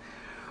interactions,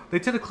 they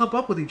tend to clump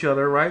up with each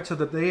other, right? So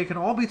that they can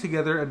all be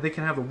together and they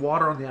can have the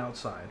water on the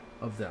outside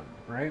of them,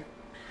 right?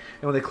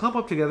 And when they clump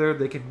up together,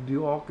 they can be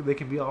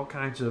all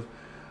kinds of,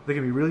 they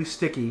can be really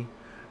sticky,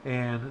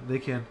 and they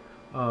can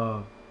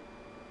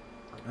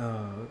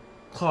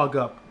clog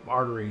up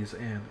arteries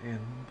and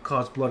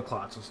cause blood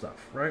clots and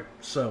stuff, right?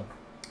 So,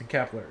 and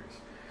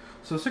capillaries.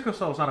 So sickle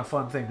cell is not a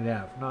fun thing to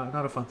have,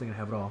 not a fun thing to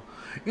have at all.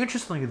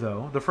 Interestingly,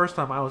 though, the first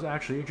time I was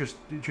actually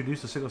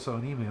introduced to sickle cell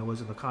anemia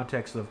was in the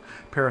context of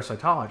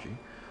parasitology,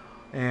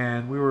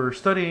 and we were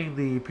studying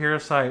the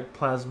parasite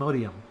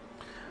Plasmodium,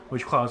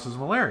 which causes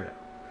malaria.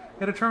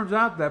 And it turns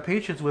out that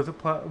patients with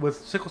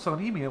sickle cell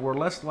anemia were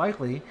less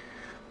likely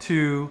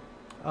to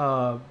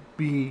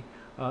be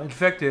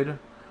infected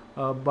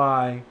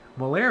by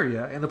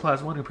malaria and the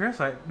Plasmodium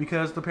parasite,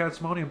 because the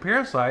Plasmodium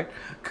parasite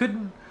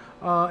couldn't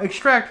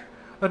extract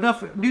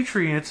enough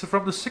nutrients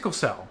from the sickle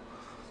cell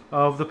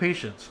of the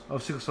patients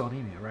of sickle cell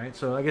anemia, right?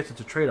 So I guess it's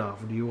a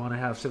trade-off. Do you want to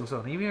have sickle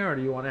cell anemia or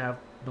do you want to have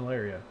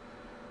malaria?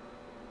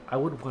 I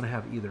wouldn't want to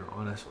have either,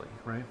 honestly,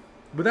 right?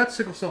 But that's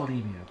sickle cell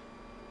anemia.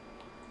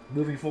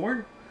 Moving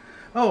forward.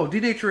 Oh,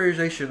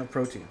 denaturization of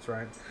proteins,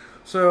 right?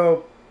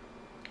 So,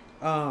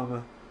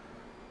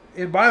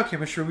 in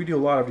biochemistry, we do a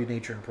lot of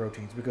denaturing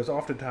proteins because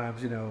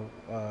oftentimes,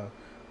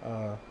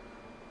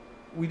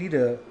 we need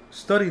to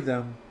study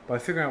them by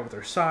figuring out what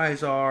their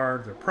size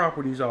are, their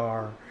properties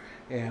are,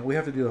 and we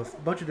have to do a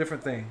bunch of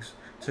different things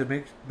to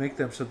make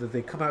them so that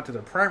they come out to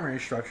their primary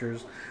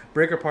structures,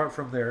 break apart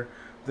from their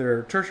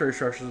tertiary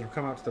structures, and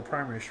come out to the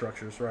primary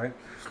structures, right?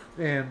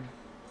 And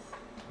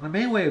the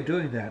main way of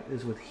doing that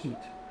is with heat,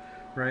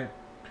 right?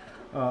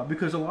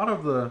 Because a lot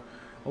of the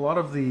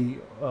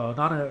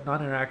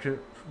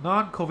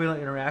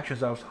non-covalent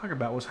interactions I was talking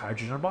about was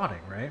hydrogen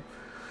bonding, right?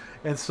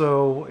 And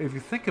so if you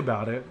think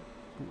about it,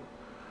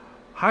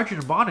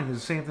 hydrogen bonding is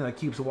the same thing that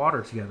keeps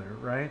water together,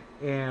 right?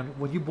 And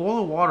when you boil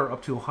the water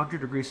up to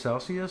 100 degrees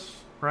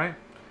Celsius, right,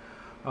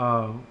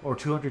 or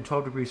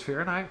 212 degrees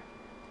Fahrenheit,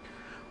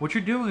 what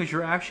you're doing is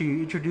you're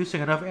actually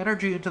introducing enough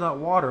energy into that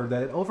water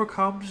that it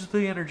overcomes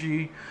the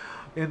energy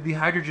in the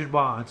hydrogen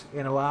bonds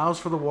and allows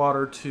for the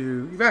water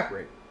to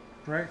evaporate,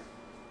 right?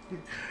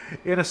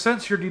 In a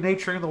sense, you're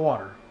denaturing the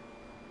water.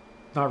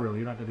 Not really,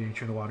 you're not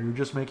denaturing the water. You're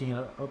just making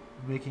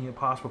it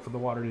possible for the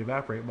water to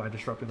evaporate by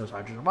disrupting those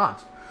hydrogen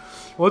bonds.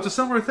 Well, it's a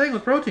similar thing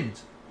with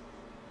proteins.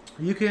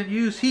 You can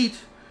use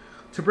heat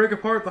to break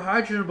apart the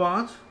hydrogen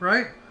bonds,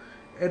 right?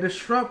 And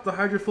disrupt the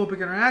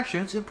hydrophobic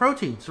interactions in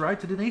proteins, right?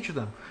 To denature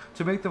them,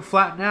 to make them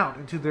flatten out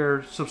into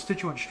their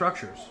substituent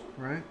structures,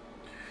 right?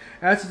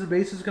 Acids and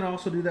bases can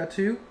also do that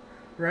too,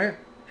 right?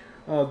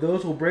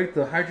 Those will break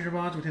the hydrogen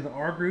bonds between the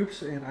R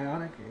groups and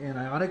ionic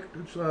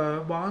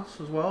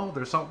bonds as well.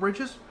 They're salt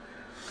bridges.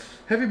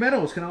 Heavy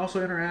metals can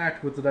also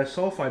interact with the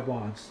disulfide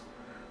bonds,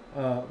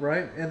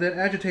 right? And then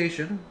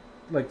agitation,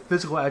 like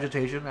physical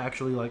agitation,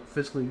 actually like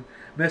physically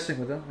messing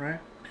with them, right?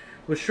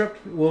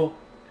 Will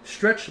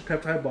stretch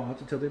peptide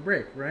bonds until they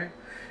break, right?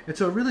 And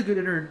so a really good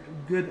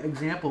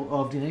example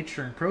of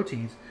denaturing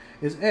proteins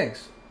is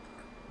eggs,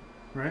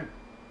 right?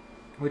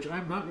 Which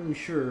I'm not really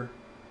sure.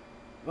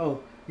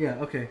 Oh, yeah,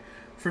 okay.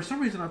 For some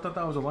reason I thought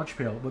that was a lunch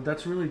pail, but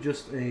that's really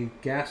just a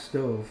gas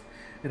stove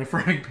in a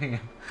frying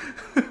pan.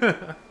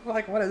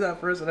 Like, why does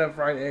that person have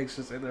fried eggs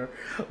just in their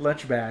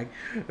lunch bag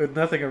with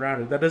nothing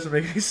around it? That doesn't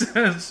make any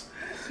sense.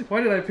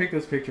 Why did I pick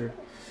this picture?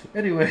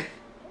 Anyway,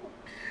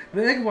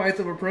 the egg whites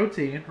of a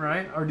protein,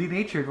 right, are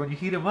denatured when you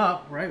heat them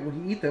up, right,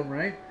 when you eat them,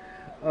 right?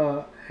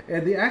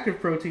 And the active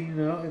protein,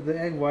 the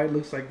egg white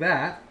looks like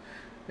that.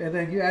 And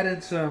then you add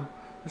in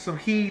some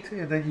heat,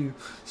 and then you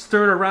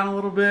stir it around a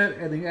little bit,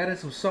 and then you add in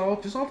some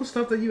salt, just all the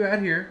stuff that you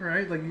add here,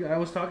 right? Like I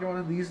was talking about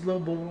in these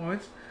little bullet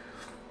points.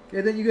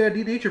 And then you get a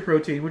denatured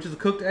protein, which is a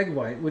cooked egg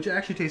white, which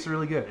actually tastes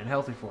really good and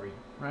healthy for you,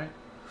 right?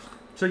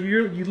 So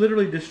you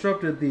literally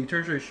disrupted the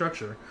tertiary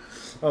structure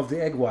of the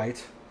egg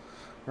white,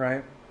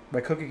 right,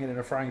 by cooking it in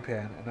a frying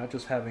pan and not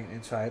just having it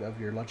inside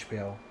of your lunch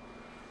pail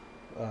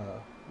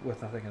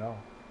with nothing at all.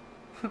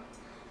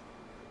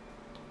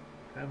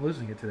 I'm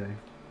losing it today.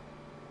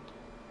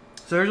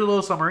 So there's a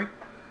little summary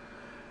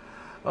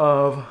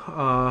of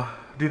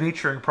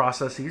denaturing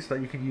processes that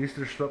you can use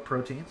to disrupt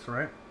proteins,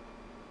 right?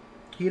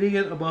 Heating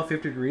it above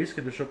 50 degrees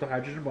can disrupt the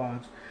hydrogen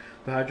bonds,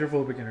 the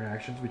hydrophobic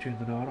interactions between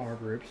the non-R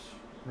groups,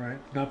 right?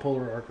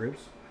 Non-polar R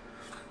groups.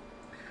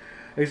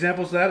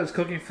 Examples of that is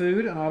cooking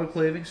food and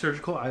autoclaving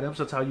surgical items.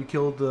 That's how you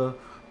kill the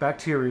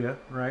bacteria,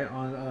 right?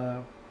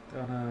 On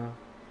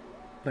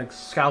like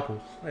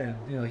scalpels and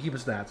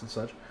hemostats and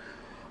such.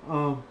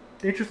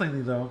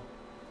 Interestingly, though,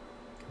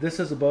 this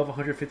is above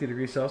 150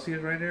 degrees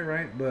Celsius right there,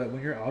 right? But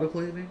when you're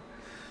autoclaving,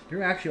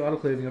 You're actually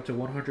autoclaving up to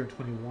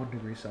 121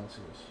 degrees Celsius.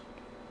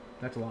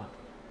 That's a lot.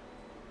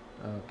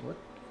 What?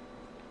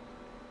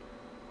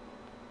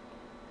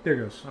 There it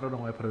goes. I don't know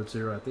why I put a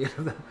 0 at the end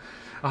of that.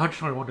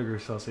 121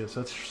 degrees Celsius.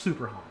 That's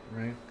super hot,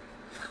 right?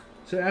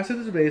 So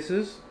acids and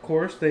bases, of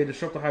course, they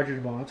disrupt the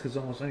hydrogen bonds because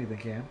almost anything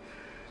can.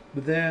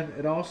 But then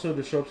it also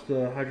disrupts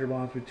the hydrogen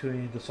bonds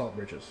between the salt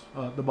bridges,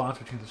 the bonds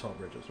between the salt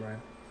bridges, right?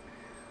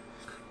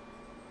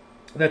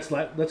 That's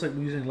like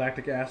using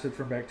lactic acid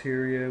from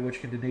bacteria, which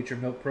can denature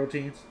milk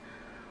proteins,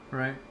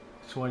 right?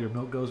 That's why your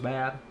milk goes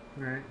bad,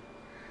 right?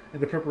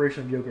 And the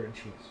preparation of yogurt and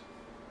cheese.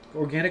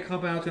 Organic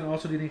compounds can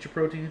also denature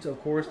proteins.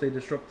 Of course, they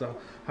disrupt the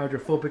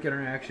hydrophobic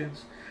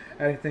interactions,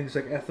 adding things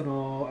like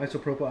ethanol,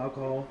 isopropyl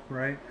alcohol,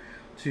 right,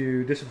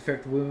 to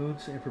disinfect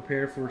wounds and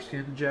prepare for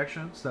skin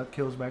injections. That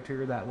kills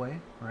bacteria that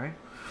way, right?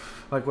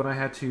 Like when I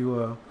had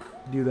to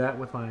do that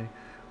with my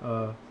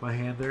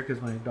hand there because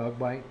my dog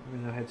bite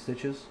and I had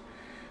stitches.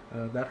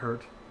 That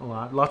hurt a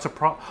lot. Lots of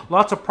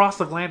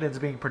prostaglandins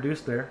being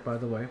produced there, by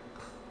the way.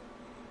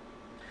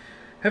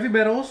 Heavy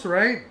metals,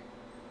 right?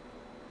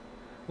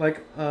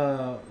 Like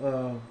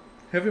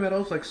heavy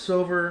metals like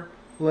silver,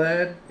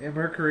 lead, and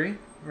mercury,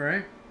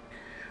 right?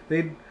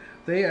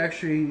 They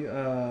actually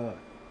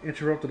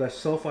interrupt the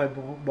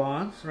disulfide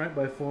bonds, right,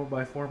 by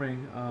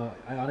forming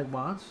ionic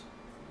bonds,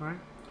 right?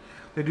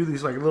 They do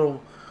these like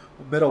little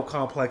metal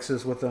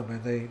complexes with them,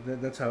 and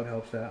that's how it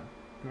helps that,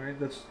 right?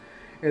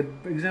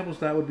 And examples of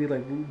that would be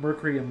like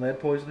mercury and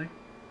lead poisoning.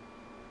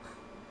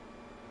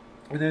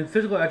 And then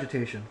physical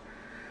agitation.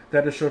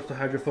 That disrupts the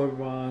hydrophobic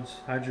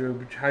bonds,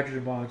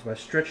 hydrogen bonds by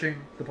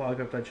stretching the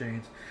polypeptide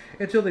chains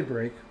until they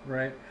break,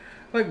 right?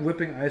 Like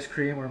whipping ice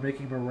cream or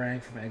making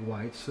meringue from egg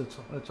whites.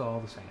 It's all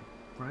the same,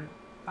 right?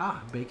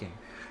 Baking.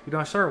 You know,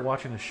 I started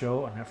watching a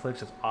show on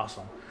Netflix. It's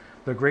awesome.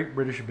 The Great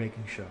British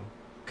Baking Show.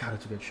 God,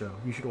 it's a good show.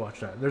 You should watch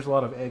that. There's a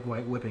lot of egg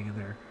white whipping in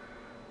there,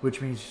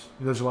 which means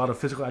there's a lot of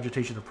physical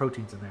agitation of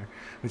proteins in there,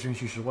 which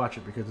means you should watch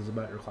it because it's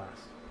about your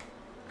class.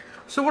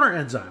 So what are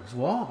enzymes?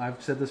 Well,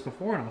 I've said this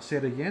before and I'll say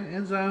it again.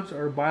 Enzymes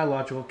are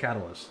biological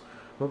catalysts.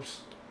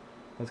 Whoops.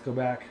 Let's go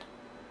back.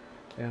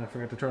 And I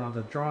forgot to turn on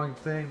the drawing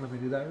thing. Let me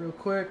do that real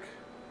quick.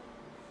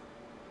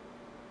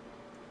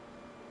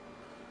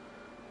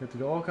 You have to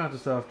do all kinds of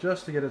stuff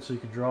just to get it so you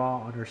can draw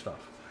on your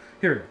stuff.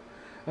 Here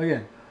we go.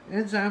 Again,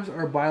 enzymes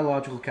are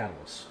biological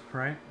catalysts,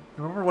 right?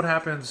 Remember what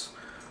happens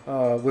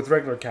with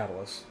regular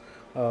catalysts.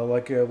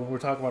 When we're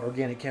talking about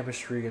organic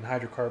chemistry and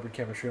hydrocarbon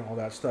chemistry and all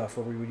that stuff,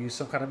 where we would use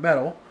some kind of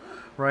metal,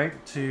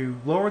 right, to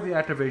lower the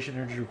activation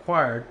energy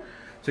required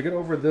to get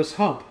over this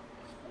hump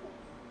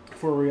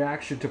for a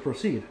reaction to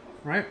proceed,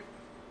 right?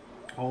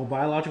 All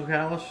biological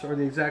catalysts are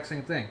the exact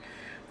same thing.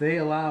 They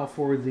allow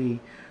for the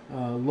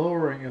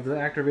lowering of the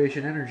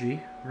activation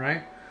energy,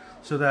 right,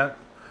 so that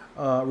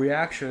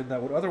reaction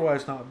that would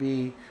otherwise not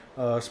be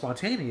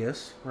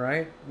spontaneous,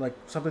 right, like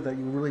something that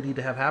you really need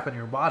to have happen in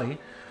your body,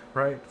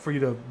 right, for you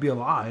to be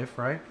alive,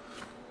 right?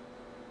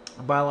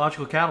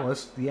 Biological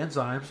catalysts, the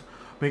enzymes,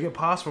 make it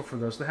possible for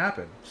those to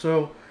happen.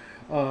 So,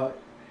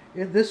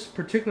 in this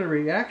particular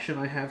reaction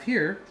I have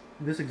here,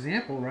 in this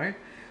example, right,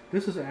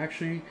 this is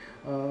actually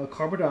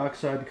carbon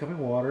dioxide becoming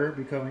water,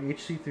 becoming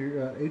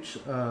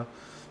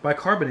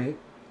bicarbonate,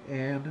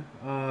 and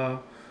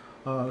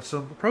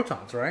some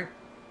protons, right?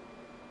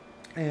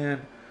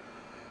 And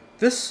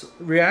this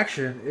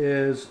reaction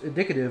is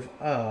indicative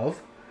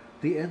of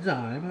the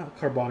enzyme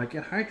carbonic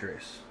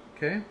anhydrase,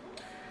 okay?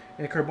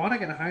 And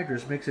carbonic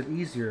anhydrase makes it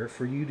easier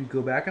for you to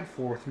go back and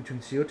forth between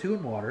CO2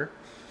 and water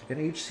and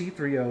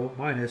HC3O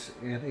minus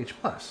and H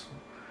plus.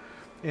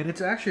 And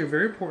it's actually a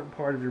very important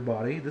part of your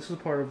body. This is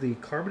part of the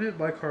carbonate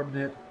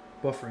bicarbonate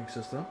buffering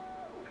system.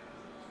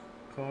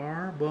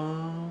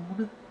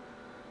 Carbonate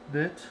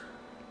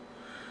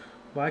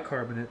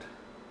bicarbonate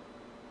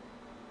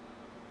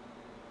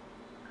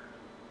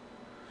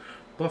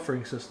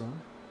buffering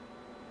system.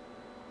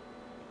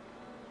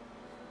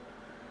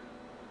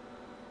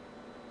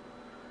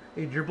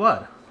 In your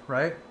blood,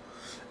 right?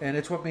 And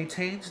it's what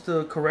maintains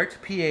the correct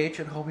pH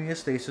and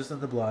homeostasis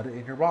in the blood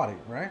in your body,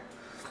 right?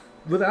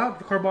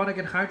 Without carbonic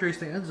anhydrase,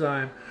 the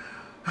enzyme,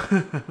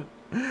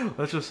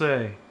 let's just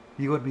say,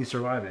 you wouldn't be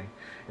surviving.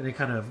 Any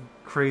kind of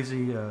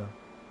crazy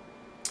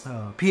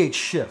pH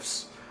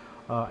shifts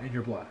in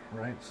your blood,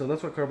 right? So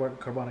that's what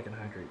carbonic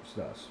anhydrase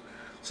does.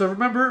 So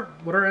remember,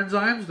 what are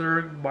enzymes?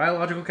 They're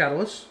biological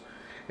catalysts.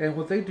 And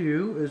what they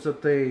do is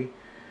that they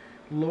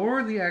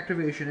lower the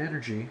activation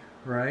energy,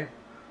 right?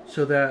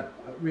 So that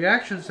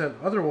reactions that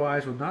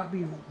otherwise would not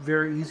be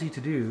very easy to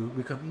do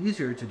become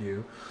easier to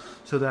do,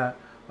 so that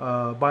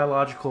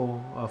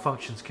biological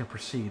functions can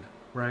proceed,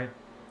 right,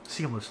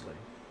 seamlessly,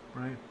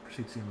 right,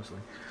 proceed seamlessly.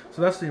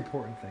 So that's the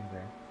important thing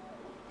there,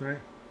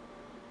 right?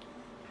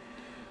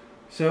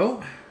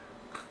 So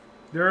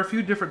there are a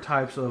few different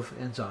types of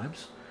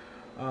enzymes,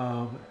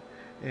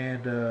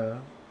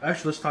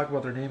 actually let's talk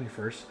about their naming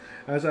first.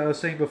 As I was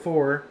saying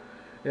before,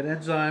 an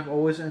enzyme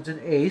always ends in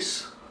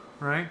 "ase,"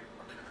 right?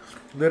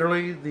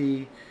 Literally,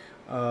 the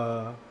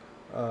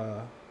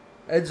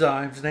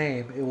enzyme's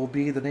name, it will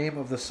be the name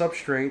of the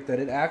substrate that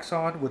it acts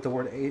on with the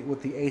word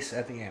with the ACE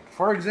at the end.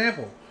 For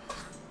example,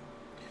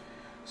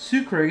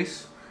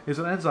 sucrase is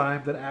an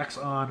enzyme that acts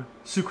on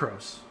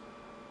sucrose.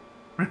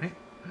 Right?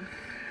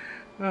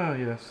 Oh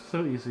yes,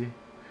 so easy.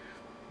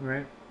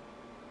 Right?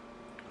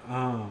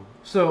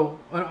 So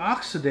an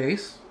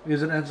oxidase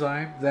is an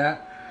enzyme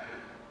that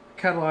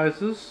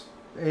catalyzes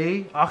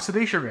a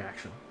oxidation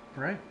reaction.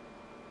 Right?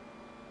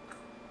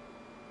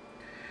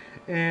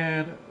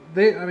 And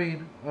of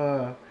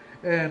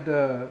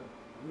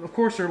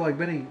course, there are like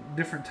many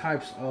different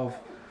types of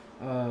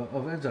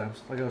enzymes.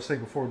 Like I was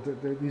saying before,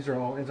 these are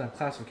all enzyme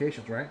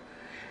classifications, right?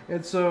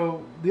 And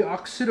so the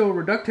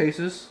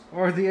oxidoreductases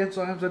are the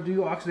enzymes that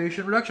do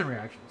oxidation reduction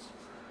reactions.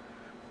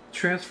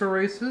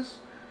 Transferases,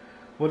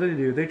 what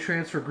do? They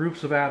transfer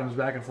groups of atoms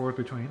back and forth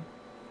between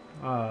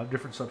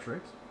different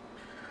substrates.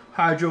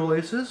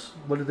 Hydrolases,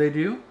 what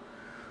do?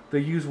 They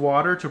use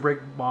water to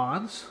break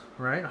bonds,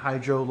 right?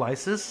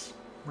 Hydrolysis,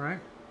 right?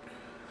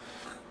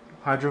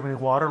 Hydro meaning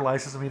water,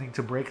 lysis meaning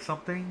to break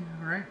something,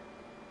 right?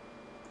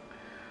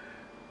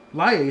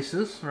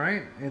 Lyases,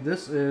 right? And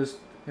this is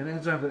an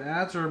enzyme that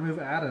adds or removes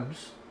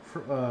atoms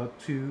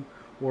to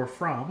or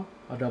from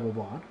a double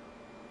bond.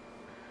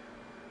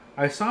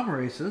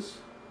 Isomerases,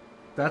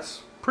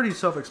 that's pretty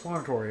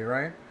self-explanatory,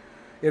 right?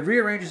 It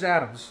rearranges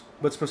atoms,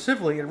 but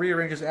specifically it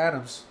rearranges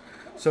atoms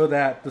so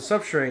that the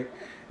substrate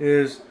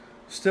is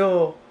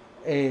still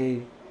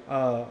an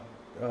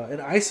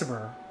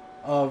isomer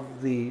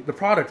of the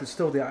product is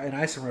still an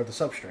isomer of the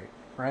substrate,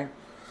 right?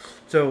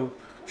 So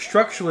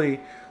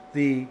structurally,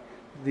 the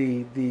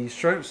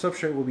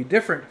substrate will be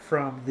different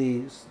from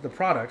the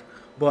product,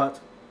 but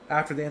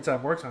after the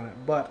enzyme works on it,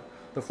 but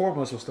the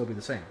formulas will still be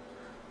the same.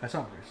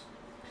 Isomerase.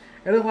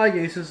 And then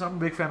ligases, I'm a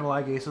big fan of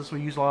ligases.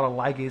 We use a lot of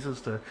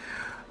ligases to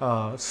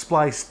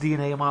splice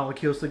DNA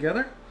molecules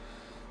together.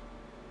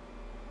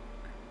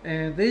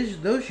 And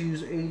those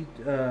use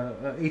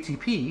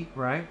ATP,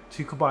 right,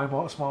 to combine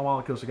small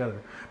molecules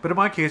together. But in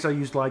my case, I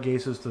used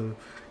ligases to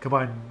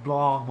combine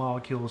long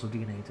molecules of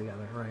DNA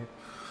together, right?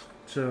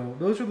 So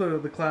those are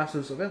the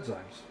classes of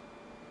enzymes.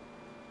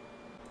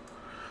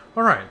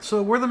 All right,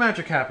 so where the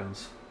magic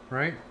happens,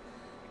 right?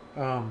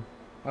 I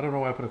don't know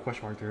why I put a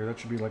question mark there. That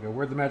should be like a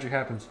where the magic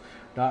happens, ...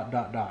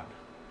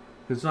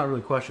 It's not really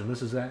a question.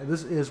 This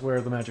is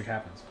where the magic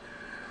happens.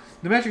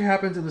 The magic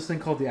happens in this thing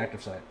called the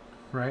active site,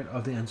 right,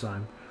 of the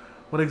enzyme.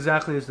 What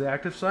exactly is the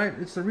active site?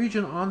 It's the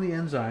region on the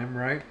enzyme,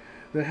 right,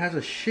 that has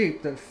a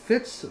shape that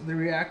fits the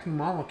reacting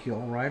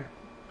molecule, right?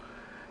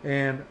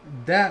 And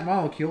that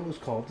molecule is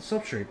called the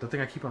substrate, the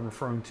thing I keep on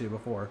referring to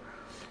before.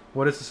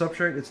 What is the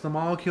substrate? It's the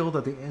molecule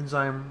that the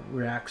enzyme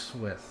reacts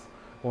with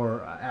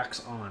or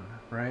acts on,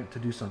 right, to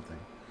do something.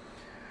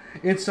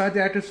 Inside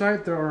the active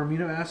site, there are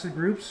amino acid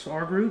groups,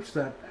 R groups,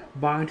 that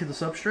bind to the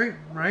substrate,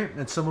 right?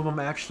 And some of them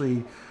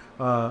actually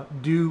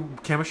do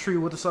chemistry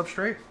with the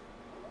substrate.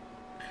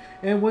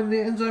 And when the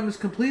enzyme is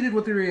completed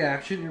with the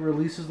reaction, it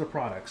releases the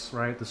products,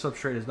 right? The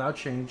substrate is now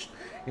changed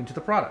into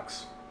the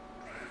products,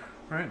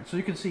 right? So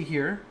you can see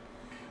here,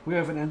 we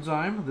have an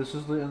enzyme. This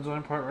is the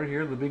enzyme part right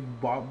here, the big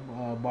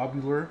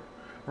bobular,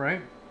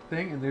 right,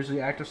 thing. And there's the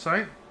active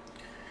site.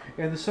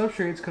 And the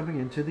substrate is coming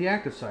into the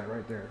active site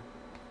right there,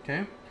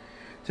 okay?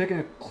 Taking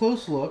a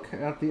close look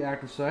at the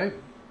active site,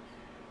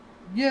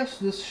 yes,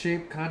 this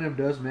shape kind of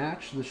does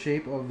match the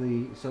shape of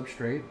the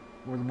substrate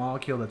or the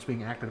molecule that's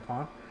being acted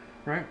upon,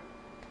 right?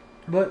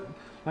 But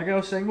like I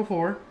was saying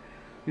before,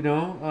 you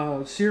know,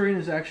 serine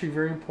is actually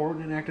very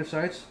important in active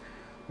sites,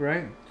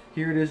 right?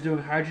 Here it is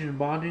doing hydrogen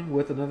bonding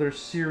with another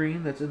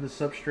serine that's in the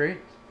substrate,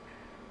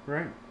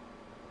 right?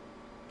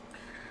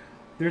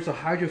 There's a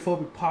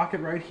hydrophobic pocket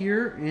right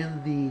here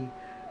in the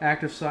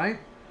active site,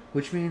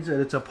 which means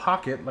that it's a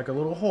pocket, like a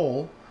little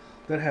hole,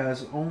 that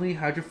has only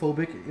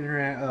hydrophobic,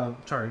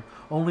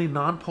 only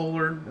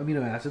nonpolar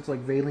amino acids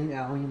like valine,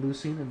 alanine,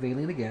 leucine, and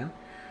valine again.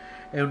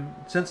 And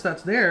since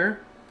that's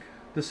there,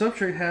 the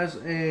substrate has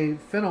a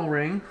phenyl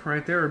ring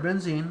right there, or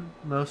benzene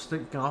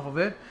sticking off of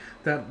it,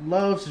 that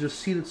loves to just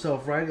seat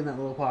itself right in that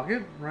little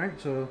pocket, right?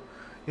 So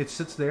it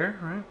sits there,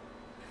 right?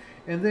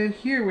 And then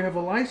here we have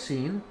a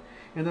lysine,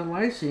 and the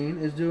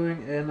lysine is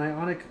doing an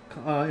ionic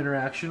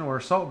interaction or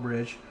salt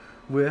bridge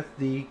with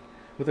the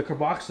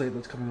carboxylate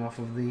that's coming off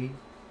of the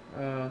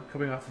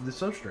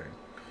substrate.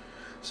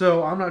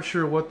 So I'm not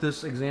sure what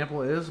this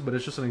example is, but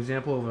it's just an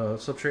example of a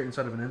substrate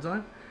inside of an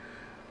enzyme.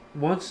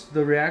 Once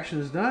the reaction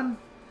is done,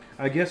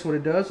 I guess what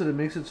it does is it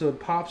makes it so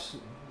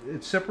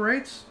it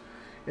separates,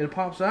 it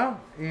pops out,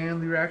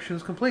 and the reaction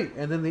is complete.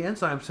 And then the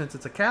enzyme, since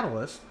it's a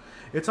catalyst,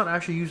 it's not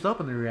actually used up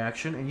in the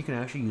reaction, and you can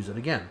actually use it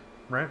again,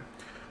 right?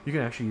 You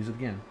can actually use it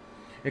again.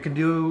 It can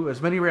do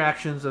as many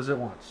reactions as it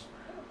wants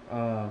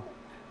in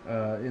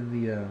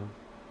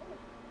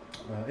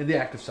the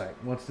active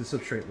site once the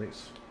substrate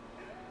leaves.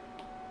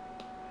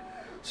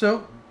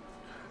 So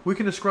we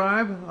can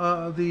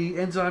describe the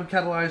enzyme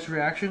catalyzed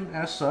reaction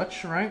as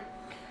such, right?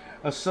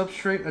 A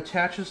substrate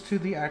attaches to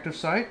the active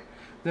site.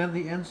 then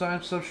the enzyme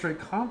substrate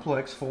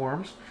complex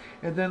forms,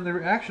 and then the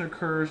reaction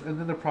occurs, and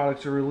then the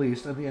products are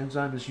released, and the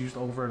enzyme is used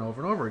over and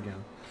over and over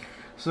again.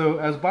 So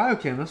as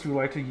biochemists, we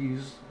like to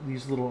use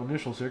these little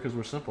initials here because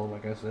we're simple,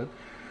 like I said.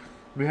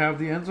 We have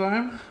the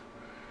enzyme,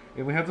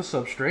 and we have the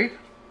substrate,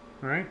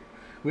 right?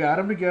 We add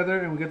them together,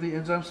 and we get the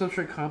enzyme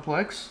substrate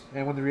complex,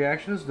 and when the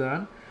reaction is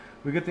done,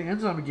 we get the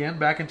enzyme again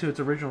back into its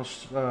original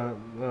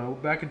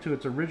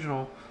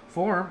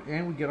form,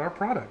 and we get our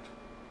product,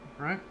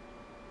 right?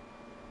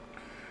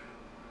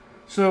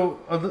 So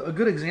a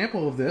good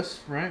example of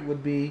this, right,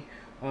 would be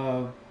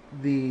an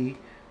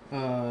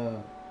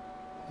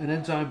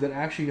enzyme that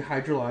actually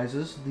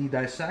hydrolyzes the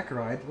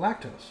disaccharide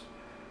lactose,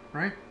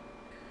 right?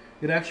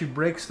 It actually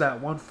breaks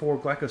that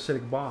 1,4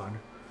 glycosidic bond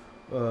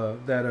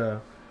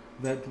that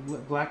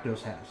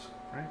lactose has,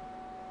 right?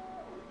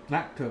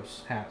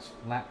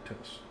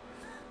 Lactose.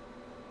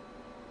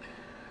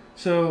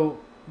 So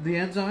the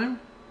enzyme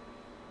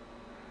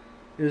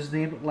is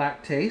named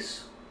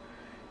lactase,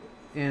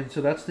 and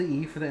so that's the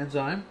E for the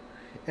enzyme,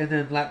 and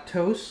then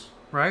lactose,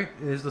 right,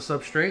 is the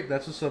substrate.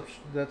 That's the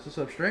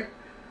substrate.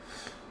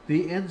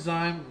 The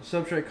enzyme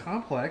substrate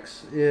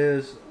complex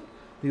is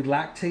the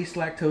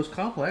lactase-lactose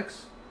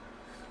complex,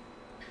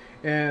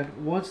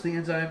 and once the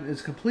enzyme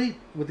is complete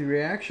with the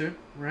reaction,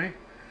 right,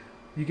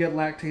 you get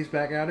lactase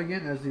back out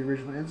again as the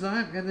original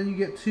enzyme, and then you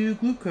get two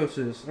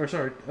glucoses,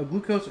 a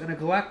glucose and a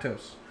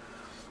galactose,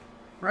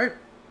 right?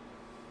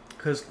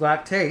 Because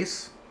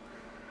lactase,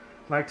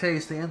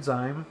 the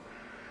enzyme,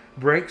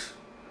 breaks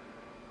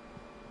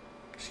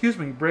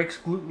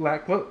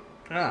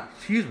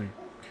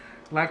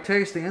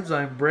lactase, the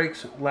enzyme,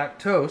 breaks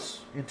lactose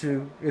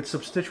into its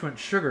substituent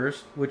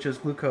sugars, which is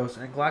glucose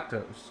and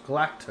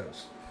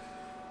galactose,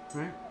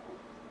 right?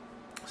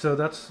 So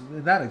that's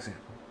that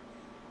example.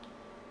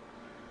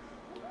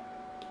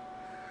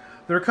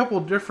 There are a couple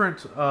of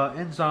different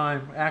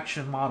enzyme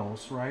action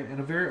models, right? And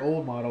a very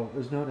old model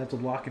is known as the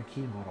lock and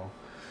key model.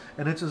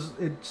 And it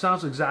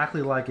sounds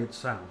exactly like it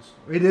sounds.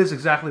 It is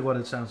exactly what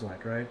it sounds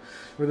like, right?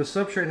 Where the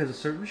substrate has a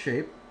certain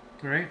shape,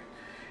 right?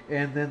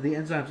 And then the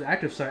enzyme's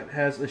active site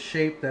has a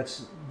shape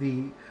that's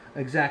the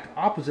exact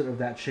opposite of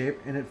that shape,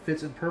 and it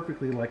fits in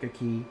perfectly like a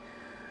key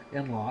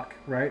and lock,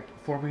 right?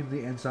 Forming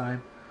the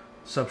enzyme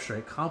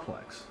substrate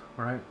complex,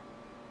 right?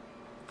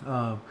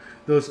 That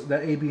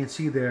A, B, and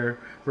C there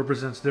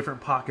represents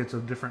different pockets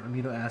of different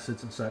amino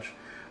acids and such,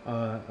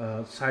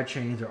 side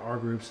chains or R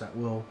groups that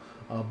will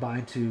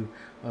bind to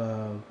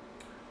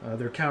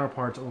their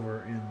counterparts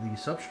over in the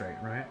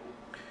substrate, right?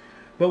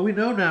 But we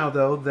know now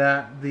though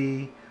that that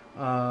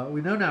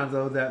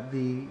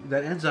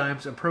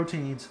enzymes and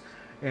proteins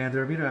and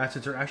their amino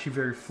acids are actually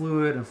very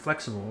fluid and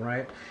flexible,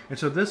 right? And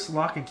so this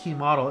lock and key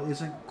model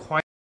isn't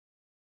quite.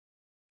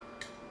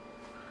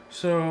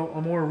 So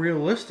a more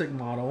realistic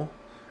model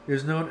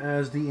is known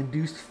as the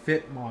induced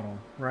fit model,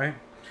 right?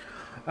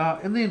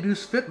 In the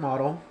induced fit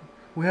model,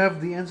 we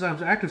have the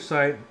enzyme's active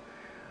site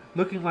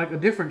looking like a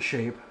different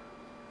shape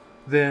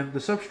than the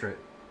substrate,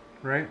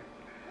 right?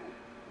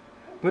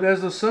 But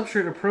as the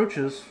substrate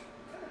approaches,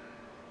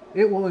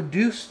 it will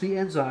induce the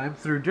enzyme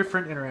through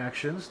different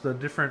interactions, the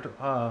different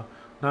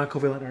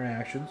non-covalent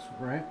interactions,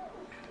 right?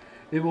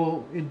 It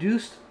will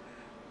induce,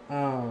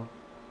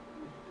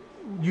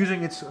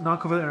 using its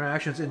non-covalent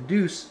interactions,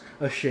 induce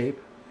a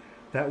shape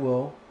that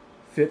will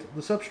fit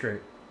the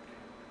substrate.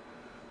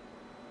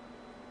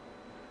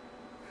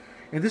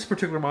 And this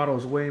particular model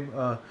is way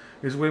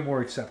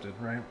more accepted,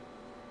 right?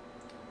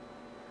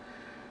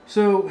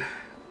 So,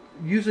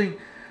 using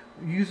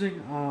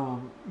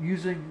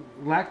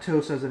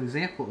lactose as an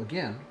example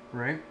again,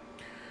 right?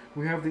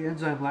 We have the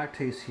enzyme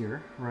lactase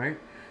here, right,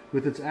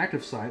 with its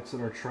active sites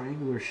that are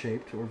triangular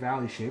shaped or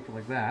valley shaped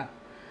like that.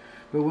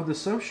 But when the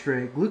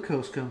substrate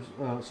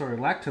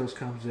lactose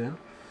comes in,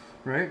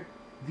 right?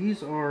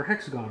 These are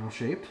hexagonal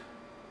shaped,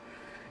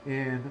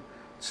 and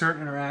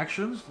certain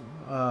interactions,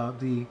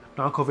 the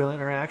non-covalent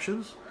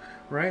interactions,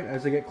 right,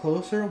 as they get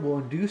closer, will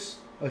induce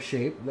a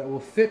shape that will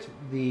fit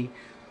the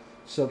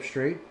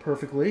substrate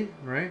perfectly,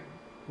 right?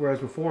 Whereas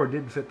before it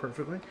didn't fit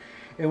perfectly.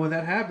 And when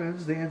that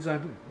happens, the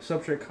enzyme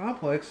substrate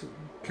complex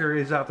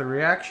carries out the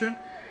reaction,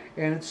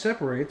 and it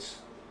separates,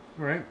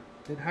 right?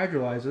 It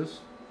hydrolyzes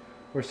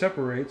or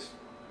separates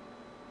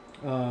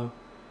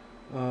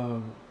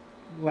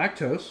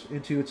lactose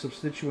into its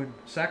substituent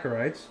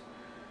saccharides,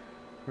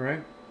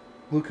 right?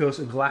 Glucose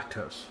and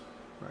galactose,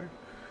 right?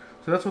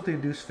 So that's what the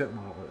induced fit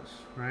model is,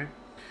 right?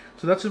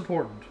 So that's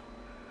important.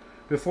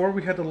 Before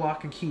we had the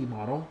lock and key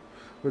model,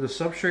 where the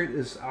substrate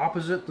is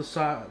opposite the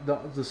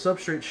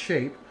substrate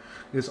shape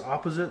is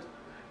opposite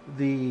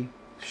the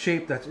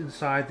shape that's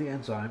inside the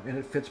enzyme, and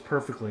it fits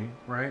perfectly,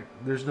 right?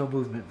 There's no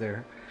movement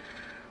there.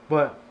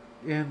 But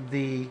in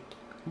the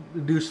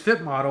induced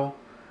fit model,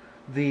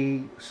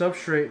 the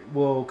substrate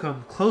will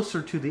come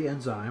closer to the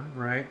enzyme,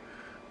 right?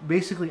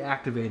 Basically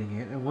activating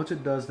it, and once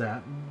it does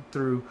that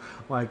through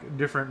like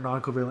different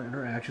non-covalent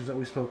interactions that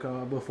we spoke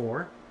about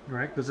before,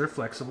 right? Because they're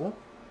flexible,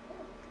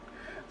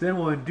 then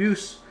we'll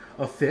induce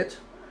a fit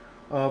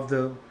of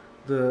the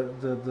the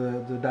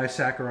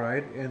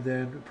disaccharide and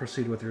then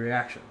proceed with the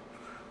reaction,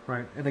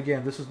 right? And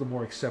again, this is the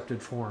more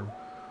accepted form,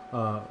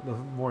 the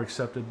more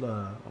accepted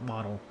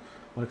model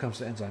when it comes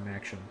to enzyme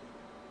action.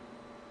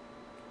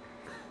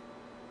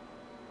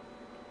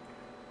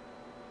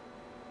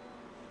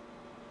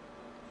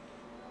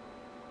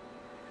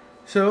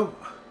 So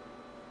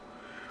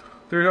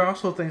there are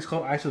also things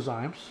called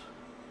isozymes.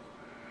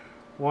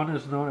 One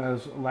is known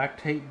as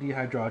lactate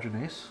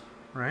dehydrogenase,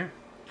 right?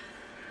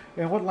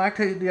 And what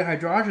lactate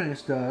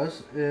dehydrogenase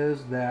does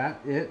is that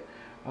it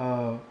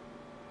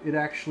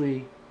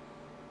actually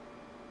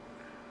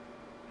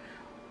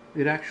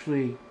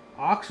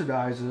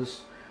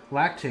oxidizes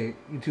lactate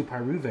into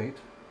pyruvate,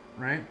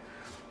 right?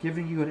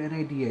 Giving you an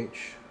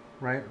NADH,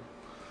 right?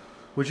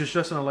 Which is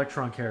just an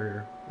electron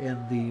carrier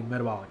in the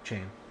metabolic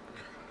chain,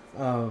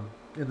 in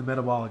the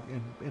metabolic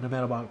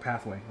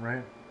pathway,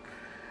 right?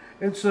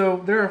 And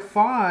so there are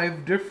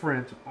 5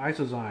 different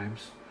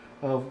isozymes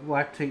of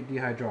lactate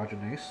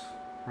dehydrogenase,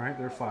 right?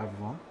 There are 5 of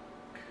them.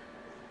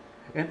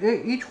 And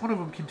each one of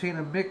them contain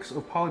a mix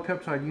of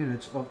polypeptide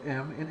units of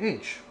M and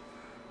H,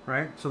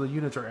 right? So the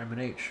units are M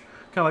and H.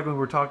 Kind of like when we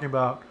were talking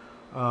about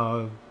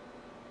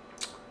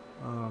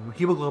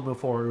hemoglobin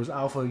before, it was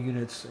alpha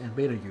units and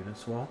beta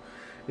units. Well,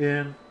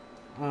 in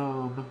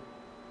the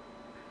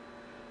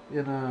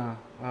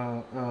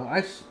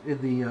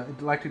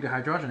lactate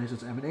dehydrogenase,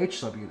 it's M and H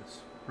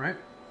subunits, right?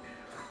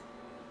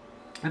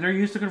 And they're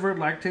used to convert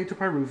lactate to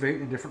pyruvate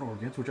in different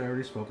organs, which I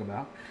already spoke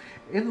about.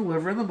 In the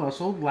liver and the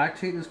muscle,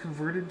 lactate is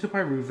converted to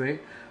pyruvate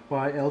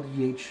by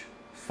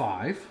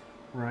LDH5,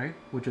 right,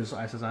 which is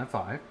isozyme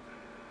 5.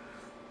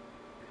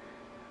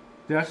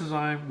 The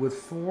isozyme with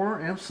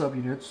 4 M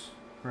subunits,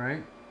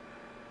 right?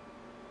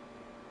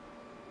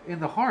 In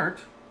the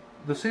heart,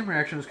 the same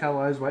reaction is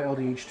catalyzed by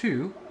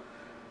LDH2,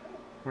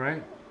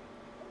 right?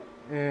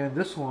 And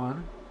this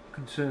one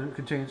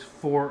contains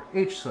 4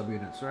 H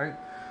subunits, right?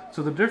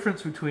 So the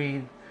difference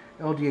between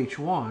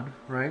LDH1,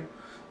 right,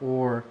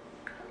 or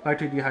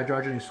lactate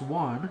dehydrogenase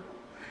 1,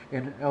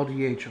 and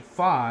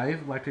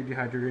LDH5, lactate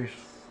dehydrogenase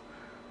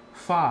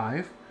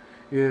 5,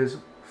 is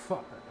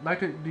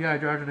lactate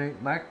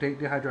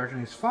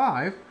dehydrogenase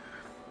 5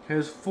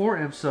 has 4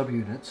 M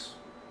subunits,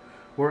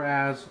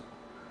 whereas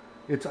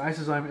its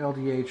isozyme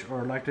LDH,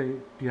 or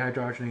lactate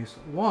dehydrogenase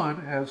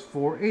 1, has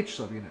 4 H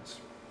subunits.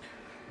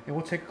 And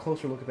we'll take a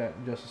closer look at that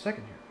in just a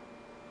second here.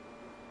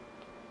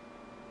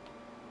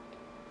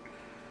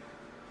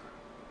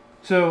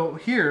 So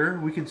here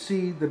we can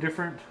see the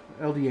different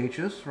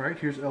LDHs, right?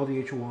 Here's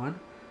LDH 1,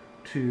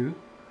 2,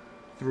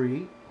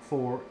 3,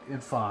 4,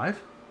 and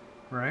 5,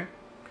 right?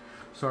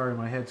 Sorry,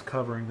 my head's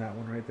covering that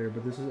one right there,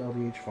 but this is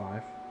LDH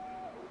 5.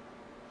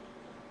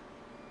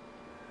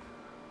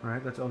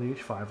 Right, that's LDH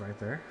 5 right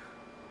there.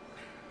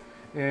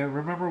 And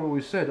remember what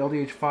we said,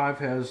 LDH 5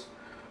 has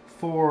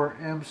 4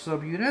 M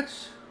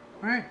subunits,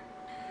 right?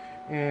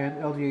 And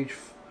LDH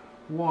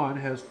 1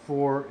 has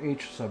 4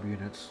 H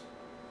subunits.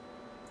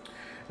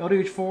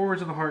 LDH 4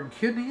 is in the heart and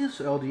kidneys.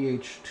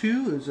 LDH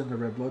 2 is in the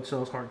red blood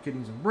cells, heart,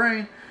 kidneys, and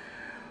brain.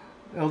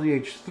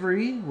 LDH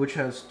 3, which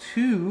has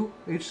 2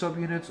 H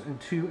subunits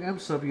and 2 M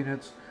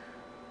subunits,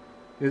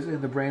 is in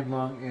the brain,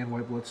 lung, and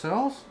white blood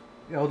cells.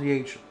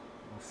 LDH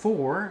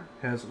 4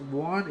 has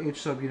 1 H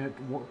subunit,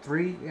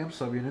 3 M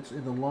subunits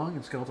in the lung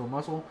and skeletal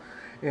muscle,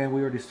 and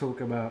we already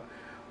spoke about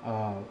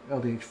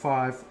LDH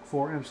 5,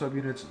 4 M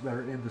subunits that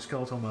are in the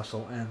skeletal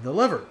muscle and the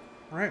liver,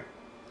 right?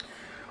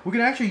 We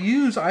can actually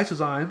use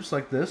isozymes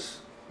like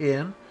this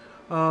in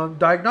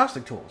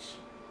diagnostic tools.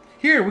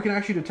 Here we can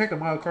actually detect a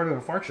myocardial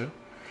infarction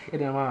in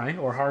MI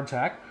or heart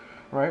attack,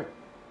 right?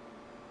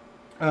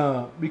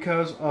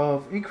 Because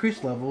of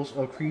increased levels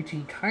of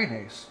creatine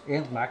kinase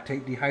and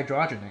lactate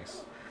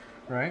dehydrogenase,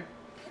 right?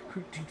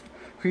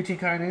 Creatine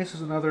kinase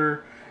is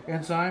another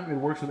enzyme. It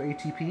works with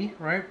ATP,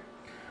 right?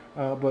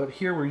 But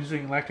here we're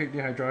using lactate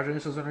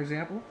dehydrogenase as an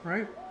example,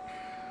 right?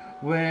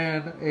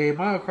 When a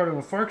myocardial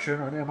infarction,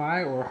 or an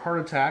MI, or a heart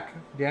attack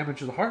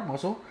damages the heart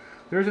muscle,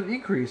 there's an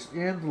increase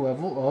in the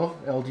level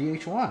of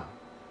LDH1.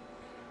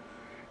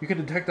 You can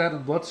detect that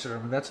in blood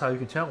serum, and that's how you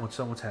can tell when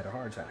someone's had a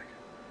heart attack,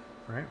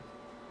 right?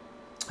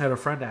 I had a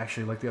friend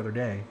actually, like the other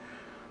day,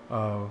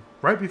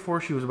 right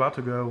before she was about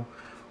to go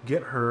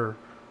get her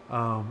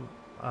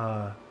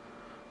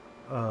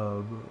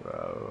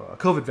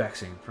COVID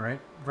vaccine, right?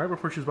 Right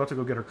before she was about to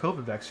go get her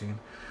COVID vaccine,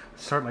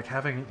 started like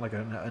having like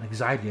an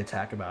anxiety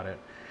attack about it.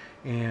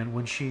 And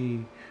when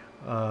she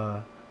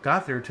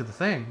got there to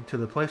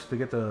the place to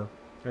get the,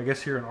 I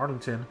guess here in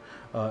Arlington,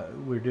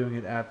 we're doing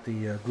it at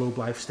the Globe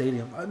Life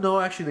Stadium. No,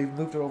 actually they've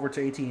moved it over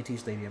to AT&T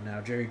Stadium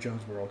now, Jerry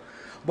Jones World.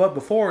 But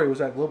before it was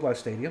at Globe Life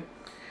Stadium.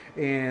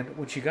 And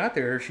when she got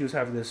there, she was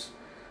having this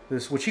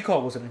what she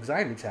called was an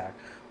anxiety attack.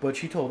 But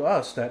she told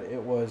us that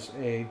it was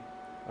an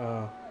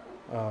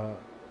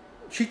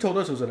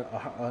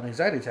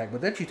anxiety attack.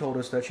 But then she told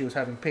us that she was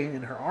having pain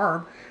in her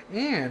arm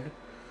and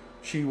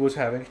she was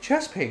having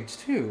chest pains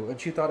too,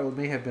 and she thought it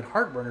may have been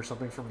heartburn or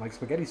something from like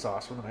spaghetti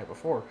sauce from the night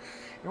before.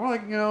 And we're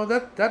like,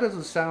 that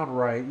doesn't sound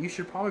right. You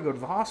should probably go to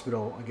the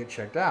hospital and get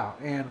checked out.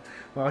 And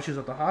while she was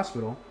at the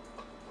hospital,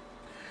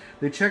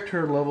 they checked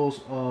her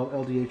levels of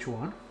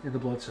LDH1 in the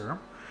blood serum,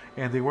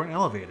 and they weren't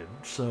elevated,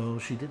 so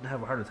she didn't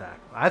have a heart attack.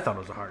 I thought it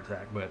was a heart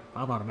attack, but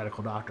I'm not a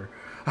medical doctor.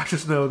 I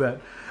just know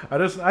that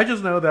I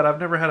just know that I've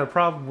never had a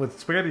problem with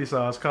spaghetti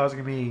sauce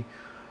causing me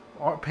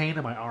pain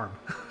in my arm.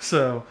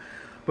 So,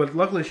 but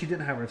luckily she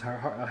didn't have a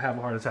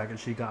heart attack, and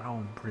she got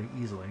home pretty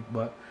easily,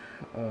 but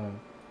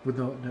with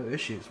no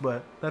issues.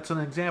 But that's an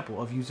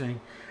example of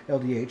using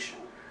LDH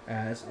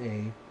as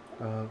a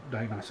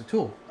diagnostic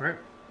tool, right?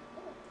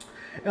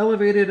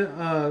 Elevated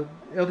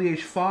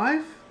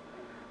LDH5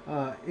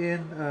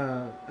 elevated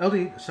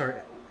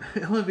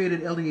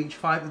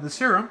LDH5 in the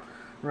serum,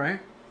 right?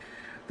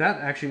 That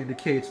actually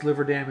indicates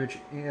liver damage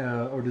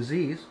or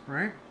disease,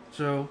 right?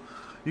 So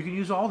you can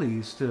use all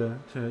these to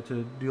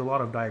do a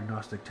lot of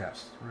diagnostic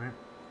tests, right?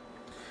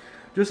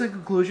 Just in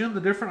conclusion, the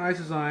different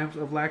isozymes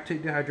of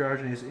lactate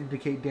dehydrogenase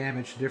indicate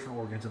damage to different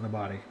organs in the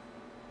body,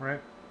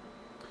 right?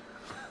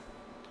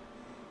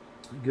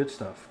 Good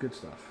stuff, good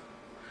stuff.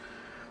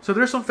 So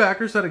there's some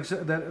factors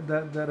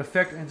that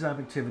affect enzyme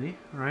activity,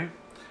 right?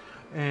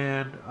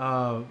 And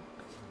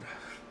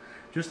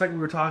just like we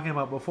were talking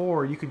about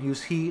before, you can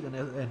use heat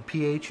and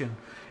pH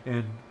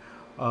and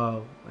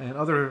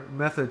other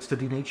methods to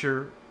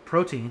denature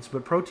proteins,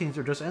 but proteins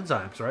are just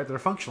enzymes, right? They're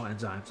functional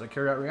enzymes that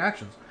carry out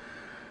reactions.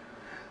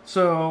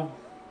 So,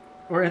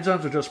 or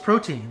enzymes are just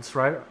proteins,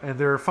 right? And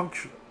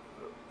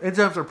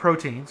enzymes are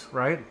proteins,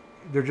 right?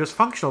 They're just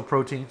functional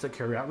proteins that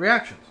carry out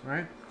reactions,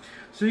 right?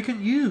 So you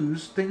can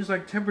use things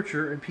like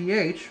temperature and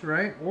pH,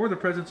 right, or the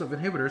presence of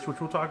inhibitors,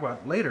 which we'll talk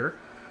about later,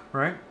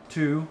 right,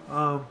 to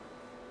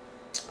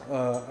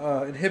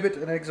inhibit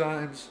an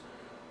enzyme's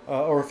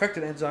or affect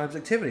an enzyme's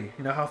activity.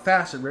 You know, how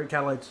fast it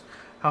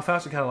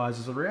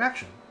catalyzes a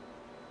reaction.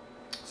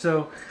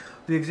 So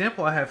the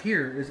example I have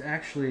here is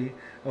actually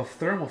of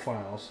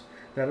thermophiles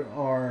that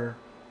are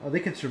they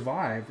can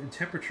survive in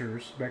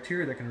temperatures,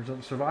 bacteria that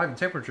can survive in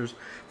temperatures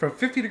from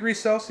 50 degrees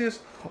Celsius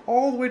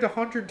all the way to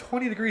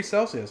 120 degrees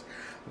Celsius.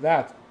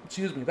 That's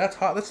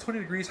hot. That's 20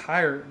 degrees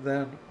higher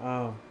than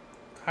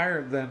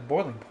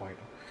boiling point.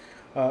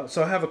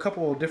 So I have a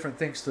couple of different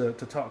things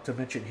to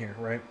mention here,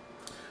 right?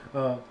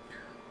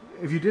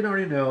 If you didn't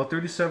already know,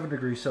 37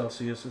 degrees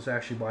Celsius is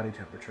actually body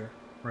temperature,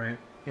 right?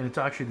 And it's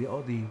actually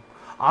the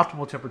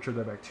optimal temperature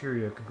that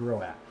bacteria could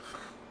grow at.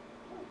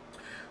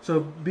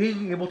 So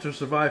being able to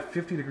survive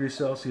 50 degrees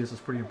Celsius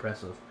is pretty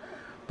impressive.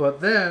 But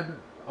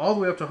then, all the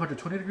way up to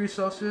 120 degrees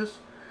Celsius,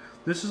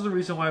 this is the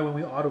reason why when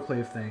we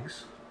autoclave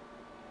things,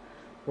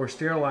 or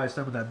sterilize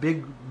them in that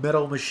big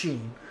metal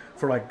machine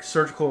for like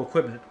surgical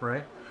equipment,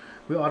 right?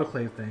 We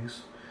autoclave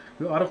things.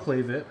 We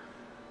autoclave it,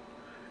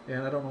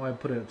 and I don't know why I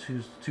put it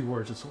in two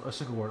words. It's a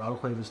single word.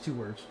 Autoclave is 2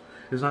 words.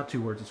 It's not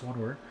 2 words, it's 1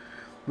 word.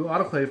 We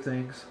autoclave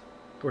things,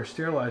 or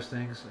sterilize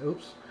things,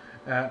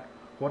 at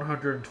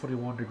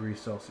 121 degrees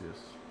Celsius.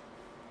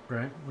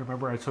 Right?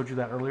 Remember I told you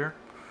that earlier?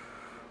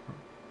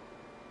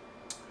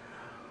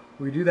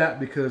 We do that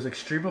because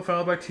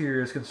extremophile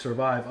bacteria can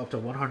survive up to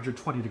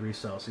 120 degrees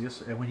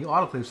Celsius, and when you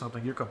autoclave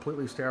something, you're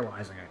completely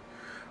sterilizing it,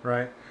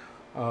 right?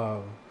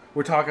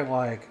 We're talking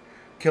like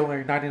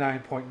killing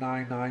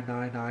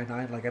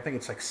 99.99999, like I think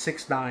it's like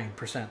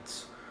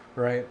 69%,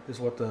 right? Is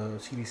what the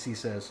CDC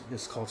says.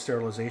 It's called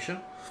sterilization.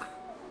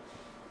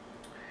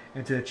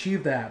 And to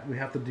achieve that, we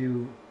have to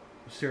do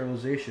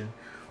sterilization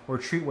or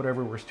treat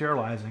whatever we're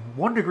sterilizing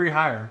 1 degree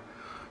higher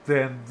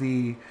than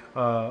the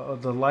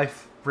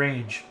life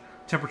range,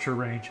 temperature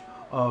range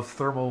of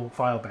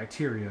thermophile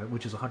bacteria,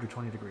 which is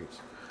 120 degrees.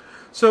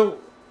 So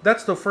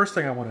that's the first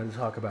thing I wanted to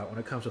talk about when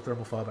it comes to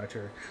thermophile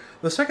bacteria.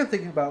 The second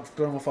thing about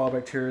thermophile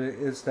bacteria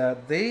is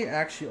that they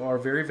actually are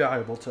very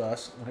valuable to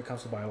us when it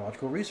comes to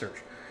biological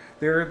research.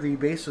 They're the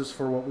basis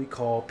for what we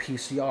call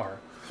PCR.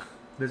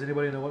 Does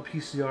anybody know what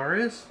PCR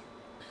is?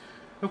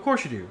 Of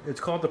course you do. It's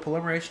called the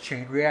polymerase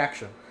chain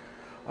reaction.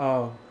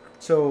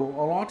 So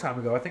a long time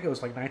ago, I think it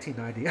was like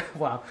 1990.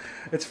 Wow,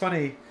 it's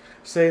funny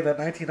saying that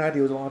 1990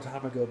 was a long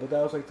time ago, but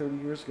that was like 30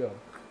 years ago.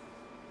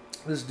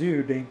 This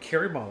dude named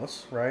Kerry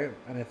Mullis, right,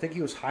 and I think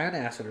he was high on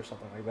acid or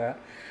something like that,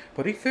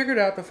 but he figured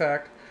out the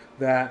fact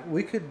that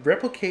we could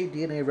replicate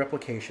DNA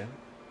replication.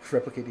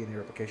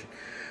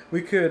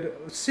 We could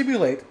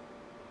simulate,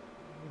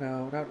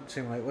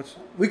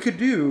 we could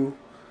do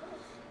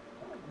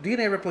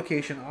DNA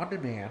replication on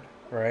demand,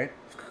 right,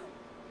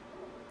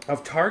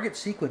 of target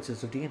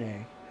sequences of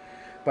DNA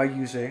by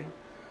using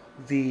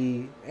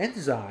the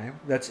enzyme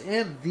that's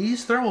in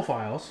these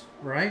thermophiles,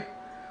 right,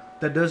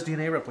 that does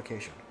DNA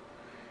replication.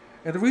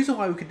 And the reason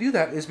why we could do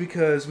that is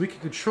because we can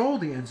control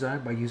the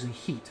enzyme by using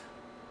heat,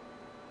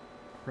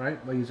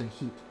 right, by using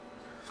heat.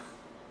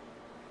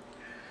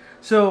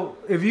 So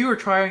if you were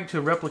trying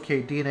to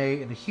replicate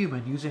DNA in a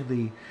human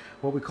using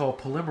what we call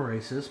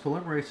polymerases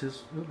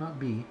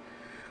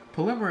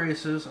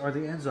are the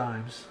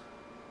enzymes.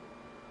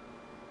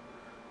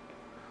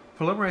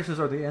 polymerases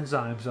are the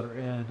enzymes that are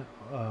in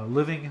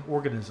living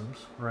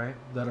organisms, right?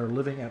 That are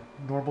living at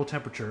normal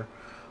temperature.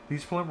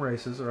 These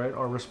polymerases, right,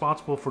 are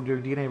responsible for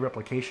doing DNA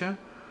replication,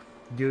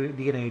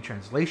 DNA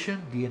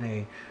translation,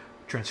 DNA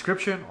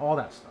transcription, all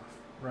that stuff,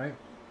 right?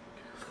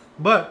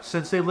 But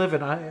since they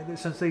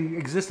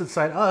exist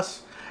inside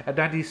us at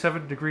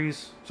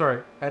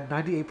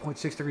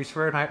 98.6 degrees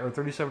Fahrenheit or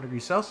 37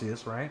 degrees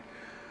Celsius, right?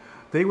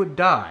 They would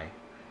die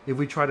if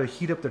we try to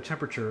heat up their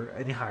temperature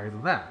any higher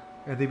than that,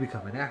 and they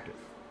become inactive.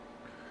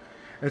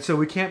 And so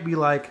we can't be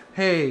like,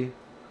 hey,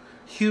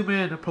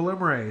 human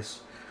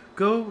polymerase,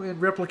 go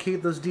and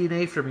replicate this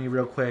DNA for me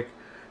real quick.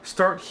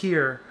 Start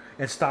here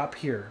and stop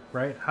here,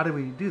 right? How do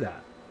we do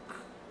that?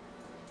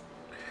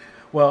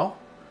 Well,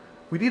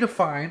 we need to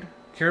find,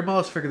 Carrie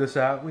Mullis figured this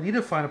out, we need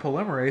to find a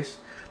polymerase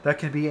that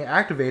can be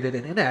activated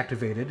and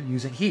inactivated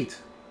using heat,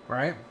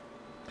 right?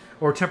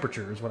 Or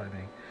temperature is what I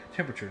mean,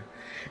 temperature.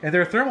 And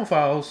there are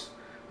thermophiles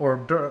or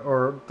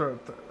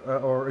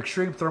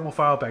extreme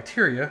thermophile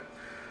bacteria.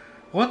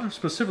 One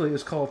specifically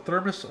is called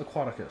Thermus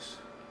aquaticus.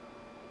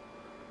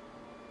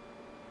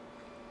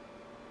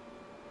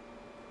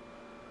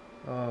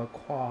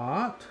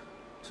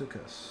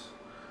 Aquaticus.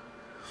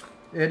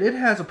 And it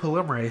has a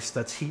polymerase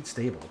that's heat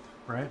stable,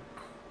 right?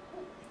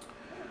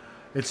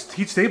 It's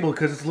heat stable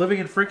because it's living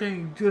in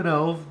freaking,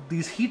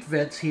 these heat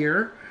vents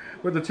here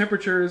where the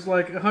temperature is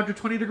like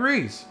 120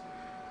 degrees.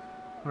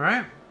 All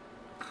right?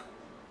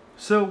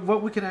 So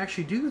what we can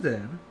actually do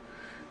then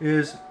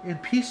is in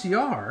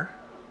PCR,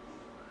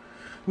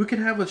 we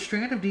can have a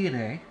strand of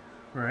DNA,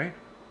 right?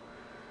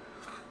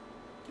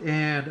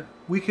 And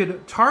we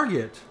could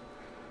target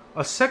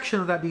a section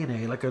of that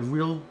DNA, like a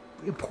real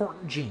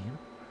important gene,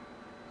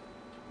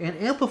 and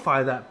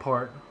amplify that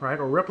part, right?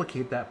 Or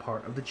replicate that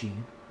part of the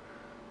gene,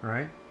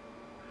 right?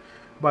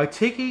 By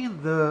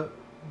taking the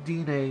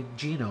DNA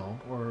genome,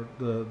 or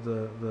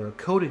the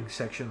coding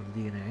section of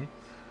the DNA,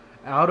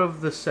 out of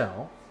the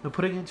cell and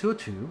putting it into a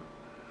tube,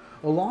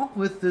 along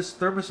with this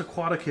Thermus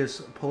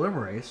aquaticus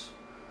polymerase,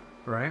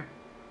 right?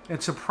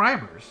 And some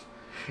primers,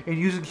 and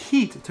using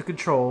heat to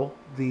control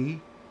the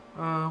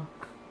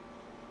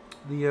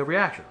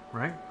reaction,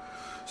 right?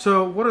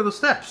 So what are the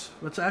steps?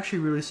 It's actually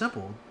really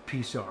simple.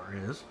 PCR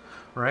is,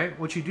 right?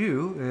 What you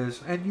do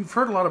is, and you've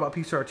heard a lot about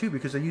PCR too,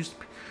 because they used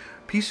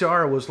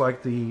PCR was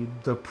like the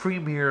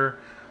premier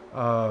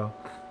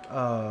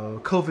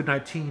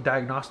COVID-19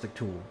 diagnostic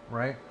tool,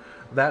 right?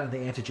 That and the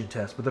antigen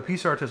test, but the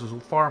PCR test was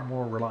far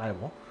more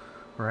reliable,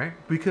 right?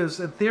 Because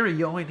in theory,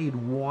 you only need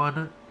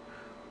one,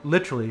 not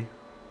literally,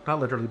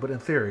 but in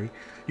theory,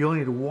 you only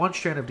need one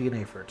strand of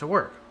DNA for it to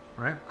work,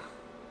 right?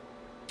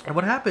 And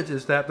what happens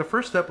is that the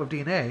first step of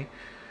DNA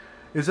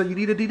is that you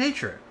need to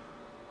denature it.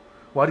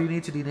 Why do you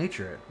need to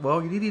denature it?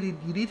 Well, you need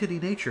to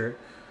denature it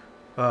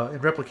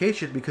in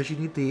replication because you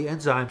need the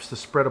enzymes to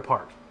spread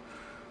apart.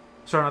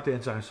 Sorry, not the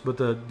enzymes, but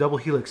the double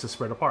helix to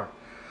spread apart.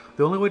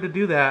 The only way to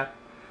do that,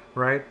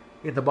 right,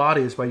 in the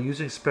body is by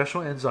using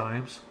special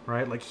enzymes,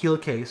 right, like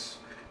helicase,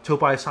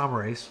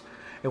 topoisomerase.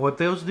 And what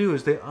those do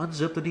is they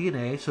unzip the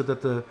DNA so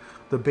that the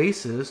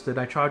bases, the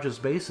nitrogenous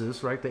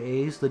bases, right, the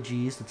A's, the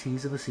G's, the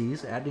T's, and the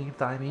C's, adenine,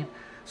 thymine,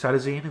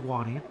 cytosine, and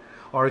guanine,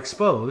 are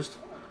exposed,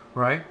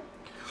 right,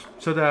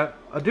 so that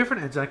a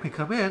different enzyme can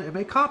come in and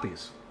make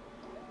copies.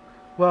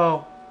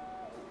 Well,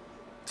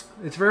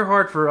 it's very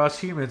hard for us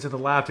humans in the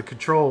lab to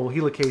control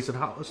helicase and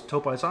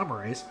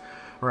topoisomerase,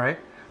 right,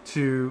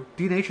 to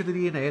denature the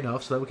DNA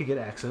enough so that we can get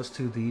access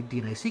to the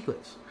DNA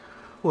sequence.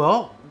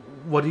 Well,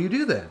 what do you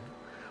do then?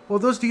 Well,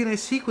 those DNA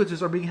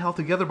sequences are being held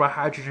together by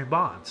hydrogen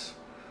bonds,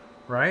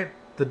 right?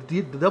 The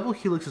double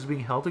helix is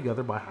being held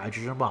together by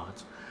hydrogen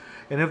bonds.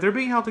 And if they're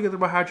being held together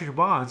by hydrogen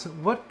bonds,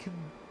 what can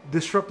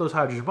disrupt those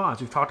hydrogen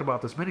bonds? We've talked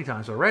about this many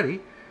times already.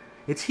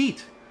 It's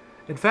heat.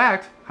 In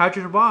fact,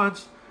 hydrogen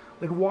bonds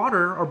in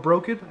water are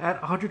broken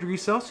at 100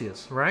 degrees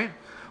Celsius, right?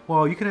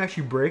 Well, you can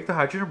actually break the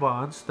hydrogen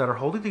bonds that are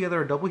holding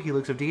together a double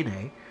helix of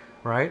DNA,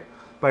 right,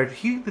 by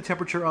heating the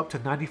temperature up to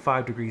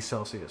 95 degrees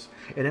Celsius,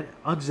 and it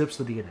unzips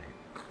the DNA.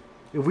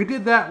 If we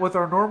did that with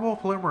our normal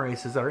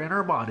polymerases that are in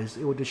our bodies,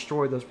 it would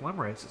destroy those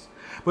polymerases.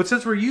 But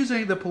since we're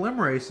using the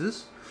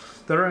polymerases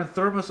that are in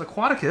Thermus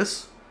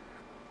aquaticus,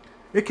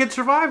 it can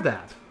survive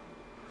that.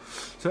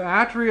 So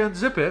after we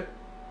unzip it,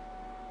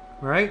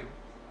 right,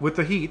 with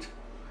the heat,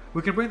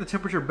 we can bring the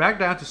temperature back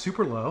down to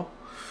super low.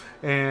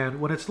 And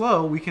when it's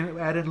low, we can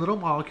add in little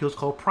molecules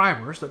called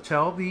primers that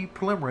tell the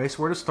polymerase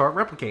where to start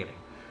replicating.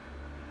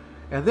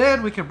 And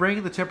then we can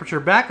bring the temperature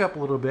back up a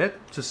little bit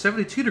to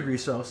 72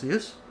 degrees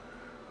Celsius.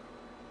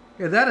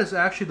 And that is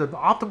actually the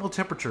optimal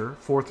temperature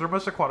for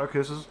Thermus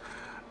aquaticus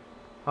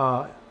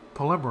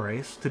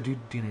polymerase to do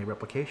DNA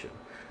replication.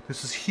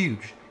 This is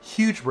huge,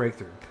 huge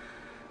breakthrough.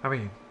 I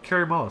mean,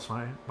 Carrie Mullis,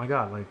 my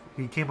God, like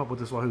he came up with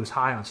this while he was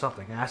high on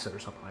something, acid or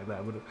something like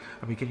that.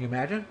 I mean, can you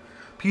imagine?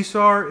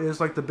 PCR is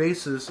like the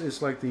basis, is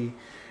the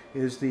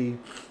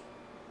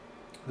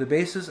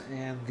basis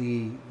and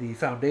the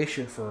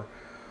foundation for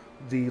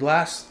the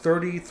last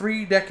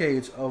 33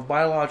 decades of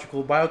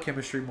biological,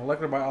 biochemistry,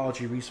 molecular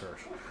biology research.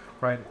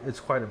 right? It's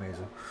quite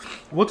amazing.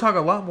 We'll talk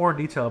a lot more in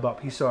detail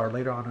about PCR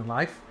later on in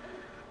life.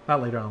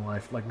 Not later on in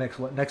life, like next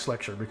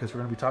lecture, because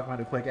we're going to be talking about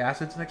nucleic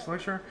acids next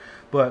lecture.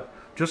 But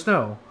just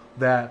know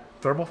that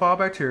thermophile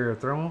bacteria,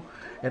 thermal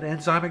and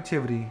enzyme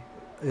activity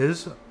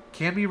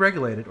can be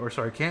regulated, or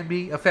sorry, can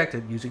be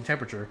affected using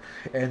temperature.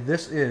 And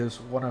this is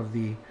one of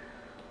the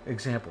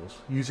examples,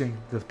 using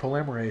the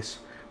polymerase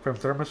from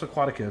Thermus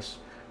aquaticus,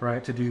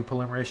 right, to do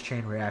polymerase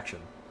chain reaction.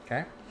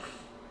 Okay.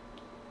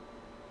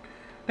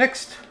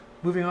 Next,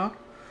 moving on.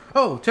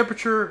 Oh,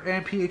 temperature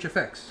and pH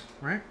effects,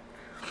 right?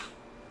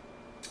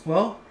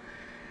 Well,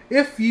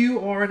 if you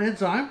are an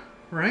enzyme,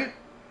 right,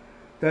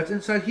 that's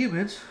inside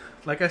humans,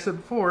 like I said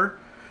before,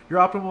 your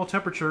optimal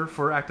temperature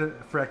for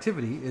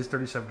activity is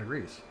 37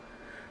 degrees,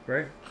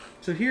 right?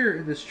 So here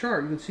in this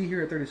chart, you can see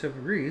here at 37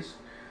 degrees,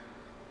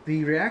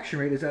 the reaction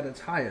rate is at its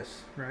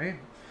highest, right?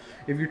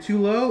 If you're too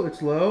low,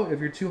 it's low.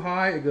 If you're too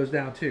high, it goes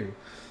down too.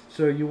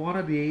 So you want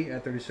to be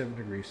at 37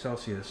 degrees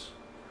Celsius,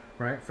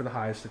 right, for the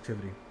highest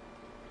activity.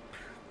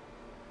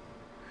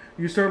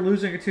 You start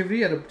losing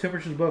activity at a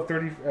temperature above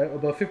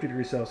 50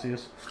 degrees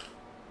Celsius.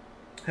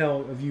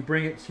 Hell, if you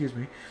bring it, if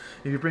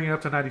you bring it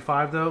up to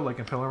 95 though, like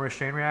in polymerase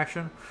chain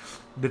reaction,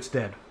 it's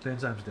dead. The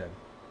enzyme's dead.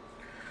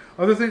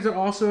 Other things that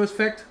also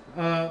affect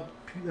the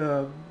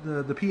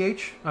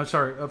pH,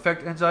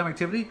 affect enzyme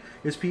activity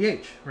is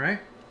pH, right?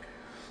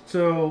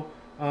 So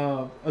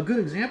a good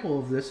example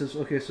of this is,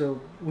 okay, so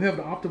we have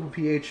an optimum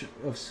pH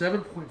of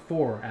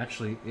 7.4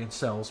 actually in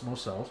cells,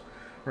 most cells,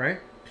 right?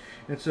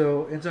 And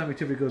so enzyme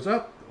activity goes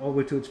up all the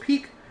way to its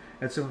peak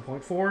at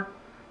 7.4,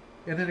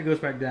 and then it goes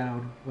back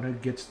down when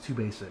it gets too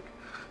basic.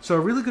 So a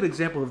really good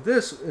example of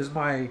this is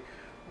my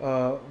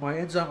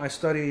enzyme I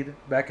studied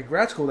back in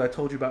grad school that I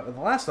told you about in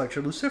the last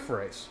lecture,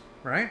 luciferase,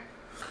 right?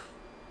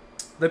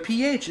 The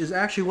pH is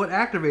actually what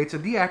activates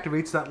and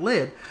deactivates that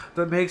lid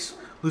that makes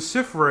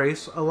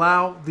luciferase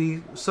allow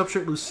the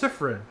substrate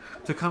luciferin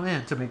to come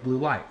in to make blue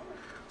light.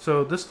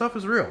 So this stuff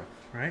is real,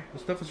 right?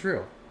 This stuff is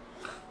real.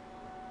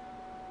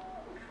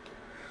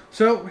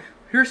 So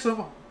here's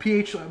some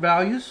pH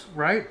values,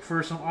 right,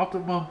 for some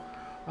optimum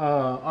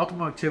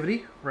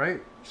activity,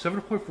 right?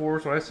 7.4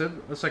 is what I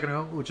said a second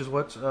ago, which is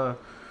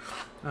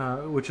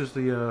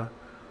the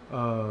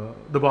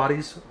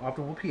body's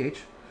optimal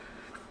pH.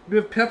 We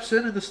have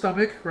pepsin in the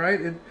stomach, right?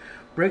 It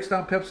breaks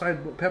down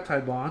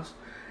peptide bonds,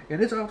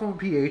 and its optimal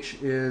pH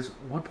is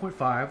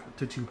 1.5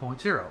 to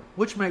 2.0,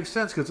 which makes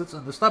sense because it's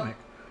in the stomach,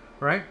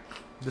 right?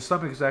 The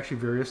stomach is actually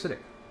very acidic,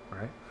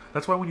 right?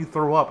 That's why when you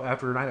throw up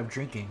after a night of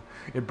drinking,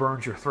 it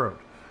burns your throat,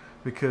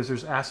 because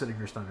there's acid in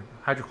your stomach.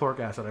 Hydrochloric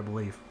acid, I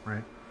believe,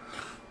 right?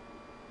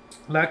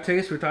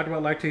 Lactase, we talked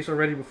about lactase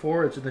already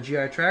before. It's in the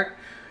GI tract.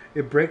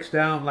 It breaks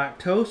down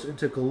lactose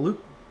into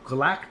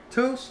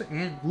galactose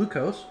and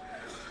glucose.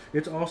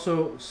 It's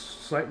also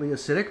slightly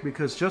acidic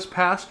because just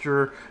past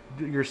your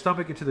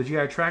stomach into the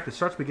GI tract, it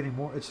starts to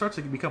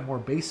become more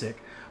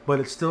basic, but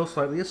it's still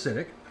slightly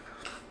acidic.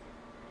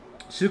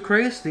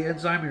 Sucrase, the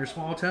enzyme in your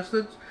small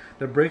intestines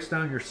that breaks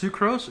down your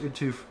sucrose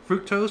into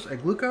fructose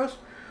and glucose,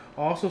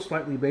 also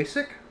slightly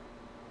basic.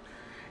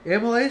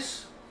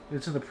 Amylase,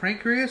 it's in the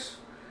pancreas.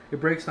 It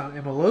breaks down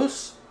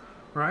amylose,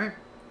 right?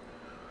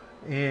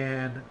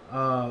 And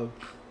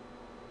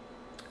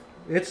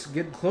it's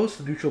getting close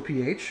to neutral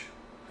pH.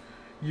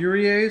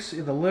 Urease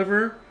in the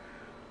liver,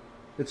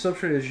 its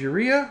substrate is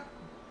urea,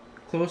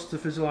 close to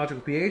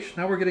physiological pH.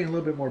 Now we're getting a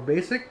little bit more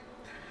basic.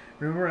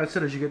 Remember I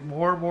said as you get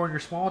more and more in your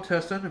small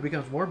intestine, it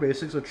becomes more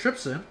basic. So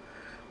trypsin,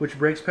 which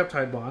breaks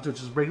peptide bonds,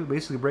 which is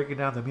basically breaking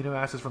down the amino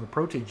acids from the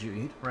proteins you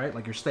eat, right?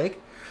 Like your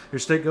steak. Your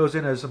steak goes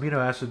in as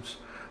amino acids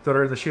that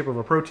are in the shape of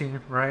a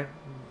protein, right?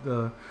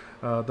 The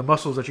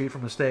muscles that you eat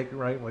from the steak,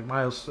 right? Like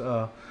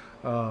myoglobin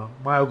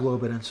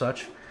and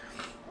such.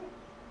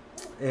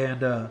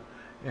 And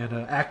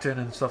actin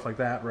and stuff like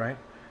that, right?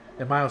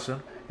 And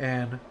myosin,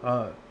 and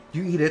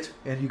you eat it,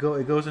 and it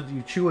goes into,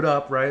 you chew it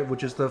up, right?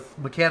 Which is the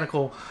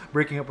mechanical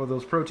breaking up of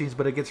those proteins,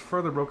 but it gets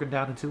further broken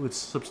down into its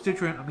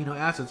substituent amino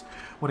acids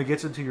when it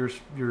gets into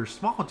your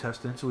small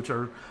intestines, which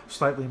are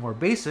slightly more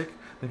basic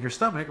than your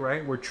stomach,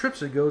 right? Where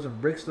trypsin goes and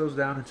breaks those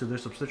down into their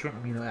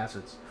substituent amino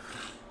acids.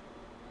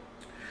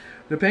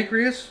 The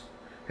pancreas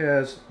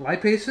has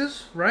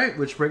lipases, right?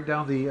 Which break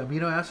down the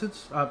amino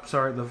acids.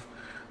 The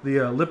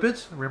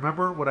lipids.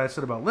 Remember what I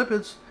said about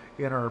lipids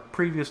in our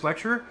previous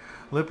lecture.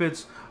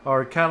 Lipids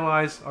are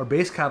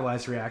base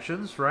catalyzed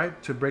reactions,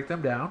 right, to break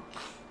them down.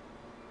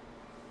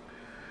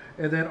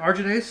 And then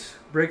arginase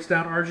breaks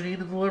down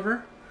arginine in the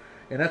liver,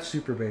 and that's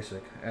super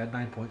basic at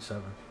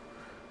 9.7,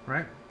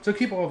 right? So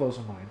keep all those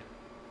in mind.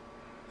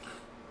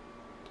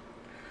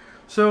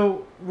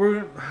 So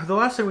the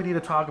last thing we need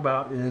to talk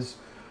about is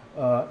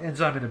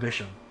enzyme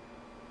inhibition.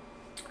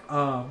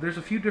 There's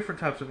a few different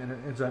types of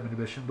enzyme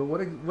inhibition, but what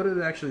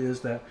it actually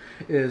is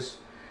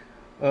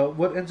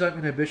what enzyme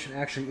inhibition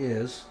actually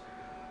is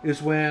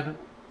when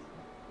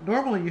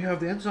normally you have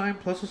the enzyme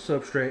plus a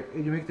substrate,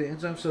 and you make the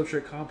enzyme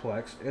substrate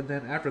complex, and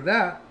then after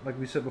that, like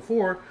we said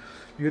before,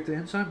 you get the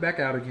enzyme back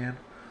out again,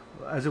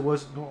 as it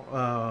was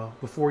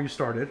before you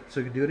started. So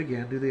you can do it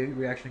again, do the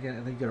reaction again,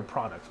 and then you get a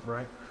product,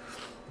 right?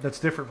 That's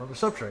different from the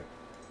substrate.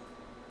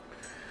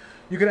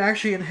 You can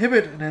actually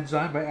inhibit an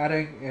enzyme by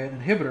adding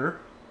an inhibitor,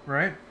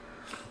 right?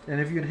 And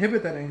if you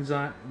inhibit that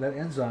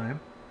enzyme,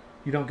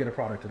 you don't get a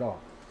product at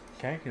all.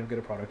 Okay, you don't get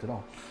a product at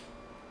all.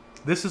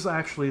 This is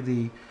actually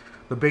the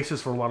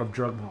basis for a lot of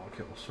drug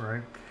molecules,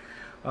 right?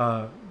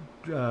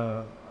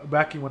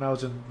 Back when I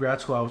was in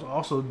grad school, I was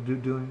also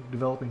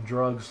developing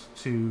drugs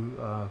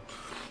to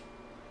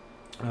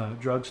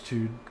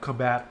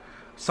combat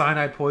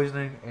cyanide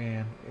poisoning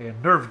and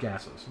nerve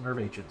gases, nerve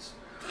agents.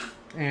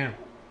 And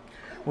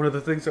one of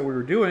the things that we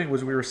were doing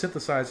was we were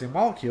synthesizing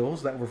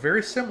molecules that were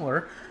very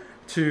similar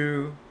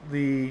to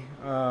the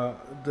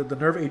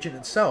nerve agent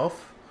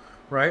itself,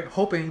 right?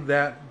 Hoping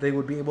that they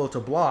would be able to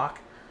block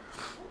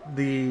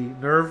the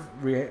nerve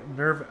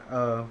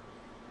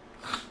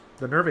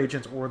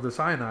agents or the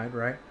cyanide,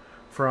 right,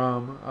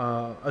 from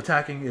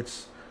attacking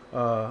its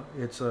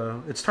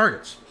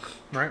targets,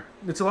 right?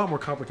 It's a lot more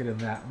complicated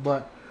than that,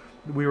 but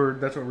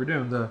that's what we're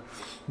doing.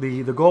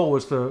 The goal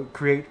was to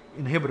create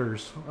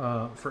inhibitors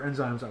for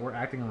enzymes that were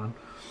acting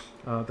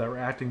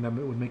that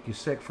would make you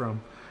sick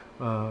from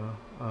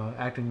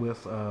acting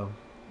with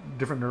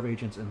different nerve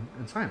agents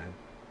and cyanide.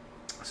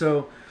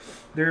 So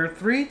there are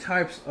three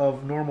types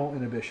of normal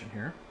inhibition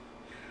here,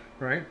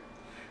 right?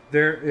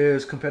 There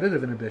is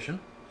competitive inhibition,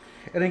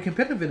 and in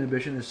competitive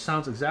inhibition, it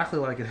sounds exactly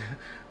like it.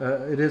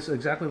 It is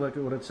exactly like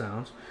what it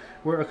sounds,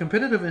 where a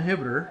competitive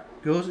inhibitor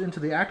goes into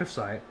the active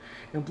site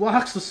and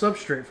blocks the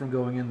substrate from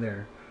going in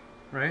there,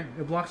 right?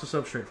 It blocks the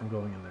substrate from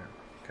going in there.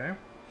 Okay.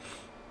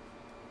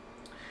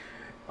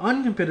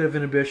 Uncompetitive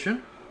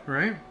inhibition,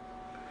 right?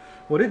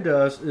 What it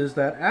does is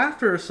that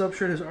after a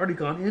substrate has already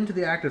gone into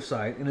the active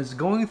site and is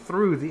going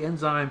through the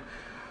enzyme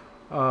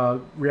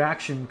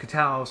reaction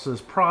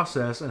catalysis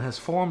process and has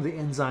formed the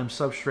enzyme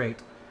substrate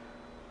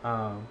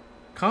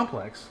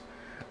complex,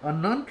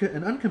 an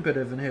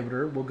uncompetitive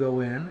inhibitor will go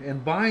in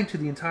and bind to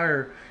the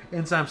entire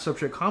enzyme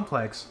substrate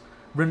complex,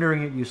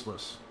 rendering it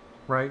useless,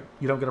 right?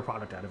 You don't get a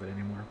product out of it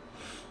anymore.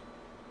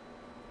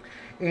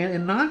 And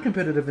in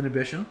non-competitive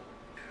inhibition,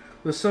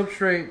 the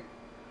substrate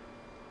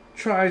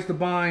tries to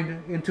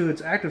bind into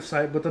its active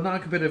site, but the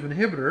non-competitive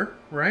inhibitor,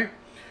 right,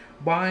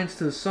 binds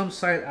to some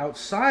site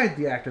outside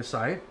the active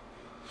site,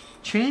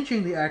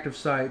 changing the active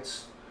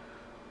site's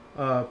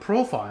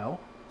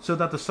profile so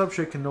that the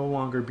substrate can no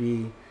longer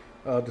be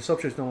the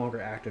substrate is no longer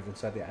active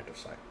inside the active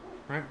site,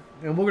 right?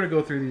 And we're going to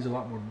go through these in a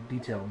lot more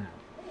detail now.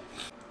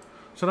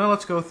 So now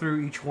let's go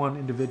through each one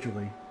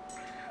individually.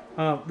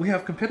 We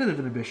have competitive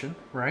inhibition,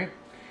 right?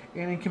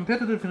 And in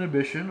competitive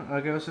inhibition,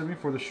 like I was saying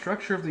before, the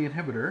structure of the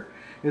inhibitor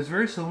is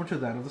very similar to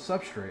that of the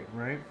substrate,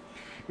 right?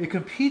 It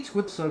competes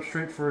with the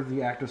substrate for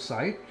the active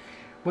site,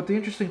 but the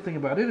interesting thing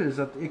about it is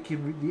that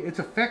its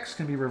effects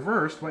can be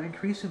reversed by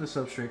increasing the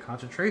substrate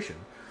concentration.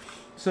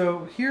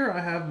 So here I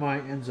have my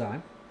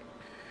enzyme,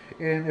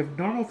 and if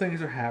normal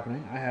things are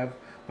happening, I have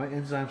my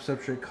enzyme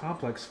substrate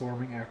complex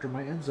forming after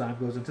my enzyme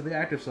goes into the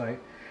active site,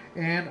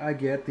 and I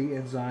get the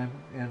enzyme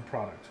end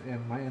product.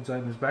 And my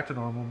enzyme is back to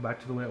normal, back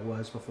to the way it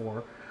was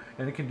before,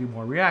 and it can do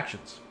more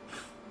reactions.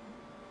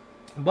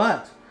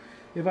 But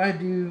if I add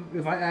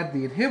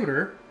the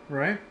inhibitor,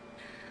 right,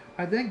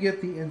 I then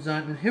get the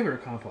enzyme inhibitor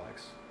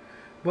complex.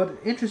 But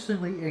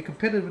interestingly, in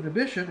competitive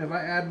inhibition, if I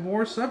add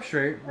more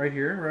substrate right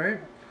here, right,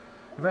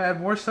 if I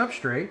add more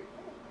substrate,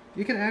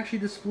 you can actually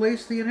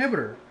displace the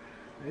inhibitor.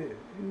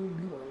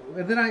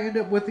 And then I end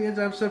up with the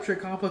enzyme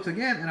substrate complex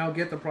again, and I'll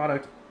get the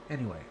product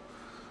anyway,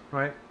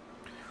 right?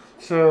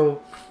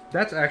 So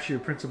that's actually a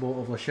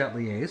principle of Le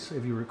Chatelier's,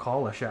 if you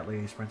recall Le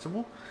Chatelier's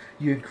principle.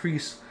 You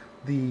increase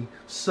the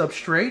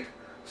substrate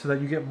so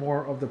that you get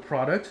more of the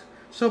product,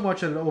 so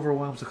much that it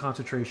overwhelms the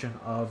concentration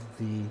of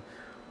the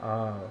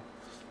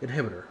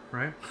inhibitor,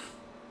 right?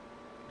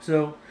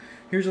 So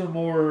here's a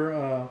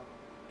more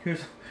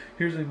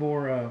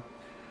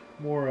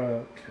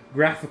more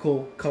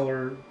graphical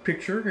color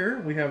picture here.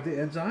 We have the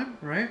enzyme,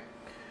 right?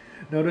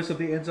 Notice that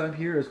the enzyme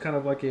here is kind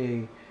of like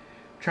a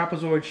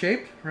trapezoid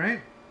shaped,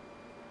 right?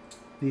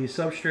 The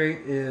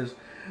substrate is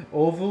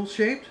oval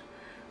shaped,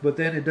 but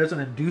then it does an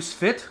induced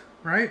fit,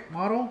 right,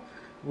 model,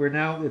 where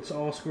now it's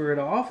all squared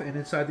off and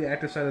inside the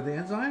active site of the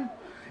enzyme.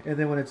 And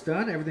then when it's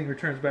done, everything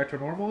returns back to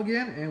normal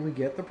again, and we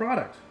get the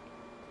product,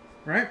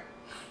 right?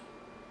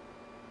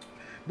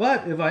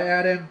 But if I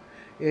add in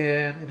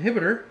an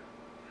inhibitor,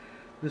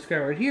 this guy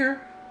right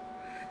here,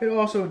 it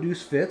also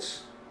induced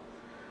fits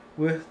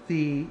with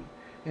the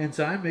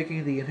enzyme,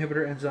 making the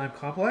inhibitor-enzyme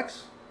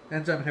complex,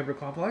 enzyme-inhibitor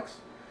complex,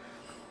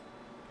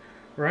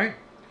 right?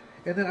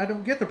 And then I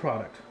don't get the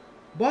product.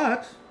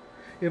 But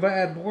if I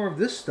add more of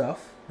this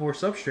stuff, more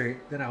substrate,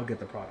 then I'll get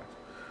the product,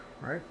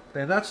 right?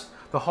 And that's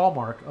the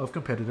hallmark of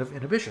competitive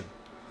inhibition.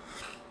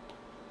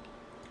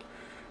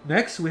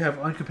 Next, we have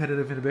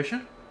uncompetitive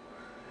inhibition.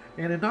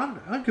 And in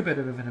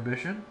non-uncompetitive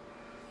inhibition,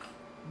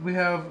 we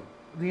have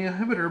the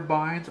inhibitor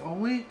binds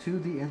only to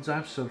the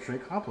enzyme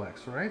substrate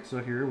complex, right? So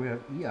here we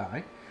have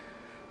EI,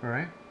 all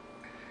right?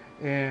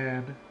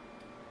 And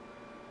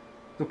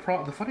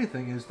the funny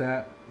thing is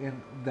that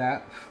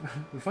the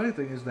funny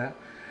thing is that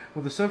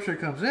when the substrate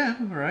comes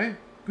in, right,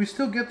 we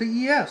still get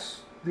the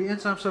ES, the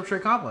enzyme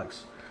substrate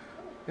complex,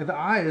 and the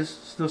I is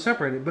still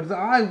separated, but the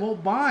I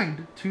won't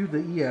bind to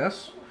the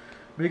ES,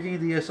 making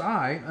the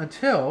SI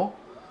until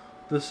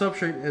the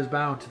substrate is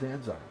bound to the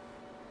enzyme,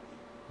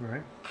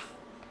 right?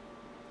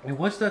 And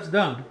once that's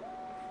done,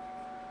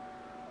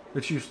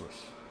 it's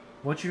useless.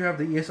 Once you have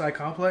the ESI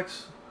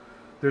complex,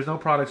 there's no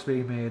products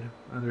being made,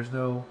 and there's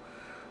no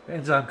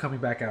enzyme coming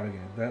back out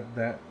again.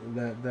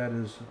 That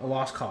is a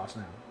lost cause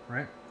now,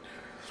 right?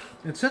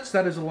 And since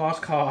that is a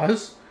lost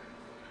cause,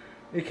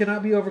 it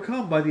cannot be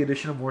overcome by the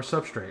addition of more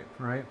substrate,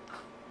 right?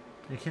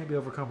 It can't be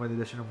overcome by the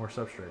addition of more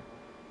substrate,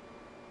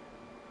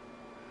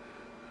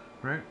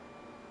 right?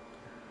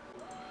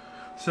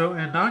 So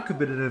in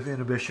non-competitive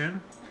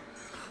inhibition,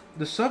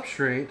 the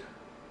substrate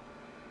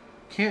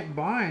can't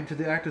bind to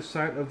the active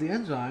site of the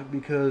enzyme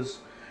because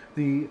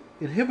the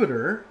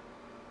inhibitor,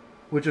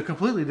 which is a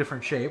completely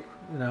different shape,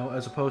 you know,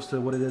 as opposed to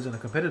what it is in a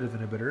competitive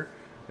inhibitor,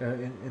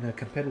 in a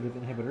competitive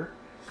inhibitor,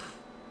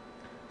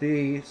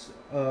 the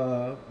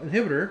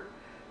inhibitor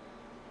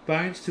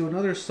binds to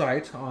another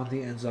site on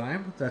the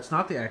enzyme that's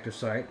not the active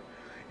site,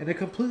 and it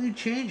completely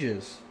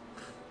changes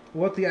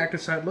what the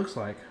active site looks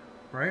like,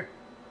 right?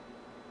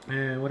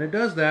 And when it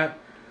does that,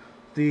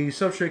 the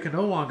substrate can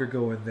no longer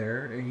go in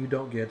there, and you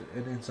don't get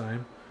an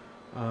enzyme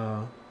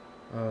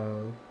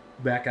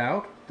back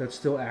out that's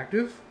still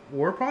active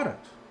or a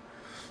product.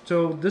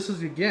 So this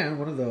is, again,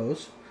 one of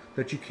those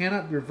that you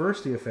cannot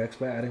reverse the effects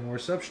by adding more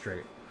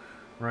substrate,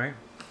 right?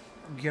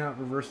 You cannot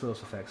reverse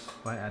those effects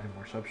by adding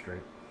more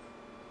substrate.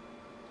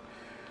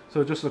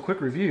 So just a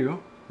quick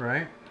review,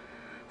 right?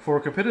 For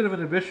competitive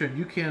inhibition,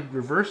 you can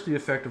reverse the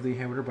effect of the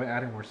inhibitor by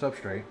adding more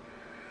substrate.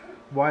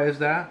 Why is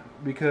that?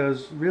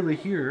 Because really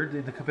here,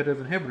 in the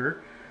competitive inhibitor,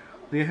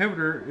 the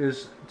inhibitor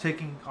is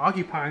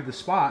occupying the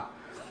spot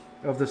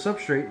of the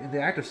substrate in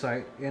the active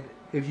site, and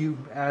if you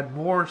add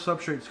more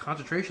substrate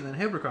concentration than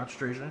inhibitor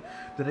concentration,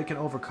 then it can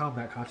overcome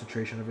that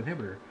concentration of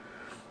inhibitor.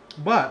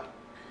 But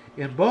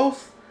in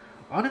both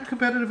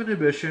uncompetitive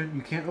inhibition,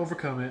 you can't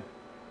overcome it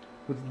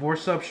with more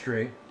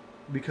substrate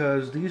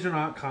because these are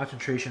not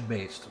concentration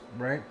based,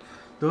 right?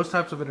 Those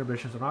types of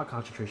inhibitions are not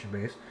concentration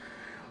based.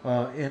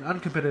 In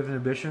uncompetitive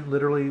inhibition,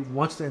 literally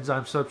once the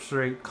enzyme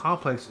substrate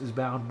complex is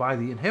bound by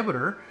the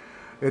inhibitor,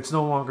 it's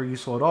no longer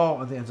useful at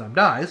all and the enzyme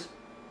dies,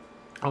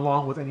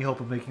 along with any hope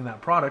of making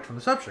that product from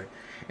the substrate.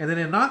 And then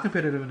in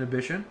non-competitive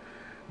inhibition,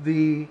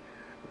 the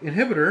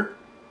inhibitor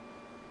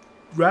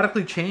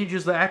radically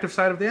changes the active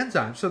site of the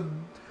enzyme. So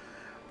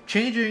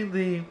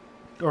changing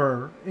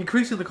or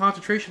increasing the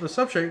concentration of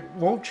the substrate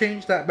won't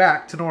change that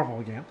back to normal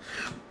again.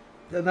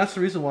 And that's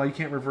the reason why you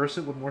can't reverse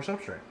it with more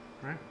substrate,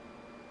 right?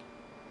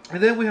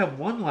 And then we have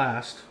one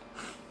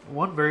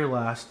very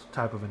last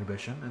type of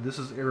inhibition, and this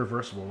is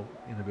irreversible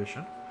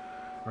inhibition,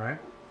 right?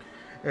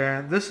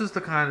 And this is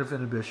the kind of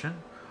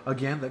inhibition,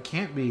 again, that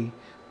can't be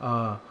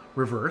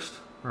reversed,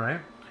 right?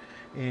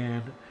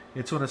 And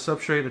it's when a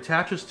substrate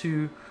attaches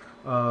to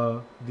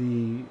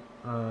the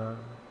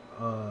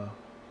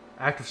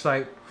active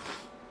site,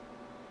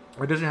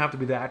 or it doesn't have to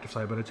be the active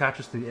site, but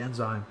attaches to the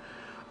enzyme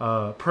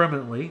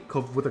permanently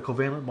with a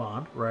covalent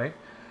bond, right?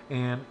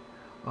 And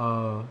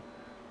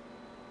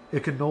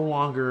it can no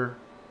longer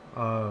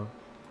the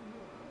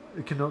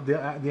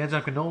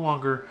enzyme can no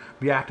longer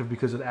be active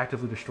because it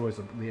actively destroys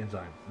the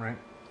enzyme, right?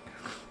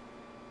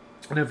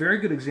 And a very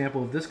good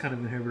example of this kind of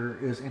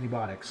inhibitor is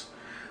antibiotics,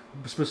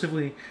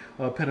 specifically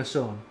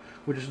penicillin,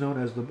 which is known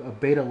as a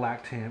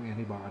beta-lactam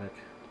antibiotic.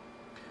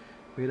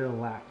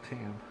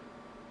 Beta-lactam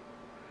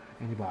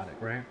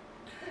antibiotic, right?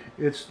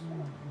 It's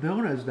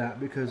known as that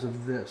because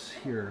of this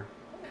here.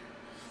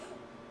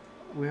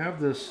 We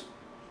have this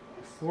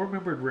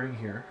four-membered ring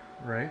here,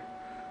 right?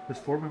 This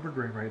four-membered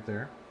ring right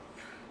there.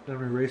 I'm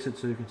going to erase it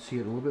so you can see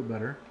it a little bit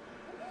better.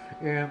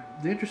 And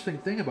the interesting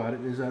thing about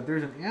it is that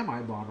there's an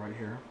amide bond right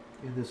here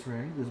in this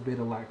ring, this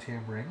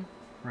beta-lactam ring,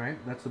 right?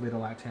 That's the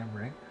beta-lactam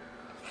ring.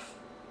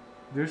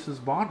 There's this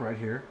bond right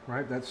here,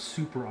 right? That's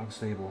super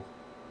unstable,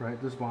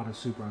 right? This bond is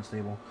super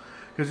unstable.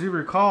 Because you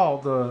recall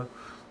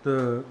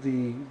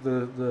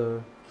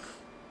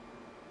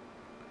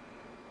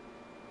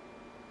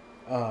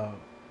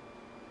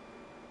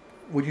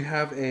when you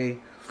have a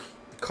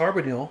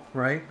carbonyl,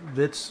 right?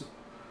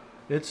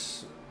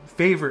 Its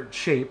favorite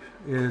shape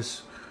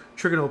is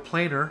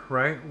trigonoplanar,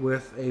 right?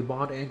 With a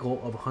bond angle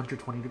of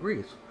 120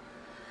 degrees.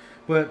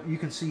 But you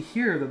can see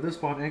here that this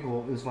bond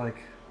angle is like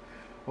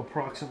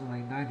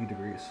approximately 90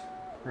 degrees,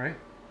 right?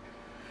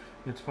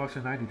 It's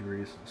approximately 90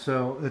 degrees.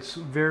 So it's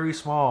very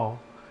small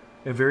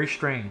and very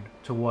strained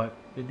to what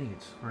it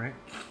needs, right?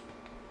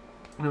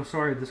 And I'm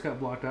sorry, this got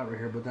blocked out right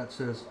here, but that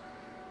says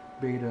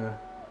beta-lactam.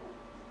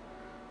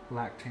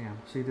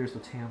 See, there's the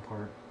tam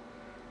part.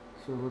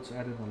 So let's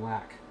add in the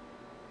lac.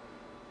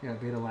 Yeah,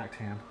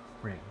 beta-lactam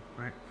ring,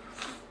 right?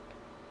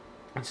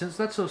 And since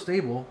that's so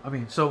stable,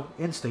 so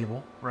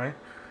unstable, right?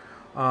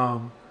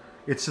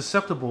 It's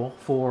susceptible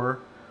for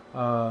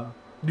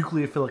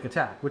nucleophilic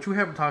attack, which we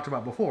haven't talked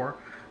about before,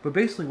 But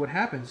basically, what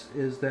happens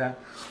is that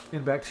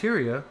in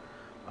bacteria,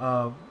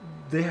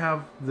 they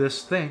have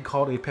this thing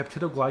called a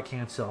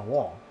peptidoglycan cell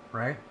wall,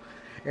 right?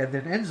 And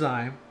then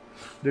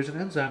there's an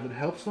enzyme that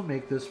helps them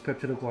make this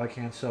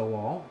peptidoglycan cell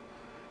wall,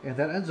 and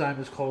that enzyme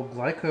is called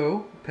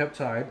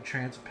glycopeptide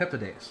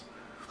transpeptidase.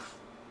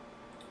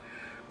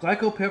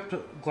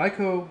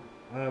 Glycopeptide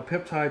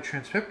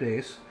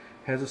transpeptidase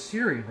has a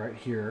serine right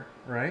here,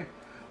 right,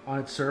 on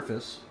its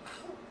surface.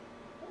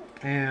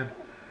 And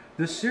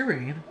this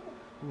serine,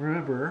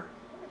 remember,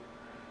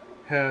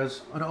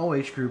 has an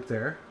OH group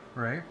there,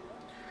 right?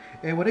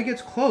 And when it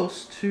gets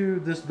close to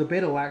the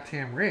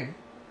beta-lactam ring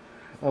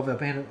of a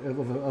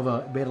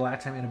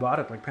beta-lactam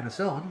antibiotic like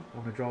penicillin, I'm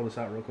going to draw this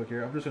out real quick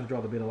here. I'm just going to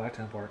draw the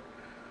beta-lactam part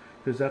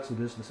because that's the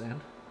business end.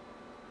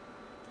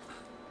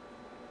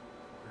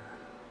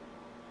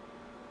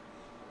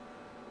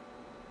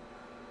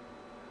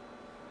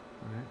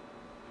 All right.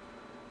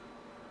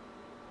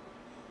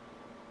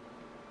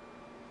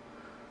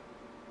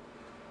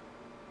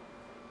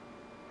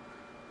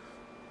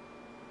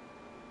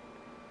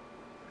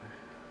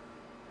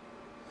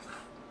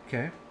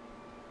 Okay.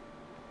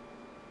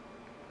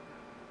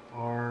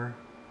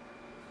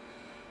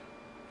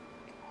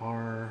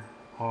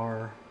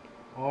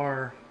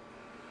 R,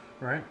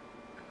 right?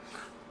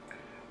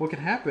 What can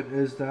happen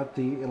is that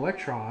the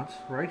electrons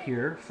right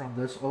here from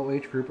this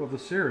OH group of the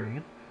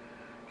serine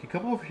can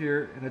come over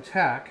here and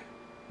attack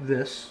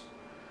this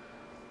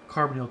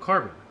carbonyl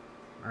carbon,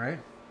 all right?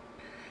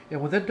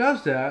 And when that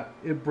does that,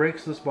 it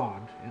breaks this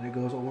bond and it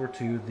goes over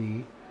to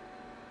the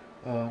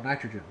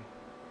nitrogen,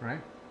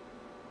 right?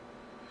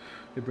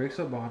 It breaks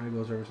that bond and it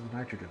goes over to the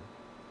nitrogen.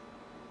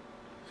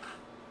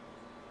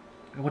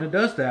 And when it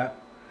does that,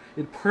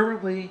 it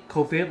permanently,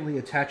 covalently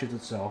attaches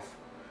itself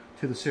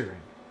to the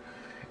serine.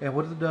 And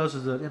what it does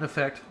is that, in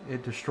effect,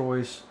 it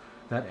destroys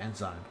that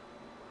enzyme.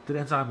 That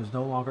enzyme is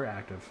no longer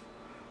active,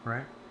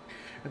 right?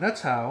 And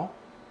that's how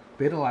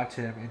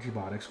beta-lactam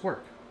antibiotics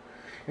work.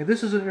 And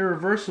this is an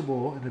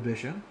irreversible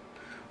inhibition,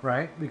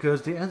 right?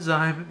 Because the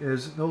enzyme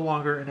is no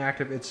longer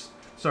inactive. It's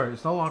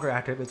no longer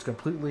active. It's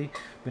completely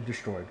been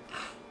destroyed.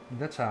 And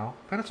that's how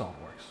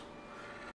penicillin works.